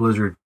in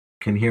Blizzard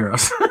can hear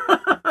us,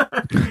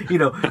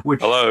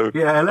 hello,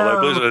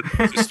 Blizzard,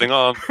 this thing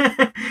on.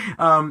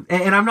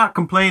 And I'm not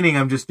complaining.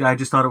 I just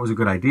thought it was a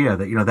good idea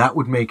that that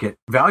would make it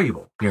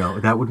valuable.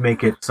 That would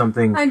make it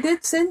something. I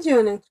did send you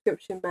an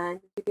inscription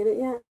bag. Did you get it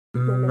yet?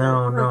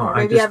 No.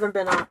 Okay. Maybe you haven't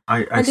been on.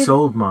 I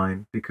sold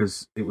mine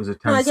because it was a 10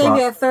 slot. I gave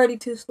you a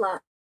 32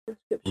 slot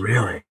inscription.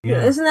 Really?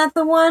 Yeah. Isn't that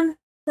the one?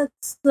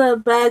 That's the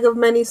bag of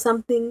many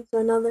somethings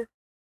or another.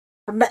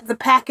 The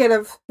packet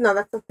of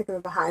that's not thinking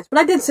of the highest, but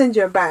I did send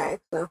you a bag.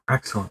 So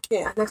excellent.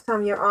 Yeah, next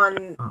time you're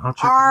on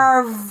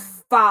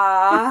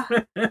Arva.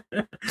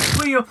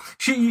 Well,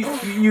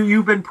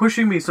 you've been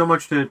pushing me so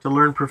much to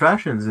learn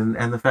professions,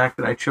 and the fact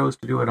that I chose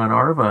to do it on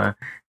Arva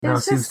now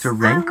seems to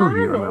rankle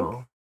you a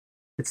little.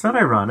 It's not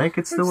ironic.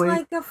 It's the way. It's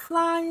like a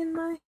fly in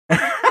my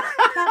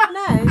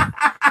cabinet.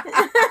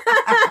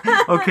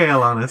 Okay,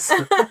 Alanis.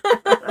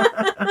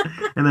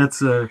 And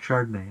that's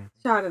Chardonnay.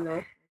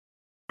 Chardonnay.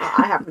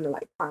 I happen to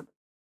like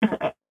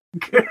Cabernet.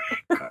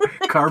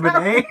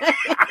 Cabernet?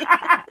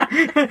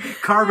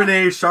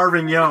 Cabernet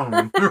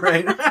Sauvignon,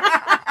 right?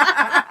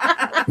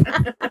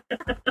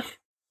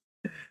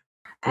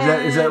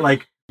 Is that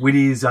like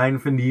witty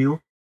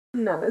Zinfandel?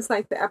 No, it's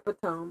like the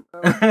epitome.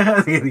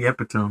 The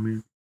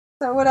epitome.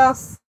 So what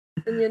else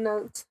in your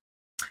notes?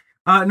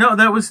 No,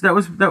 that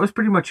was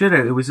pretty much it.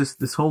 It was just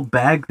this whole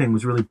bag thing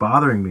was really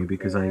bothering me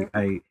because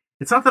I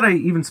it's not that I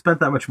even spent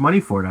that much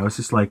money for it. I was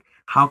just like,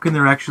 how can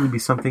there actually be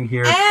something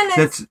here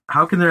that's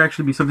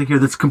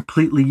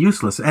completely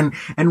useless? And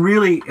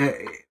really,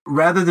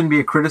 rather than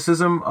be a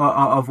criticism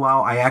of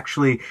WoW, I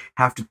actually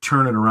have to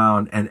turn it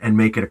around and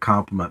make it a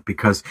compliment,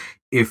 because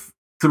if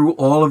through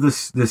all of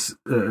this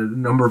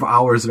number of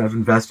hours that I've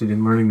invested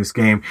in learning this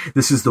game,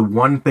 this is the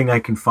one thing I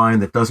can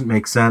find that doesn't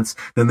make sense,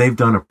 then they've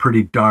done a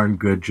pretty darn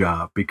good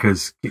job.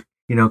 Because, can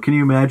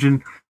you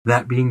imagine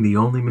that being the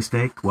only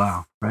mistake?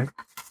 Wow, right?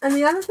 And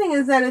the other thing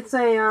is that it's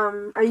a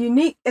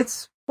unique.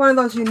 It's one of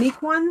those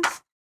unique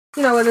ones,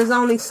 where there's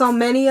only so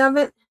many of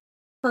it.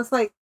 So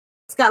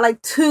it's got like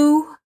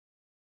 2.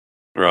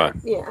 Right.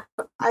 Yeah,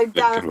 I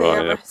doubt if they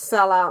ever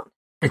sell out.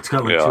 It's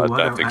got like 2. I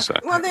don't think so.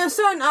 Well, there are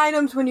certain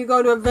items when you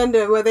go to a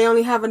vendor where they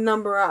only have a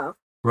number of.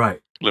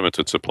 Right.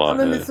 Limited supply.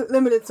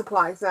 Limited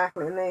supply,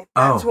 exactly. And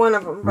that's one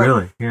of them.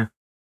 Really? Yeah.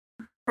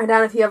 I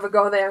doubt if you ever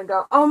go there and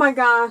go, oh my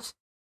gosh,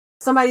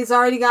 somebody's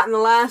already gotten the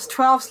last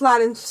 12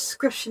 slot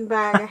inscription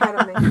bag ahead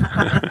of me.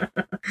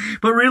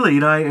 But really,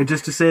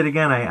 just to say it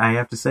again, I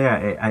have to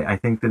say I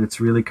think that it's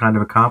really kind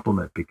of a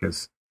compliment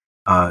because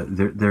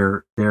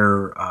their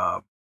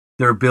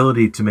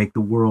ability to make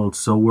the world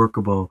so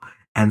workable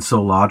and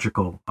so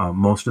logical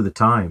most of the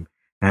time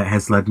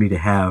has led me to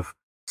have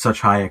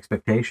such high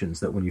expectations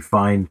that when you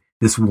find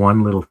this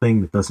one little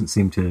thing that doesn't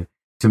seem to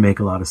make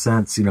a lot of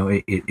sense,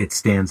 it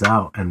stands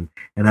out, and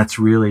that's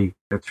really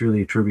a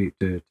tribute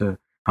to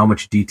how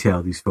much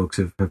detail these folks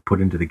have put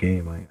into the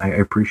game. I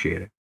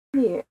appreciate it.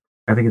 Yeah.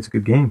 I think it's a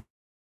good game.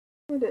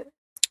 It is.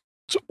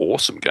 It's an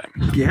awesome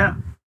game. Yeah.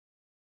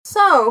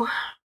 So,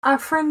 our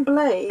friend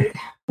Blade,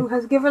 who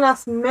has given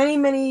us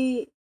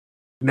many...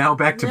 Now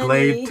back to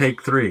Blade,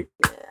 take 3.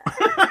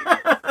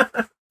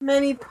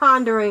 Many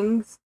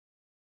ponderings.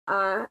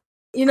 And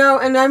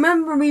I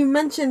remember we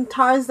mentioned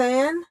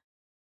Tarzan.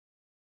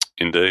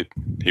 Indeed.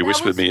 He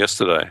whispered me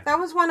yesterday. That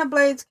was one of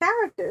Blade's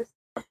characters.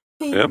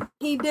 He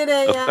did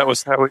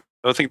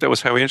I think that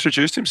was how he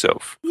introduced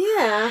himself.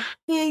 Yeah.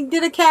 He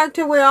did a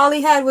character where all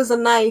he had was a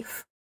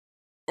knife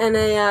and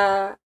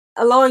a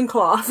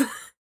loincloth.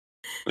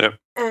 Yep.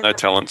 And, no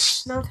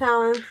talents. No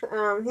talents.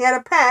 He had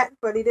a pet,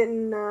 but he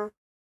didn't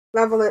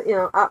level it,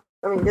 up.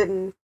 I mean,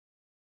 didn't...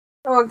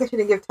 Oh, I guess you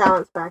didn't give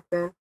talents back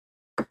then.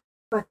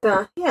 But,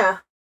 yeah.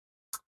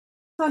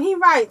 So he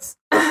writes,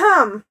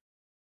 3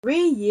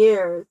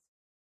 years.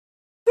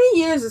 3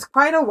 years is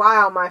quite a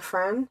while, my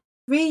friend.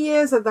 3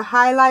 years of the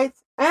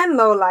highlights and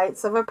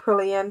lowlights of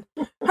Aprillian,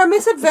 her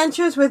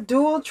misadventures with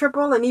dual,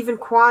 triple, and even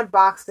quad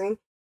boxing,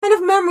 and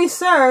if memory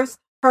serves,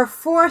 her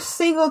forced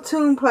single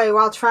tune play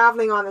while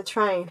traveling on the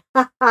train.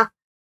 Yeah,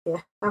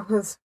 that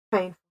was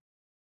painful.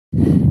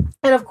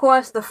 And of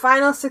course, the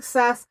final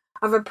success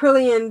of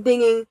Aprillian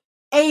dinging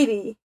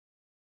 80,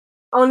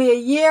 only a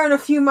year and a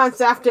few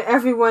months after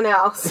everyone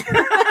else.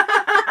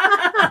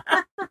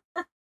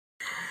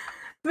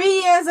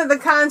 3 years of the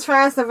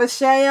contrast of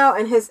Asheo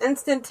and his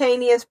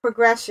instantaneous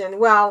progression.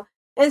 Well,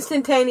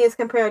 instantaneous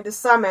compared to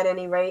some at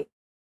any rate.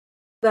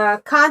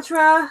 The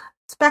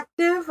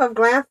contraspective of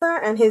Glanther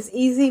and his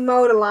easy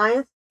mode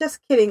alliance. Just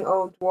kidding,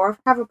 old dwarf.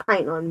 Have a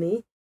pint on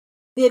me.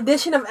 The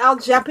addition of El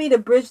Jeppy to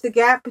bridge the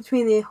gap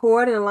between the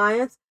Horde and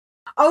Alliance.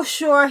 Oh,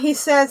 sure, he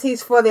says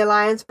he's for the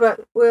Alliance,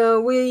 but,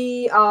 well,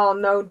 we all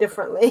know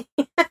differently.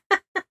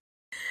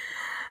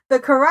 The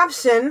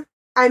corruption...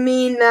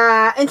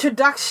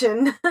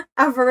 introduction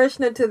of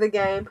Varishna to the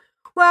game.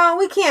 Well,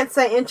 we can't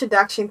say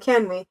introduction,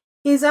 can we?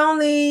 He's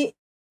only,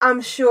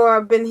 I'm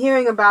sure, been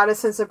hearing about it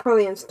since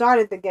Aprillian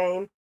started the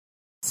game.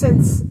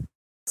 Since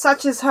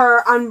such is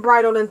her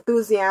unbridled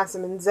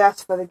enthusiasm and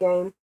zest for the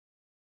game.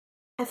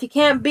 If you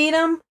can't beat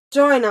him,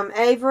 join him,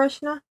 eh,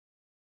 Varishna?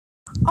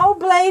 Old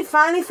Blade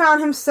finally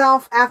found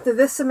himself after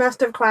this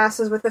semester of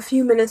classes with a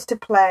few minutes to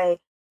play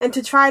and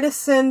to try to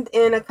send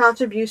in a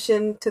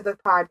contribution to the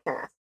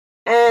podcast.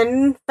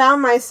 And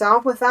found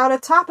myself without a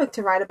topic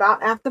to write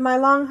about after my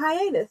long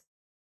hiatus.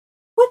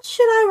 What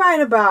should I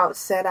write about,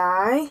 said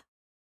I.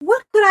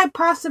 What could I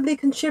possibly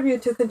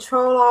contribute to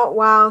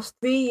Ctrl-Alt-WoW's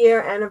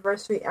 3-year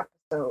anniversary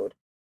episode?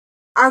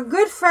 Our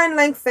good friend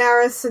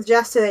Langtharis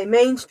suggested a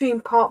mainstream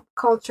pulp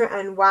culture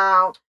and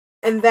WoW,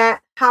 and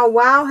that how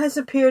WoW has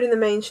appeared in the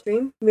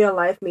mainstream,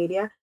 real-life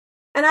media,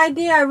 an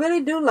idea I really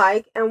do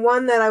like, and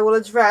one that I will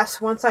address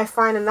once I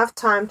find enough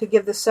time to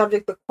give the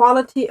subject the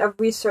quality of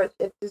research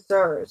it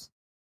deserves.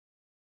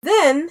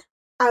 Then,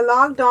 I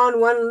logged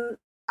on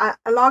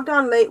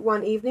late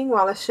one evening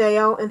while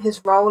Asheo, in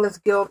his role as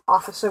guild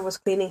officer, was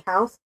cleaning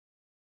house,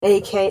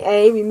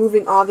 aka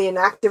removing all the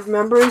inactive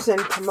members and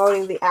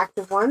promoting the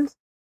active ones,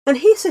 and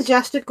he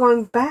suggested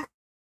going back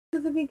to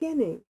the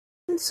beginning.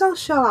 And so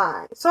shall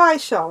I. So I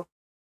shall.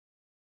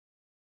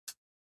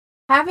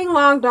 Having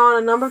logged on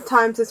a number of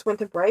times this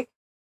winter break,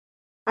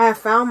 I have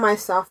found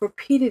myself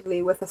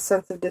repeatedly with a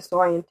sense of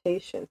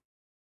disorientation.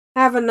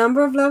 I have a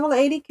number of level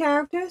 80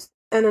 characters,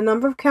 and a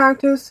number of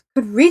characters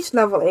could reach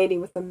level 80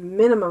 with a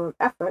minimum of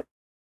effort,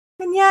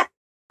 and yet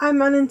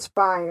I'm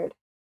uninspired.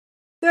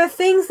 There are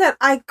things that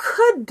I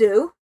could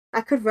do. I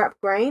could rep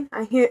grind.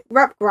 I hear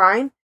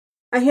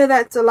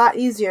that's a lot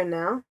easier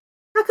now.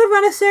 I could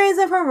run a series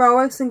of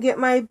heroics and get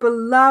my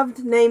beloved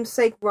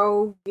namesake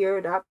rogue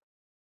geared up.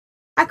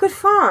 I could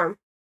farm.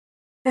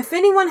 If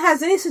anyone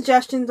has any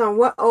suggestions on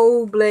what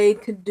old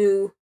Blade could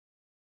do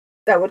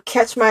that would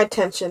catch my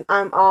attention,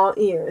 I'm all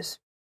ears.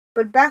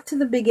 But back to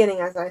the beginning,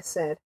 as I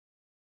said.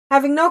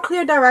 Having no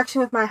clear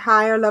direction with my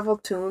higher level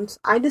tunes,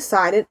 I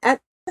decided, at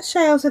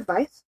Asheo's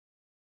advice,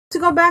 to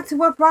go back to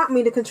what brought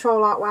me to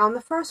Ctrl-Alt-WoW in the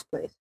first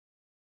place.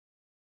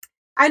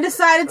 I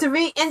decided to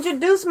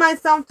reintroduce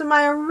myself to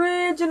my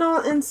original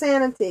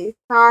insanity,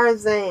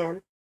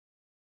 Tarzan.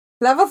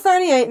 Level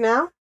 38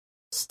 now,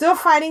 still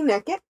fighting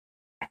naked.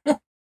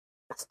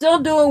 Still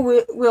dual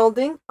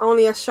wielding,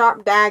 only a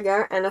sharp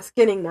dagger and a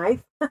skinning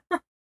knife.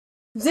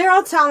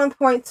 0 talent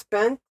points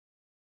spent.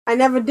 I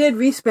never did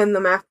respend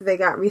them after they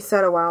got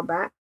reset a while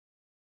back.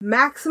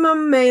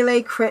 Maximum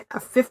melee crit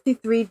of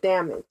 53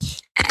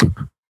 damage.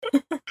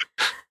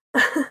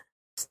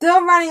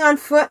 still running on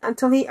foot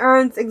until he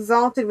earns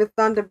Exalted with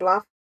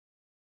Thunderbluff,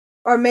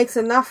 or makes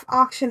enough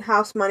auction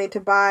house money to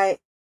buy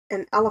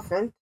an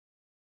elephant.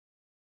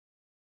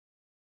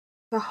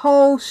 The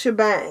whole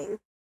shebang.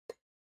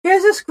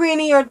 Here's a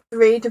screenie or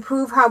 3 to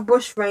prove how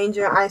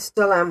bushranger I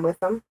still am with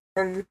them,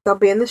 and they'll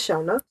be in the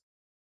show notes.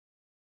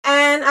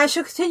 And I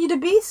shall continue to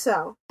be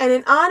so. And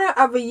in honor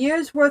of a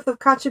year's worth of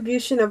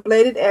contribution of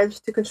Bladed Edge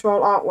to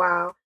Control Alt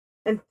WoW,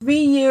 and 3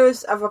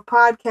 years of a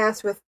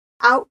podcast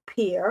without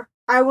peer,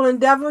 I will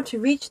endeavor to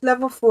reach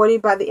level 40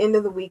 by the end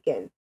of the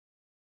weekend.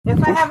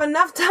 If I have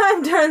enough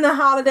time during the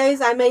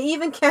holidays, I may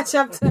even catch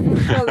up to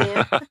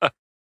Aprillian.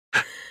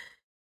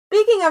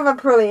 Speaking of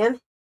Aprillian,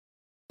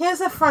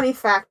 here's a funny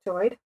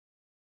factoid.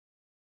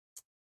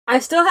 I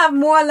still have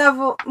more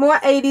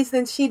 80s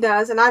than she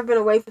does, and I've been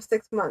away for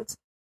 6 months.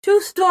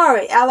 True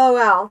story,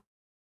 LOL.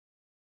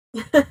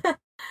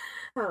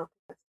 Oh.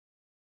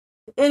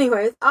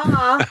 Anyways,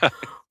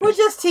 we're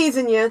just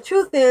teasing you.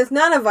 Truth is,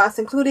 none of us,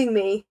 including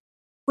me,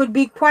 would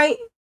be quite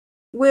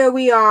where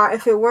we are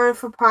if it weren't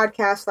for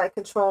podcasts like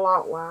Control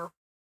Alt WoW.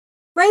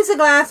 Raise a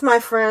glass, my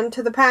friend,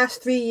 to the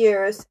past 3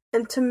 years,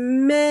 and to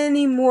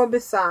many more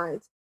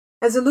besides.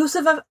 As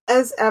elusive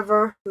as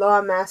ever,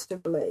 Lore Master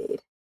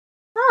Blade.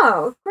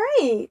 Oh,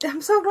 great.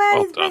 I'm so glad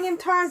he's bringing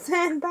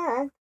Tarzan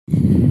back.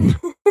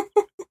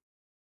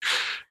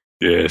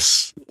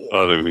 Yes. Yeah.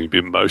 I think it would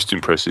be most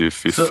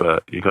impressive if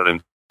you got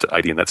him to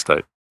 80 in that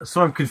state.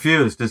 So I'm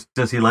confused.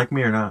 Does he like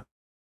me or not?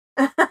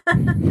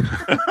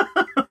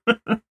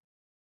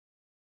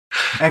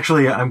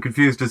 Actually, I'm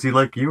confused. Does he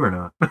like you or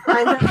not?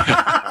 I know.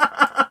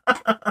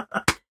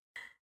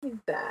 He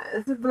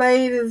does.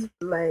 Blade is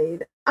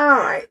Blade.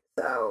 Alright,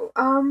 so,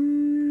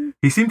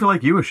 He seemed to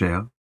like you,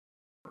 Asheo.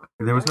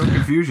 There was no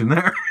confusion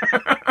there.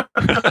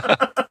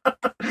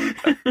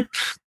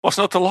 What's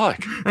not to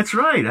like? That's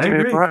right, I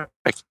agree.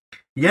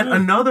 Yet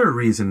another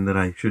reason that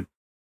I should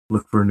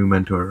look for a new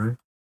mentor, right?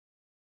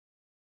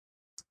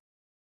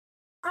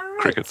 alright.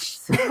 Crickets.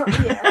 So,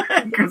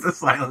 yeah. There's a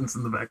silence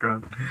in the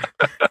background.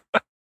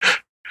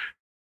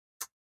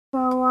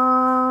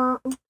 So,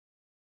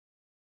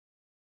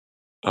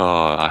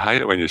 Oh, I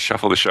hate it when you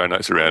shuffle the show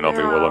notes around on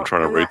me while I'm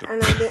trying to read them.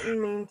 And I didn't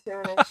mean to,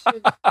 and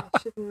I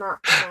should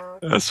not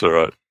have. That's all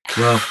right.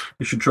 Well,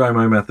 you should try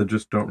my method.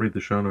 Just don't read the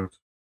show notes.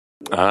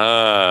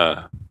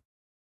 Ah,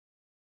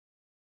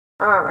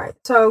 Alright,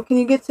 so can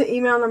you get to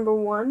email number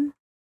 1?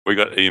 we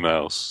got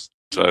emails.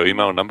 So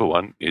email number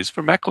 1 is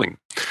from Mackling.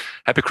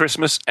 Happy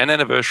Christmas and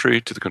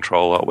anniversary to the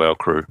Control Alt WoW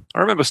crew.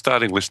 I remember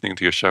starting listening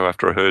to your show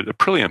after I heard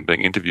Aprillian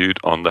being interviewed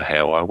on the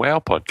How I WoW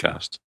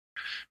podcast.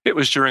 It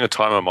was during a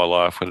time of my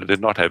life when I did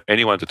not have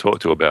anyone to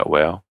talk to about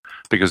WoW,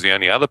 because the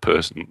only other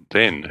person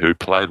then who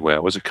played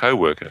WoW was a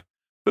co-worker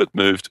who had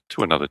moved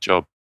to another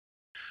job.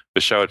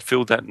 The show had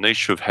filled that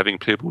niche of having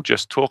people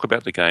just talk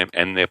about the game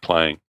and their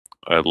playing.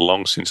 I had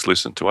long since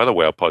listened to other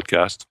WoW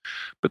podcasts,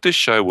 but this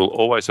show will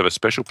always have a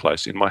special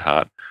place in my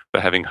heart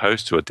for having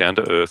hosts who are down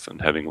to earth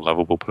and having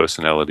lovable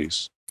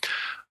personalities.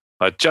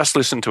 I just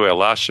listened to our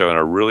last show and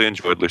I really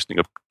enjoyed listening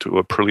to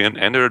Aprillian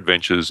and her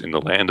adventures in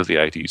the land of the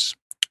 80s.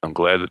 I'm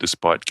glad that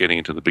despite getting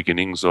into the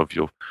beginnings of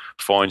your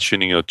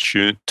fine-tuning your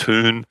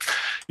tune,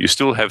 you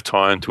still have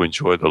time to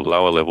enjoy the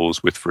lower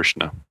levels with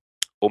Vrishna.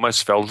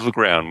 Almost fell to the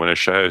ground when a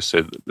show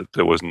said that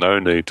there was no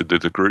need to do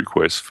the group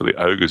quest for the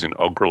ogres in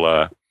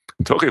Ogrelar.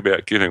 Talking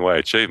about giving away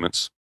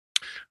achievements.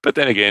 But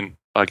then again,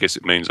 I guess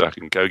it means I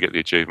can go get the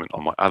achievement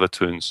on my other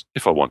tunes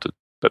if I wanted.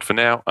 But for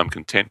now, I'm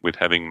content with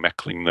having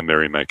Mackling the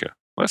Merrymaker.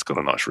 Well, that's got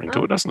a nice ring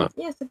to it, doesn't it?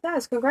 Yes, it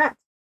does. Congrats.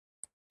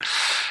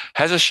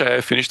 Has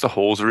Asheo finished the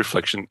Halls of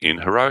Reflection in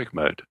heroic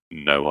mode?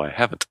 No, I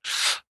haven't.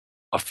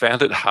 I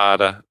found it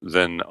harder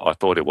than I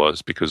thought it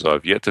was because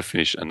I've yet to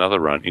finish another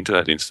run into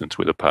that instance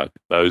with a party.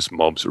 Those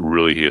mobs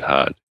really hit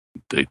hard.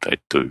 Indeed, they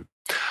do.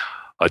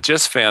 I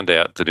just found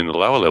out that in the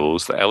lower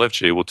levels, the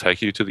LFG will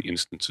take you to the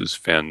instances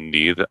found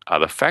near the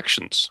other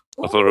factions.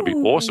 I thought it would be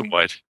an awesome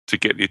way to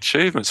get the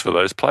achievements for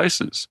those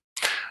places.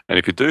 And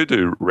if you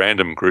do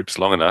random groups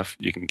long enough,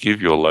 you can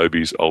give your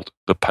Lobies alt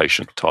the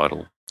patient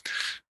title.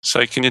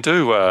 So can you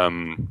do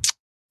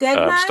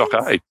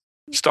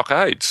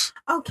stockades?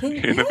 Oh, can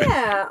you?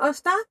 Yeah. Oh,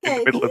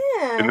 stockade.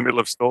 Yeah. In the middle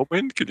of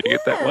Stormwind, can you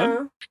get that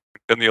one?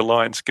 Can the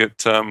Alliance get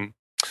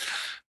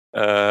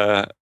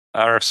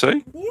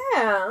RFC?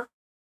 Yeah.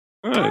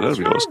 Oh, that'll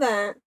be awesome.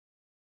 That.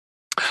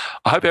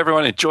 I hope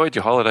everyone enjoyed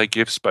your holiday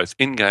gifts, both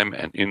in-game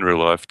and in real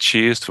life.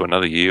 Cheers to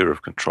another year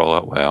of Control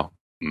Alt WoW.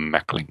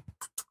 Mackling.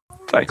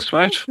 Thanks,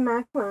 mate. Thanks,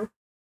 Mackling.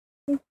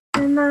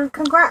 And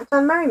congrats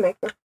on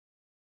Merrymaker.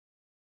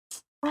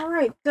 All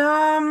right.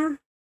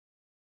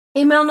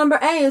 Email number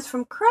A is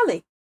from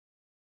Curly.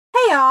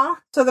 Hey, y'all.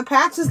 So the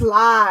patch is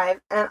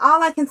live, and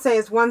all I can say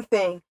is one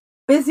thing.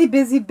 Busy,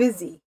 busy,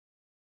 busy.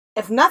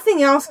 If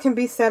nothing else can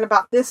be said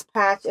about this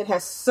patch, it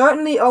has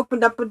certainly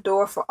opened up a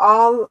door for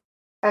all,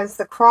 as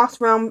the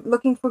cross-realm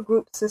looking for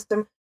group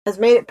system has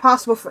made it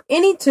possible for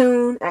any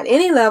tune at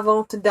any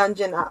level to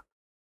dungeon up.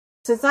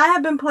 Since I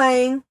have been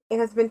playing, it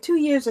has been 2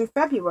 years in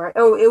February.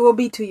 Oh, it will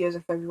be 2 years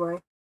in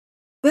February.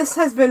 This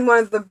has been one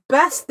of the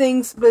best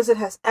things Blizzard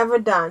has ever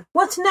done.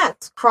 What's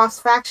next?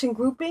 Cross-faction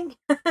grouping?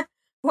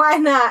 Why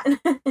not?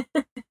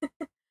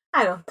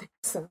 I don't think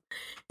so.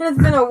 It has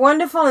been a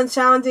wonderful and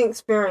challenging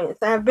experience.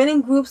 I have been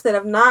in groups that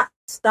have not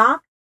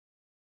stopped,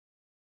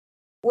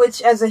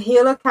 which as a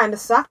healer kind of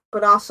sucked,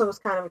 but also was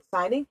kind of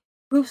exciting.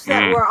 Groups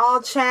that were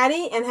all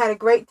chatty and had a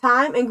great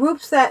time, and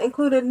groups that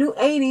included new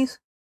 80s,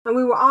 and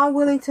we were all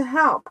willing to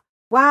help.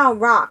 WoW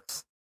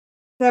rocks.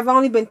 There have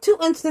only been 2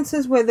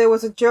 instances where there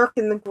was a jerk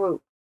in the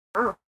group.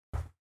 Oh,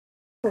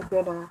 that's a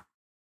good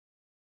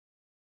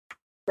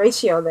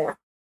ratio there.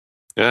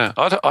 Yeah,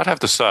 I'd have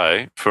to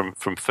say, from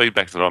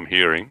feedback that I'm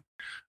hearing,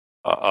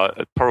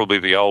 probably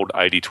the old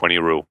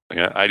 80-20 rule.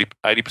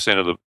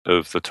 80%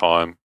 of the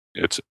time,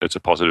 it's a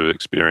positive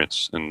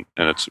experience, and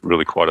it's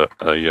really quite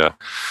a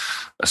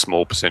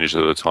small percentage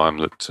of the time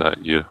that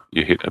you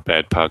hit a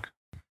bad pug.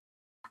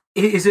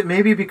 Is it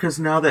maybe because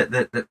now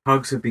that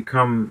pugs have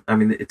become? I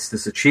mean, it's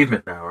this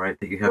achievement now, right?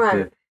 That you have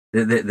to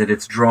that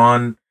it's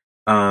drawn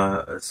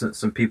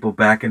some people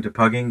back into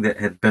pugging that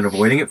had been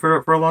avoiding it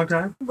for a long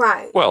time.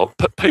 Right. Well,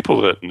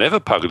 people that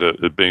never pugged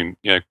it had been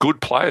good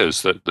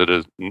players that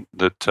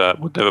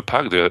would never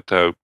pug.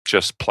 They'll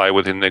just play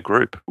within their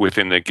group,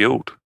 within their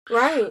guild.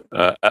 Right.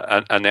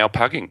 Are now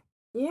pugging.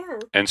 Yeah.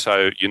 And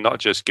so you're not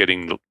just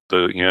getting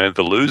the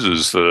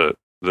losers that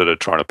are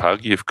trying to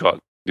pug. You've got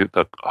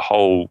the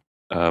whole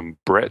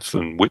breadth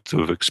and width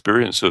of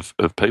experience of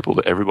people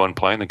that everyone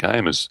playing the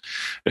game is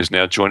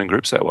now joining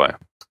groups that way.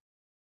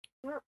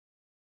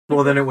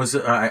 Well, then it was,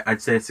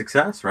 I'd say, a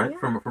success, right? Yeah.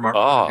 From our point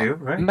of view,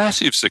 right?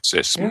 Massive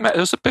success. Yeah. It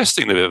was the best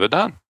thing they've ever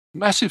done.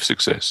 Massive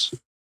success.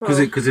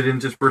 Because it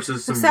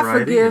intersperses some except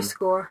variety. For gear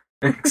score.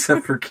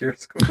 Except for gear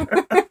score.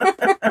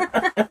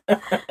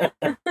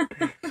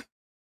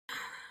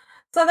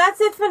 So that's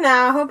it for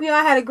now. I hope you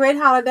all had a great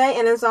holiday,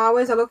 and as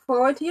always, I look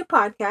forward to your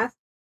podcast.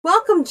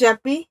 Welcome,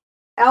 Jeppy.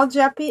 L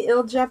Jeppy,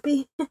 Il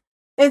Jeppy.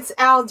 It's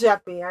Al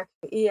Jeppy,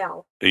 actually.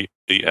 E-L.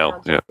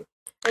 E-L, yeah.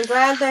 I'm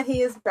glad that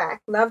he is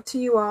back. Love to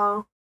you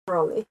all.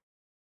 Rolly.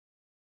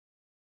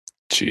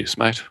 Cheers,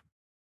 mate.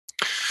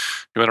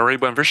 You want to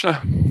read one,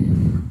 Vrishna?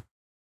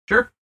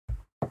 Sure.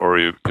 Or are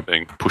you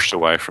being pushed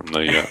away from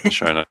the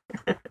show note?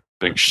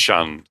 Being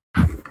shunned?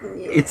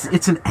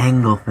 It's an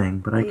angle thing,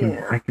 but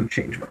I can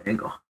change my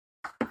angle.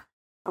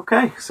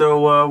 Okay,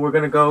 so we're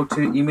going to go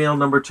to email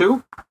number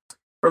 2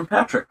 from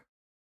Patrick.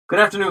 Good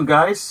afternoon,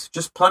 guys.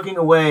 Just plugging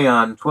away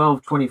on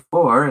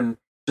 12/24 and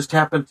just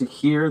happened to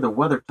hear the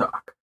weather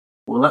talk.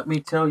 Well, let me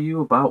tell you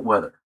about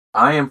weather.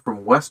 I am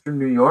from Western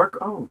New York.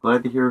 Oh,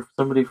 glad to hear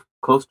somebody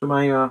close to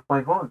my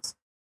haunts.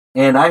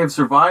 And I have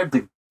survived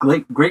the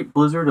great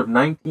blizzard of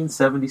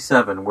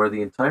 1977, where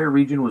the entire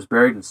region was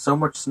buried in so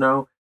much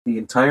snow, the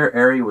entire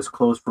area was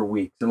closed for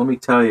weeks. And let me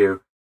tell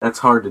you, that's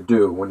hard to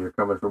do when you're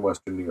coming from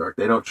Western New York.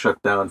 They don't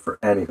shut down for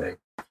anything.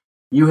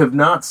 You have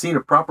not seen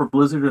a proper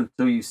blizzard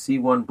until you see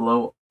one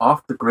blow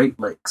off the Great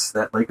Lakes.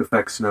 That lake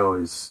effect snow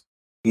is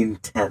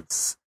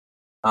intense.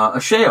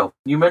 Ashale,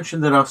 you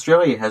mentioned that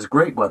Australia has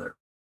great weather,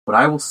 but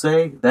I will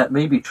say that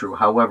may be true.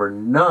 However,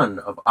 none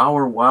of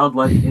our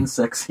wildlife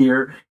insects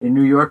here in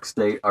New York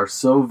State are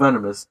so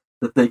venomous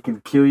that they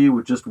can kill you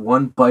with just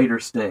one bite or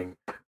sting.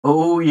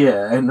 Oh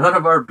yeah, and none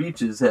of our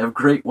beaches have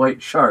great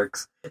white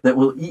sharks that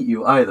will eat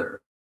you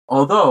either.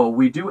 Although,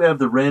 we do have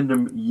the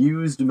random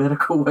used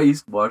medical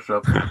waste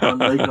wash-up on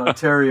Lake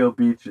Ontario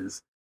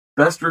beaches.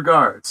 Best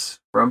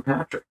regards, from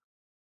Patrick.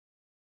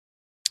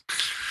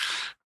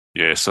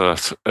 Yeah, so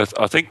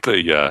I think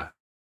the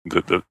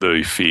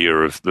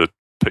fear of that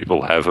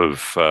people have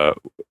of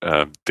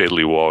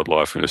deadly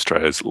wildlife in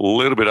Australia is a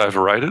little bit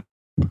overrated,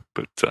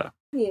 but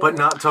But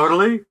not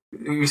totally.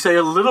 You say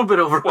a little bit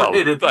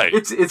overrated. Well,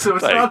 it's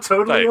not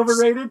totally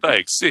overrated. They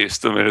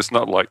exist. I mean, it's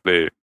not like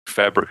they're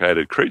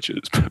fabricated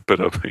creatures, but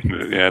I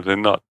mean, they're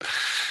not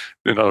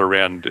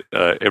around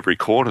every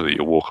corner that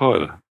you walk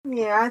either.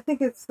 Yeah, I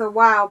think it's the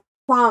wild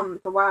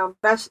plum, the wild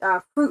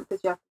fruit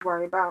that you have to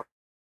worry about.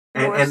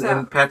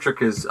 And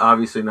Patrick has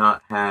obviously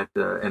not had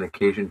an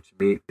occasion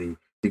to meet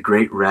the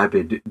great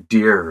rabid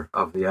deer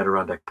of the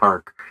Adirondack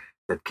Park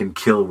that can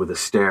kill with a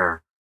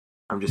stare.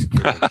 I'm just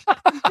kidding.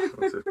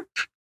 It's a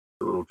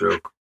little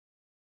joke.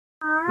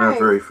 All right. Not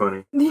very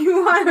funny. Do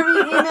you want to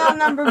read email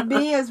number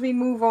B as we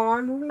move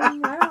on?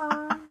 Moving right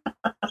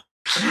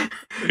on.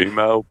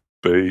 Email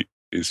B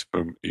is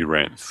from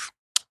Iranth.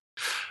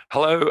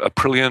 Hello,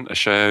 Aprillian,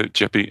 Asheo,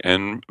 Jeppy,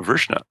 and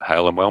Vrishna.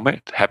 Hail and well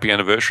met. Happy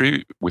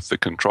anniversary with the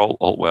Control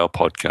Alt WoW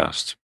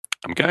podcast.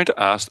 I'm going to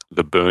ask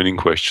the burning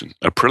question.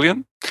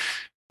 Aprillian,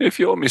 if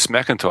you're Miss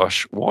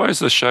McIntosh, why is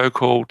the show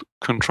called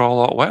Control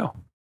Alt WoW?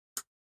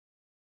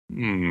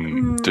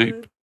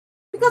 Deep.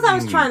 Because I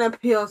was trying to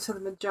appeal to the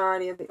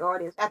majority of the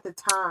audience at the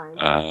time.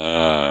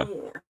 Yeah,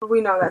 but we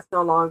know that's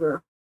no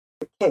longer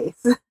the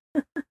case.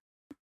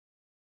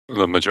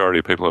 The majority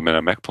of people are Men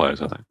at Mac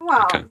players, I think.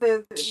 Well,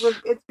 okay.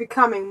 It's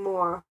becoming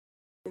more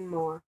and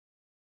more.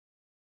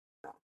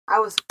 I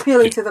was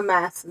appealing to the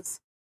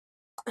masses.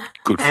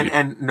 Good for you.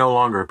 And no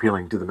longer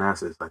appealing to the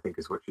masses, I think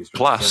is what she's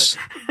trying to say.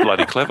 Plus,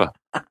 bloody clever.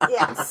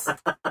 Yes,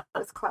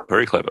 that's clever.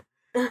 Very clever.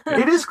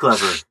 It is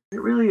clever.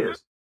 It really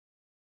is.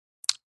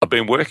 I've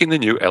been working the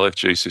new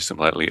LFG system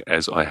lately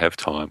as I have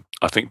time.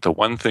 I think the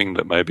one thing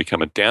that may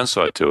become a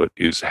downside to it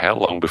is how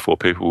long before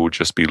people will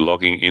just be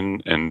logging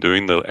in and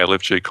doing the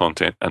LFG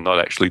content and not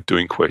actually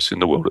doing quests in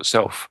the world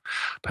itself.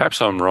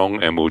 Perhaps I'm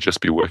wrong and we'll just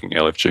be working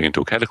LFG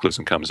until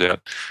Cataclysm comes out,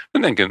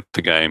 and then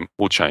the game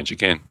will change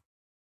again.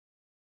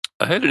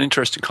 I heard an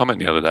interesting comment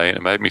the other day and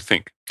it made me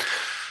think.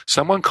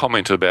 Someone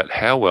commented about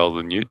how well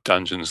the new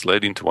dungeons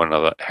led into one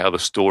another, how the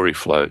story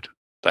flowed.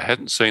 They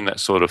hadn't seen that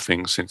sort of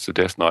thing since the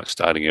Death Knight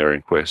starting area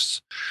in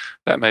quests.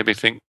 That made me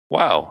think,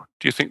 wow,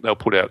 do you think they'll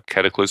put out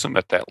Cataclysm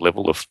at that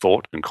level of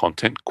thought and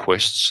content,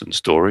 quests and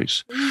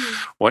stories?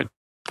 Won't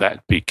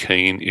that be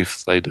keen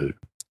if they do?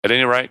 At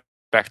any rate,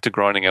 back to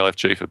grinding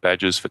LFG for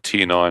badges for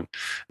Tier 9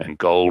 and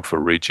gold for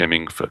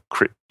regemming for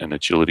crit and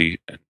agility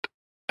and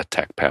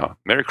attack power.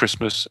 Merry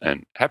Christmas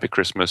and Happy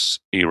Christmas,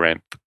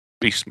 E-Ramp,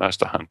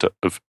 Beastmaster Hunter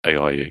of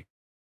AIE.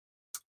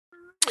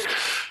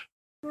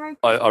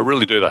 I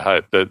really do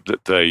hope that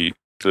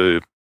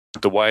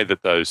the way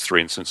that those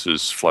three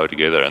instances flow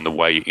together and the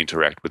way you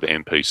interact with the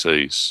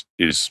NPCs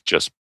is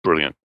just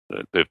brilliant.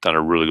 They've done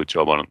a really good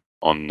job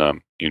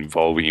on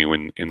involving you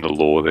in the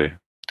lore there.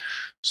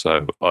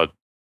 So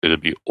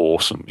it'd be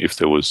awesome if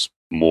there was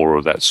more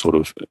of that sort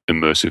of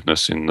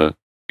immersiveness in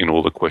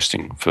all the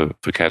questing for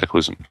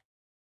Cataclysm.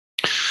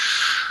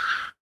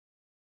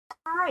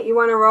 All right, you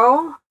want to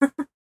roll?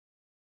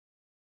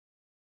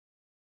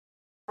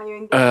 Are you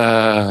engaged?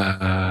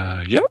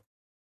 Yep.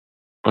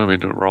 What are we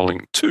doing?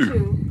 Rolling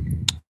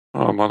 2.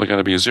 Oh, I'm either going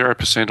to be a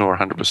 0% or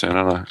 100%,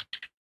 aren't I?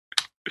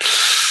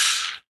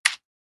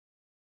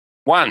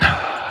 1.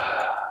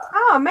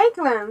 Oh,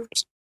 Maitland.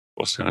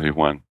 What's going to be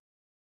 1?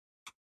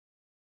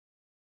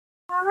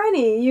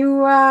 Alrighty,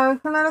 you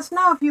can let us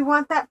know if you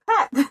want that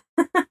pet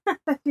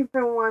that you've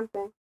been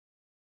wanting.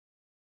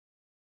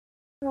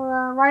 So,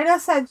 write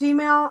us at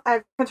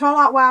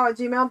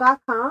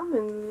controlaltwow@gmail.com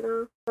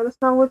and let us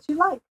know what you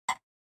like.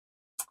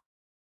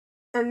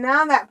 And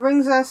now that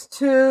brings us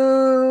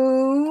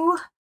to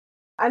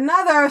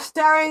another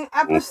starring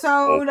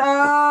episode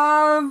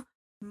of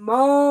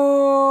Moments.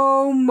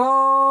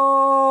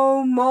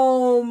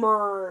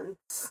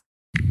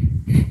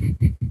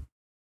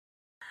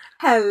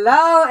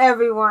 Hello,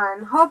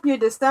 everyone. Hope your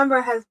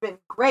December has been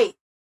great.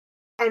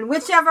 And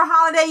whichever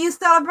holiday you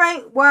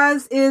celebrate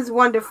is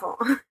wonderful.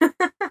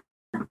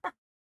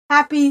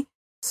 Happy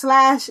 /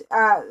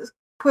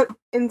 put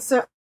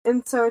insert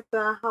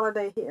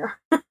holiday here.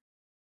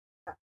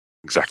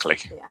 Exactly.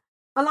 Yeah.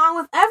 Along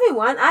with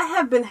everyone, I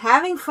have been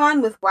having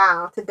fun with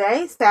WoW.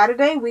 Today,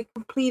 Saturday, we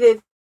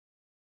completed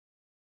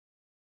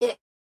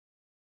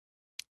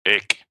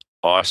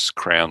Ice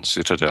Crown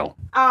Citadel.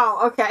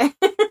 Oh, okay.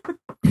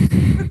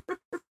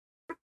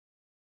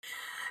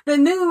 The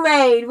new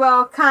raid,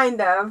 well,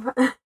 kind of.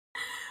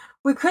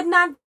 We could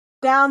not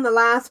down the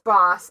last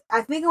boss.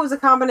 I think it was a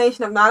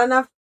combination of not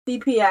enough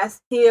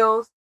DPS,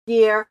 heals,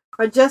 gear,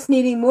 or just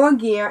needing more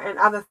gear and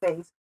other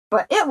things.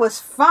 But it was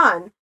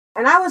fun.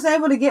 And I was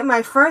able to get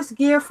my first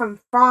gear from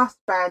Frost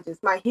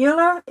badges. My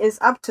healer is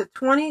up to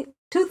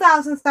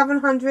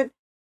 2,700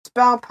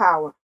 spell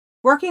power.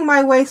 Working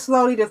my way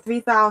slowly to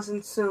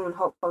 3,000 soon,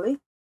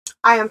 hopefully.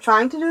 I am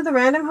trying to do the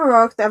random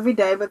heroics every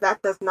day, but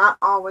that does not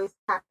always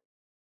happen.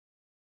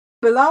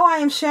 Below, I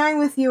am sharing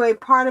with you a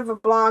part of a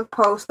blog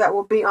post that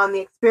will be on the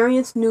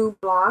Experience Noob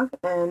blog,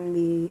 and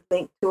the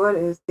link to it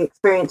is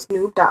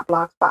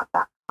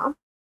theexperiencednoob.blogspot.com.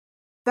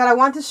 That I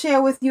want to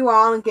share with you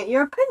all and get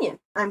your opinion.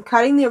 I'm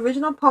cutting the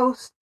original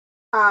post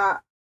a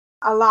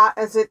lot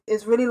as it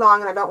is really long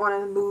and I don't want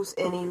to lose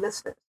any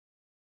listeners.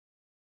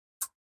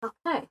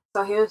 Okay,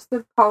 so here's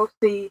the post,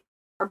 the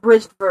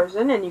abridged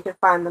version, and you can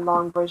find the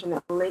long version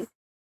at the link.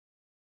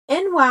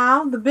 In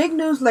WoW, the big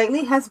news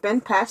lately has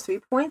been patch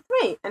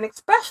 3.3, and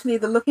especially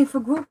the Looking for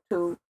Group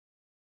tool,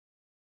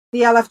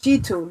 the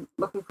LFG tool,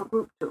 Looking for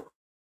Group tool.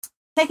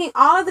 Taking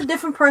all of the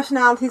different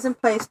personalities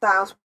and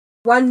playstyles,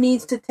 one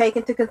needs to take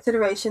into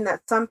consideration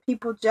that some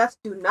people just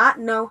do not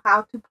know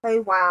how to play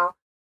WoW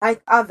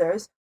like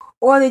others,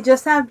 or they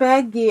just have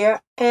bad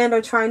gear and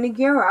are trying to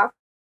gear up.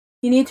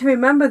 You need to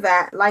remember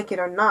that, like it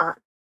or not.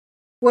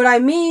 What I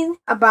mean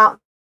about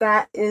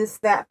that is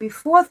that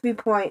before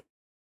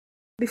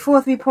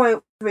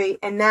 3.3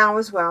 and now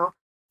as well,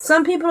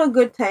 some people are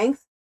good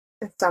tanks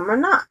and some are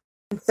not.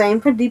 And same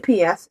for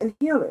DPS and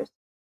healers.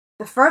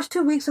 The first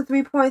 2 weeks of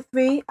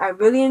 3.3, I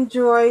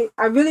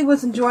really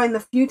was enjoying the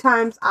few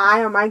times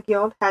I or my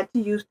guild had to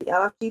use the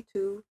LFG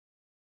to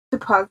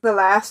pug the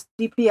last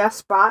DPS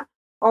spot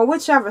or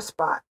whichever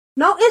spot.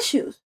 No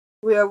issues.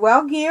 We are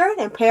well geared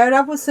and paired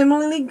up with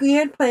similarly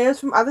geared players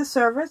from other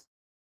servers.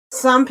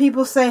 Some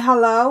people say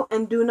hello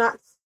and do not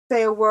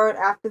say a word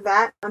after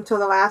that until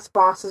the last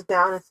boss is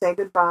down and say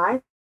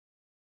goodbye.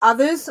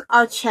 Others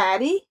are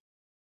chatty.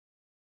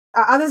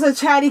 Others are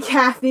chatty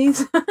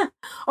Cathys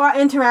or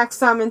interact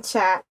some in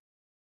chat.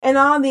 And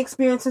all the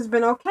experience has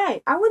been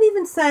okay. I would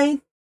even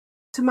say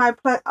to my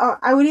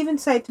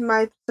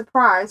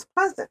surprise,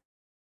 pleasant.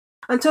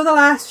 Until the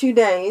last few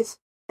days,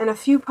 and a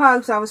few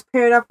pugs I was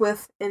paired up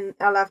with in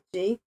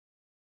LFG.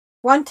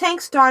 One tank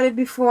started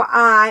before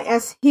I,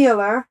 as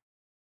healer,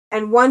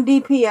 and one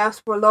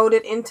DPS were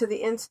loaded into the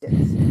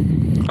instance.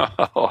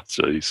 Oh,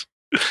 jeez.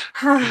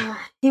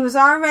 She was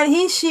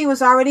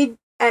already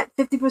at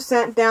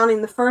 50%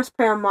 downing the first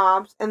pair of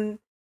mobs, and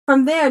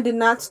from there did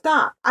not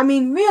stop. I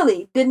mean,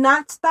 really, did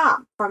not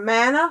stop. For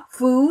mana,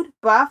 food,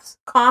 buffs,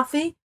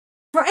 coffee,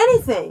 for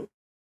anything.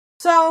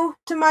 So,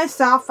 to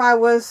myself, I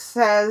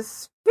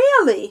says,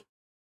 really?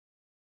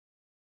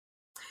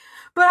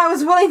 But I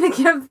was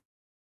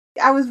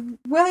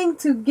willing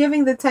to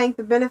giving the tank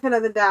the benefit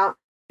of the doubt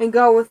and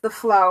go with the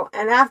flow.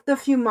 And after a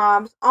few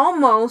mobs,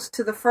 almost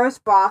to the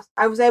first boss,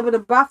 I was able to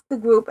buff the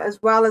group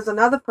as well as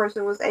another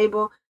person was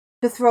able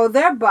to throw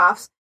their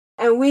buffs.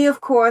 And we, of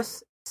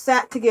course,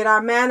 sat to get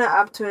our mana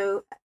up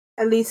to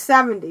at least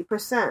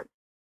 70%.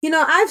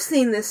 I've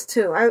seen this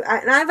too.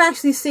 And I've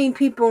actually seen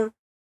people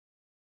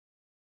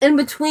in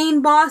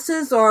between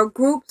bosses or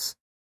groups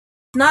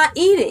not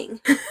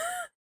eating.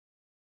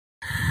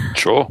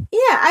 Sure.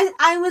 Yeah,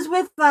 I was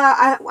with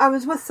I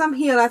was with some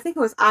healer. I think it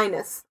was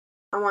Ines,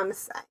 I want to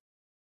say.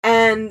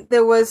 And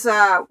there was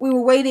we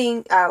were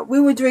waiting. We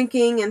were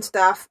drinking and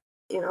stuff.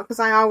 Because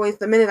I always,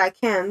 the minute I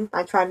can,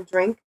 I try to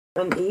drink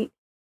and eat.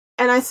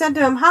 And I said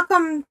to him, "How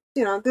come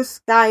this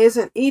guy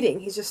isn't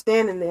eating? He's just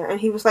standing there." And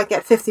he was like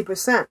at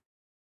 50%.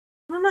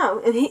 I don't know.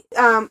 And he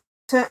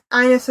to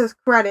Ines's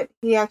credit,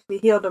 he actually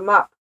healed him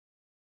up.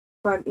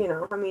 But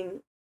I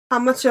mean, how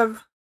much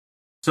of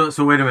So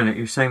wait a minute.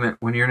 You're saying that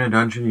when you're in a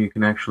dungeon, you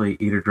can actually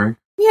eat or drink?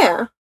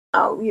 Yeah.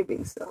 Oh, you're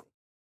being silly.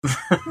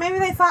 Maybe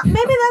that's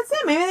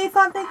it. Maybe they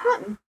thought they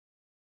couldn't.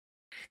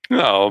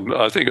 No,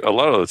 I think a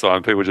lot of the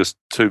time people are just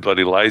too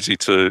bloody lazy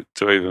to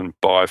even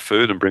buy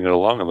food and bring it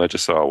along, and they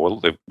just say, "Oh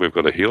well, we've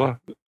got a healer.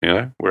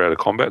 We're out of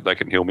combat. They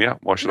can heal me up.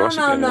 Why should I sit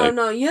down?"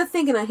 No. You're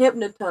thinking of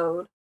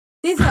Hypnotoad.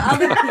 These are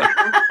other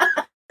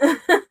people.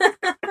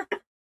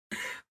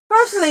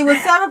 Personally, with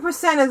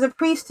 7% as a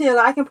priest healer,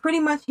 I can pretty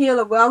much heal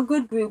a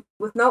good group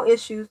with no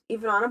issues,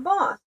 even on a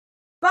boss.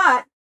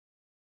 But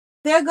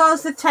there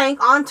goes the tank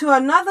onto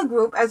another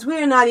group, as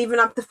we are not even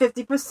up to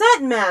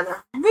 50%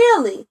 mana.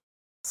 Really?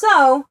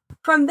 So,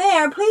 from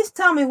there, please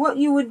tell me what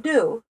you would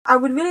do. I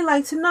would really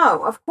like to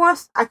know. Of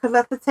course, I could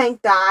let the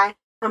tank die,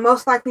 and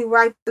most likely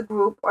wipe the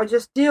group, or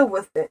just deal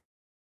with it,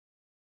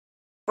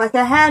 like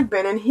I had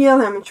been, and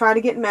heal him and try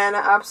to get mana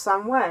up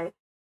some way.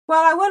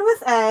 Well, I went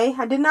with A.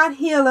 I did not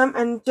heal him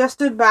and just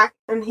stood back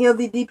and healed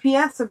the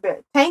DPS a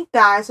bit. Tank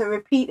dies and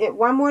repeat it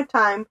one more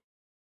time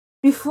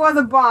before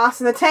the boss,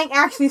 and the tank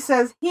actually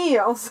says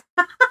heals.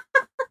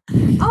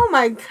 Oh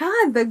my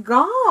god, the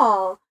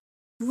gall.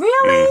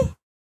 Really?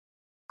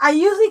 I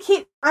usually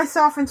keep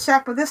myself in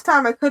check, but this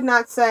time I could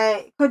not.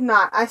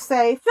 I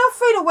say, feel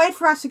free to wait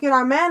for us to get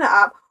our mana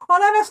up, or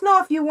let us know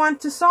if you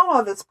want to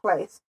solo this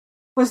place.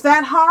 Was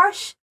that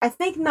harsh? I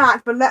think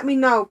not, but let me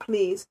know,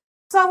 please.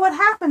 So what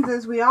happens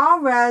is we all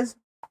res,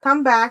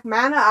 come back,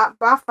 mana up,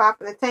 buff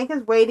up, and the tank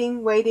is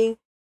waiting.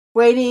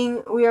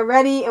 We are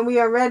ready, and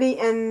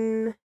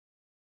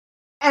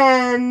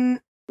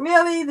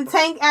really, the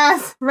tank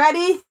asks,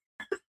 ready?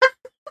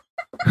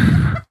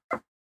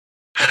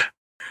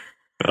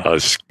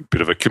 It's a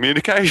bit of a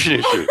communication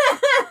issue.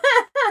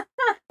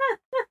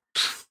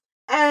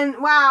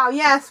 And wow,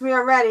 yes, we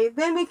are ready.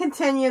 Then we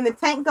continue, and the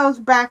tank goes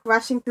back,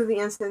 rushing through the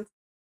instance.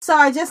 So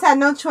I just had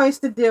no choice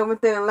to deal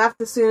with it and left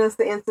as soon as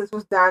the instance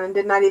was done and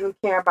did not even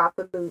care about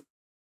the loot.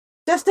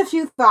 Just a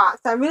few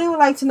thoughts. I really would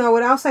like to know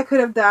what else I could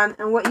have done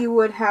and what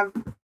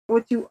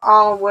you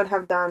all would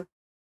have done.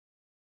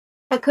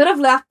 I could have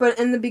left but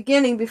in the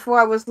beginning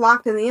before I was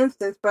locked in the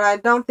instance, but I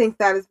don't think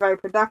that is very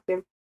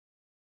productive.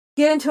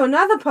 Get into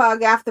another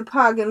pug after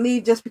pug and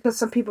leave just because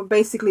some people are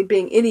basically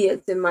being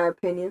idiots, in my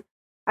opinion.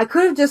 I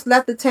could have just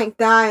let the tank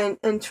die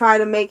and try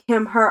to make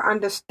her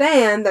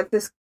understand that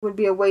this would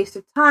be a waste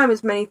of time,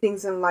 as many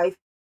things in life.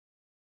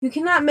 You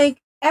cannot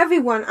make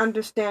everyone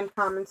understand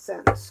common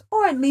sense,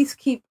 or at least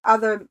keep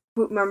other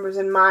group members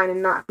in mind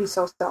and not be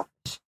so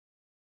selfish.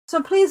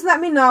 So please let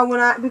me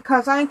know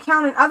because I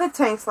encountered other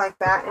tanks like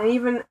that, and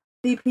even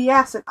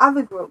DPS and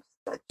other groups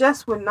that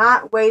just would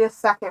not wait a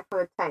second for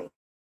the tank.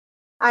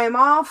 I am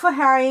all for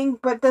harrying,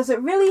 but does it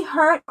really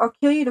hurt or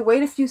kill you to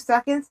wait a few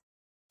seconds?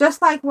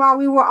 Just like while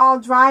we were all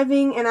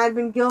driving and I'd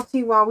been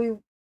guilty while we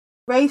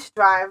race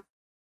drive,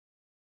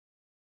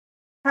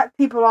 cut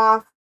people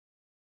off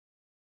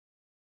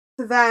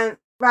rather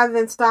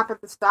than stop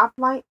at the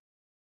stoplight.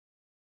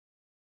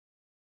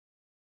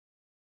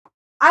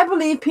 I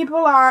believe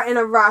people are in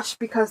a rush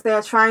because they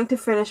are trying to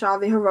finish all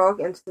the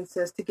heroic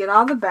instances to get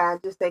all the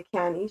badges they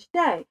can each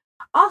day.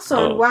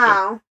 Also in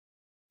WoW,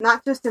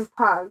 not just in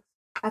PUBG,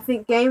 I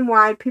think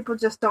game-wide people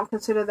just don't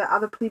consider the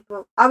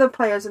other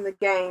players in the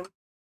game.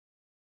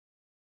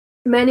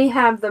 Many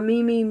have the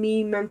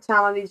me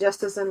mentality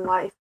just as in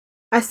life.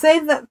 I say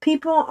that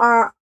people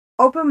are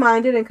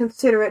open-minded and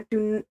considerate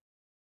do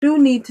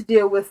need to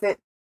deal with it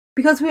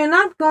because we are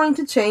not going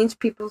to change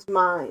people's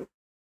mind.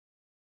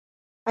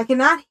 I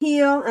cannot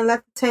heal and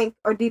let the tank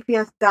or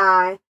DPS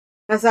die.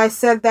 As I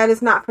said, that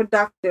is not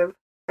productive.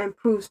 and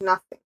proves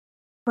nothing.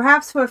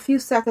 Perhaps for a few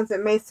seconds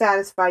it may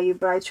satisfy you,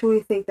 but I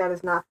truly think that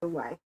is not the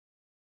way.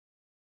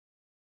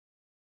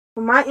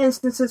 For my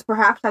instances,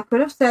 perhaps I could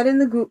have said in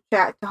the group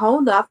chat to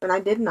hold up, and I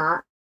did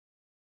not.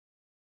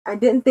 I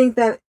didn't think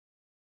that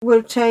would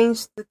have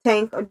changed the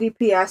tank or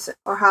DPS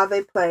or how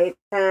they played,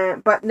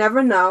 but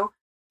never know.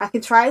 I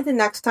can try it the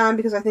next time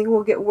because I think it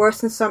will get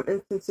worse in some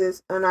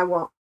instances, and I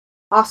will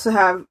also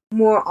have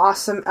more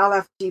awesome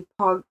LFG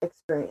PUG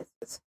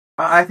experiences.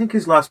 I think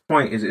his last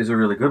point is a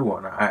really good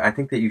one. I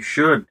think that you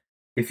should,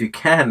 if you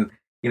can,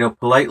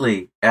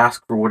 politely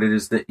ask for what it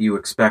is that you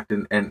expect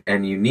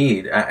and you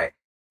need.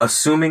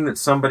 Assuming that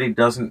somebody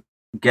doesn't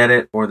get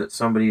it or that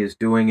somebody is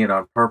doing it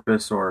on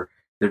purpose or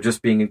they're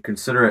just being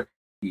inconsiderate,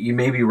 you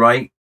may be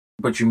right,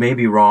 but you may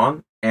be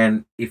wrong.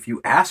 And if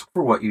you ask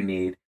for what you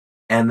need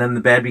and then the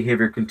bad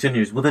behavior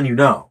continues, well, then you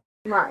know.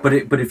 Right.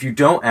 But if you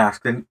don't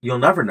ask, then you'll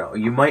never know.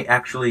 You might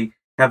actually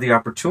have the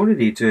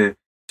opportunity to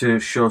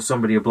show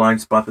somebody a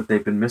blind spot that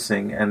they've been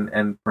missing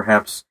and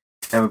perhaps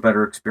have a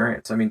better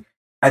experience. I mean,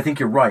 I think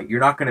you're right. You're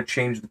not going to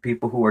change the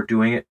people who are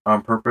doing it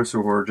on purpose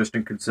or who are just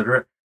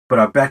inconsiderate, but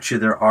I bet you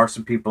there are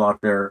some people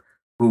out there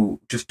who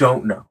just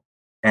don't know.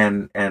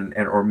 And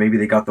or maybe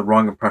they got the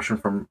wrong impression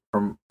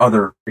from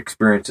other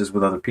experiences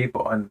with other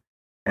people.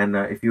 And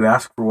if you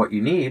ask for what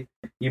you need,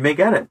 you may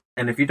get it.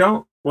 And if you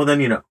don't, well, then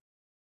you know.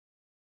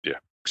 Yeah,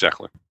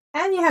 exactly.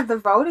 And you have the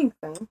voting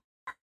thing.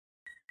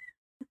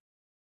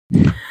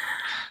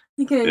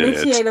 You can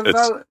initiate a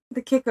vote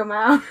to kick them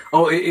out.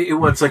 Oh,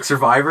 it's like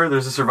Survivor?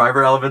 There's a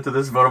Survivor element to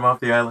this? Vote them off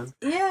the island?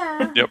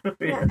 Yeah. Yep.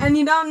 Yeah. And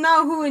you don't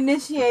know who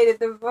initiated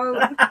the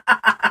vote.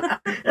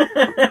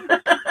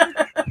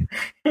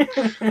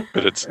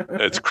 But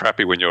it's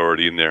crappy when you're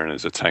already in there and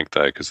there's a tank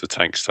day because the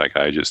tanks take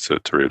ages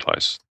to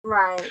replace.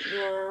 Right,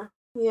 yeah.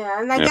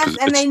 Yeah, and I guess,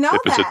 and they know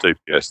if that. It's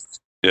a DPS.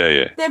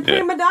 Yeah. They're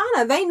prima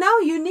donna. They know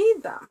you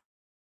need them.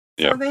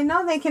 So they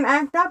know they can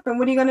act up, and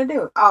what are you going to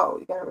do? Oh,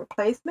 you're going to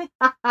replace me?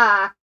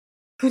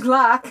 Good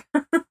luck.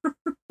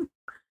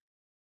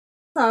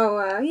 So,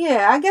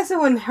 I guess it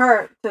wouldn't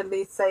hurt to at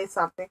least say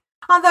something.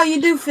 Although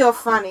you do feel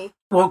funny.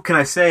 Well, can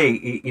I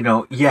say,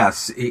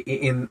 yes,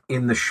 in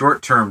the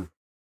short term,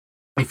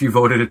 if you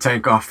voted a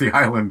tank off the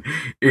island,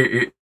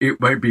 it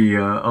might be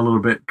a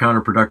little bit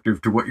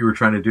counterproductive to what you were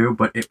trying to do,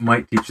 but it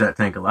might teach that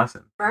tank a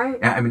lesson. Right.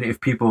 I mean,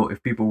 if people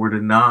were to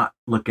not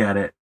look at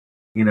it,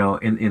 in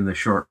the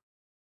short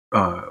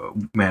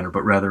manner,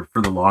 but rather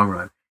for the long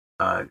run,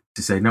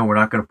 to say, no, we're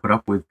not going to put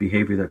up with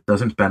behavior that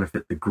doesn't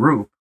benefit the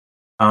group,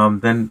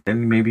 then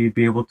maybe you'd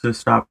be able to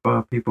stop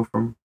people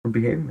from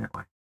behaving that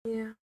way.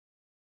 Yeah.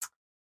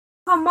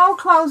 Well, Mo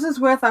closes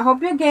with, I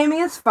hope your gaming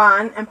is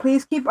fun, and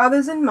please keep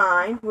others in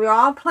mind. We're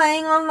all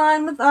playing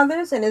online with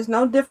others, and it's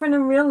no different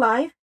in real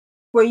life,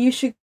 where you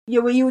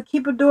would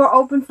keep a door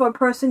open for a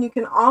person. You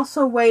can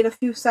also wait a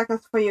few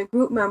seconds for your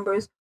group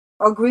members,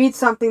 or greet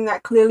something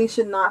that clearly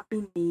should not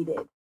be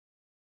needed.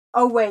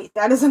 Oh, wait,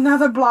 that is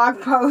another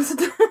blog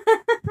post.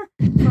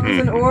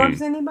 Frozen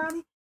orbs,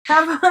 anybody?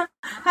 Have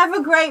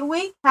a great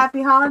week.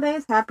 Happy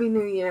holidays. Happy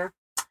New Year.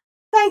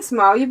 Thanks,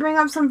 Mo. You bring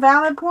up some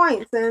valid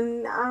points,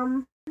 and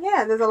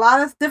there's a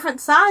lot of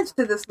different sides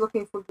to this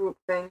looking for group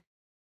thing.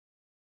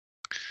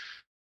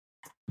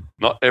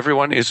 Not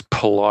everyone is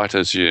polite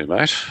as you,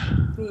 mate.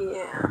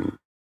 Yeah.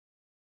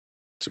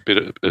 It's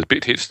a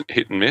bit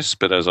hit and miss,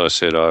 but as I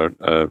said,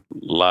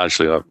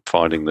 largely I'm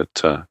finding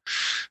that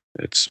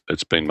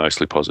it's been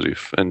mostly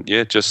positive. And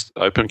just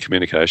open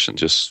communication.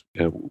 Just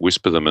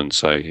whisper them and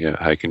say,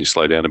 hey, can you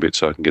slow down a bit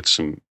so I can get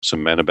some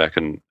mana back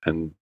and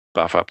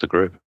buff up the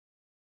group.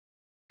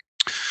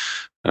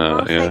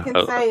 All they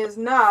can say is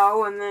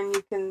no, and then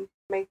you can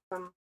make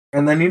them.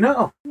 And then you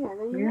know. Yeah,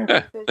 then you know.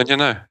 Yeah, then you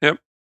know. Yep.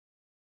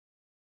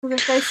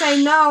 Because if they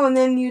say no and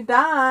then you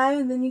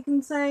die, then you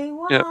can say,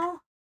 well. Yep.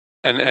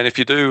 And if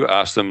you do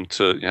ask them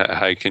to,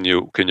 hey, can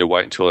you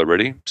wait until they're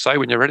ready? Say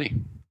when you're ready.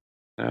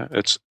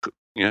 It's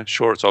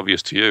sure, it's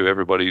obvious to you.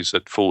 Everybody's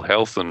at full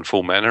health and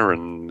full mana,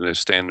 and they're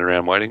standing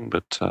around waiting.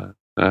 But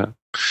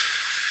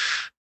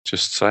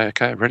just say,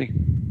 okay, ready.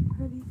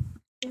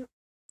 Yep.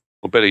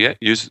 Or better yet,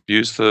 use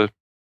the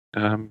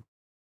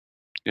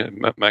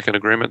make an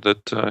agreement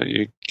that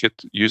you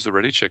use the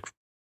ready check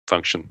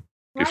function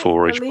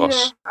before each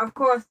boss. Of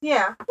course,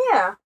 yeah.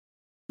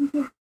 You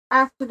can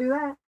ask to do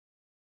that.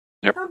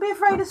 Yep. Don't be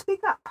afraid to speak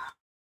up.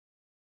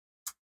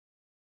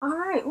 All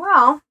right,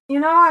 well,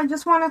 I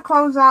just want to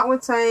close out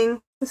with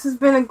saying this has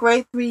been a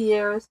great 3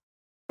 years.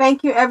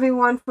 Thank you,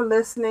 everyone, for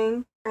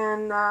listening,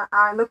 and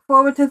I look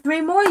forward to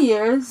 3 more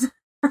years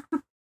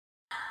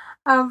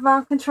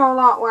of Control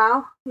Alt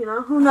WoW.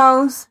 Who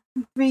knows,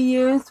 3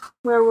 years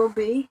where we'll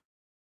be.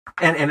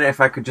 And if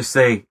I could just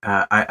say,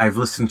 I've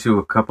listened to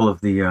a couple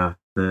of the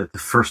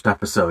first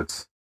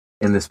episodes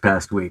in this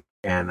past week,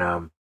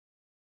 and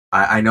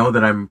I know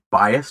that I'm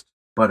biased,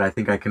 but I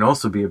think I can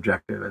also be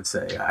objective and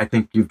say I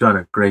think you've done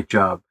a great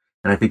job,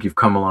 and I think you've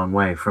come a long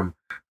way from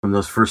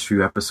those first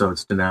few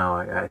episodes to now.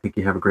 I think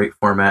you have a great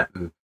format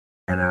and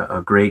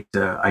a great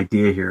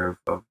idea here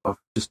of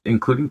just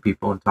including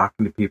people and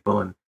talking to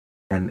people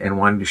and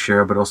wanting to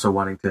share, but also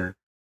wanting to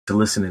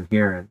listen and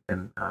hear,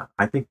 and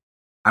I think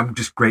I'm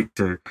just great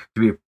to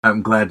be.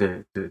 I'm glad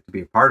to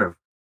be a part of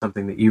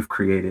something that you've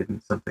created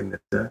and something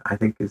that I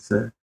think is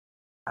I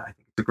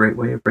think it's a great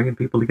way of bringing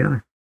people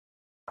together.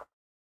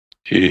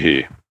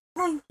 Hear.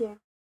 Thank you.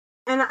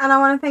 And I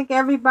want to thank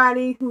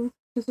everybody who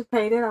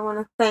participated. I want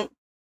to thank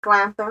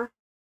Glanther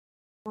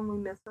when we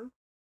miss him.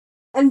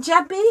 And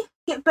Jeppy,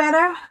 get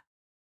better.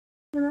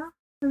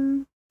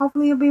 And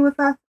hopefully you'll be with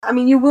us. I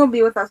mean, you will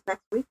be with us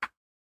next week.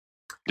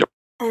 Yep.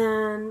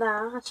 And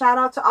a shout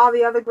out to all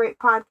the other great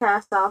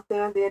podcasts out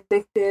there. The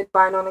Addicted,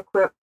 Bind on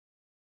Equip,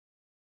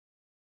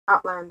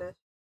 Outlandish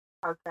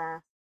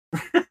podcast.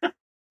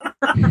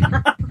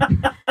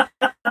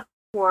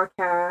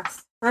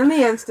 Warcast. And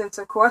The Instance,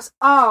 of course.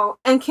 Oh,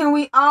 and can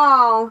we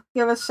all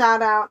give a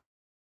shout out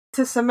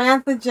to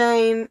Samantha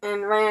Jane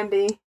and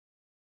Randy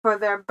for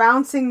their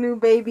bouncing new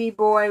baby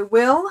boy,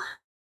 Will?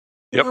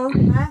 Yep.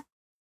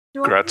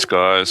 Congrats,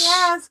 guys.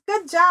 Yes,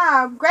 good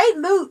job. Great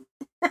loot.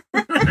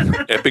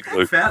 Epic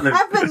loot. Fat loot.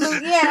 Epic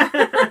loot, yeah.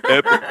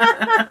 Epic.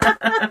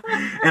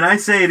 And I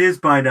say it is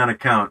bind on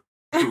account.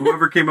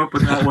 Whoever came up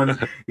with that one,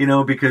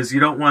 because you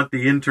don't want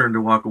the intern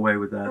to walk away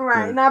with that.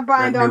 Right, not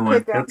bind on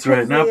pickup. That's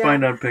right, not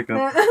bind on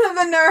pickup.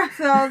 The nurse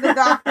or the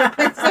doctor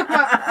picks him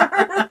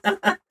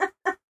up.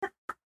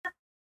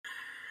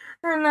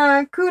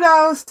 And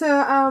kudos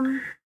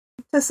to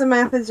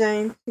Samantha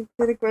Jane. She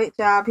did a great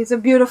job. He's a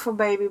beautiful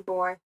baby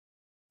boy.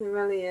 He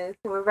really is.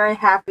 And we're very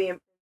happy and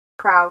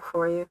proud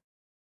for you.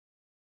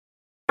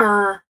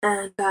 And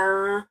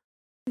I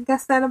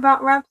guess that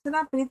about wraps it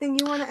up. Anything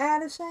you want to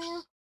add,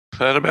 Ashaya?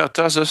 That about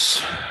does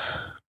us.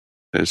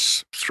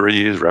 There's 3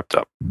 years wrapped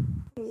up.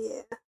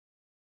 Yeah.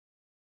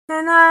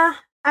 And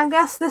I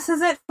guess this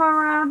is it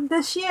for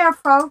this year,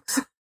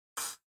 folks.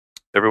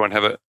 Everyone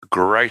have a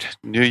great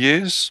New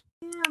Year's.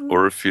 Yeah.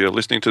 Or if you're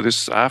listening to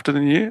this after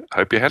the New Year,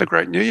 hope you had a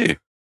great New Year.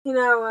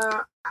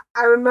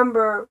 I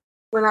remember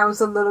when I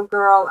was a little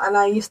girl and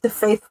I used to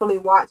faithfully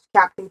watch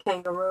Captain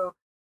Kangaroo.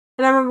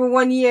 And I remember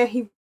one year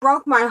he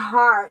broke my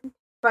heart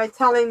by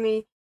telling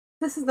me,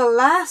 "This is the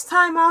last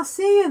time I'll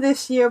see you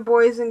this year,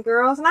 boys and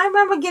girls." And I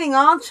remember getting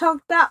all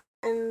choked up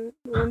and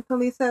until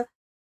he said,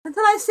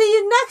 "Until I see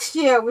you next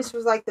year," which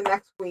was like the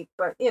next week.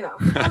 But,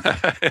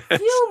 a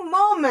few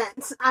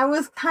moments I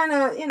was kind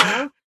of,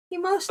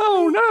 emotional.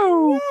 Oh,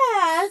 no.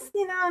 Yes,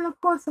 and of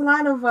course a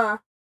lot of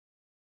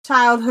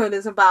childhood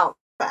is about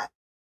that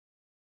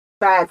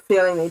bad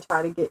feeling they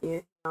try to get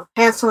you.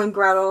 Hansel and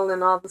Gretel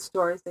and all the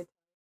stories they tell.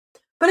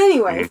 But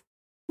anyway,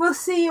 we'll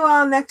see you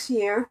all next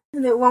year,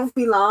 and it won't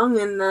be long,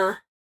 and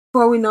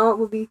before we know it,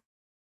 we'll be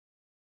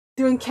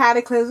doing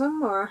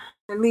Cataclysm, or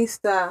at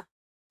least, the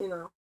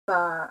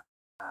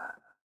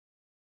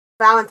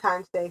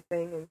Valentine's Day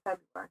thing in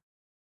February.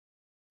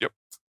 Yep.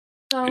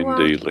 So,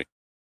 Indeedly.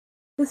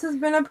 This has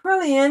been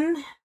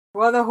Aprillian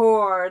for the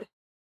Horde.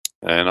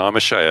 And I'm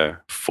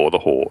Ashaya for the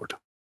Horde.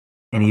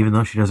 And even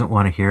though she doesn't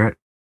want to hear it,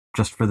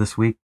 just for this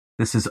week,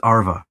 this is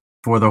Arva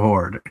for the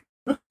Horde.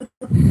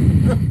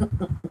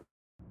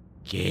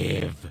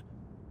 Give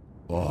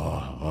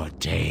or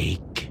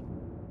take.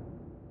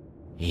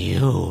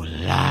 You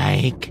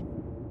like,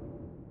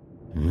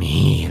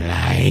 me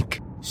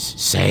like,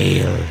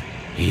 sail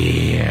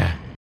here.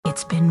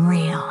 It's been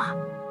real.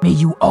 May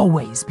you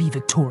always be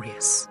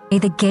victorious. May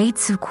the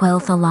gates of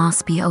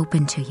Quel'Thalas be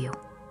open to you.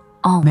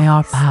 Always. May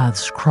our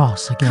paths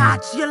cross again.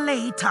 Catch you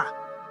later.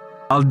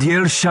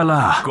 Aldir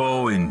Shalah.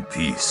 Go in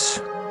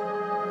peace.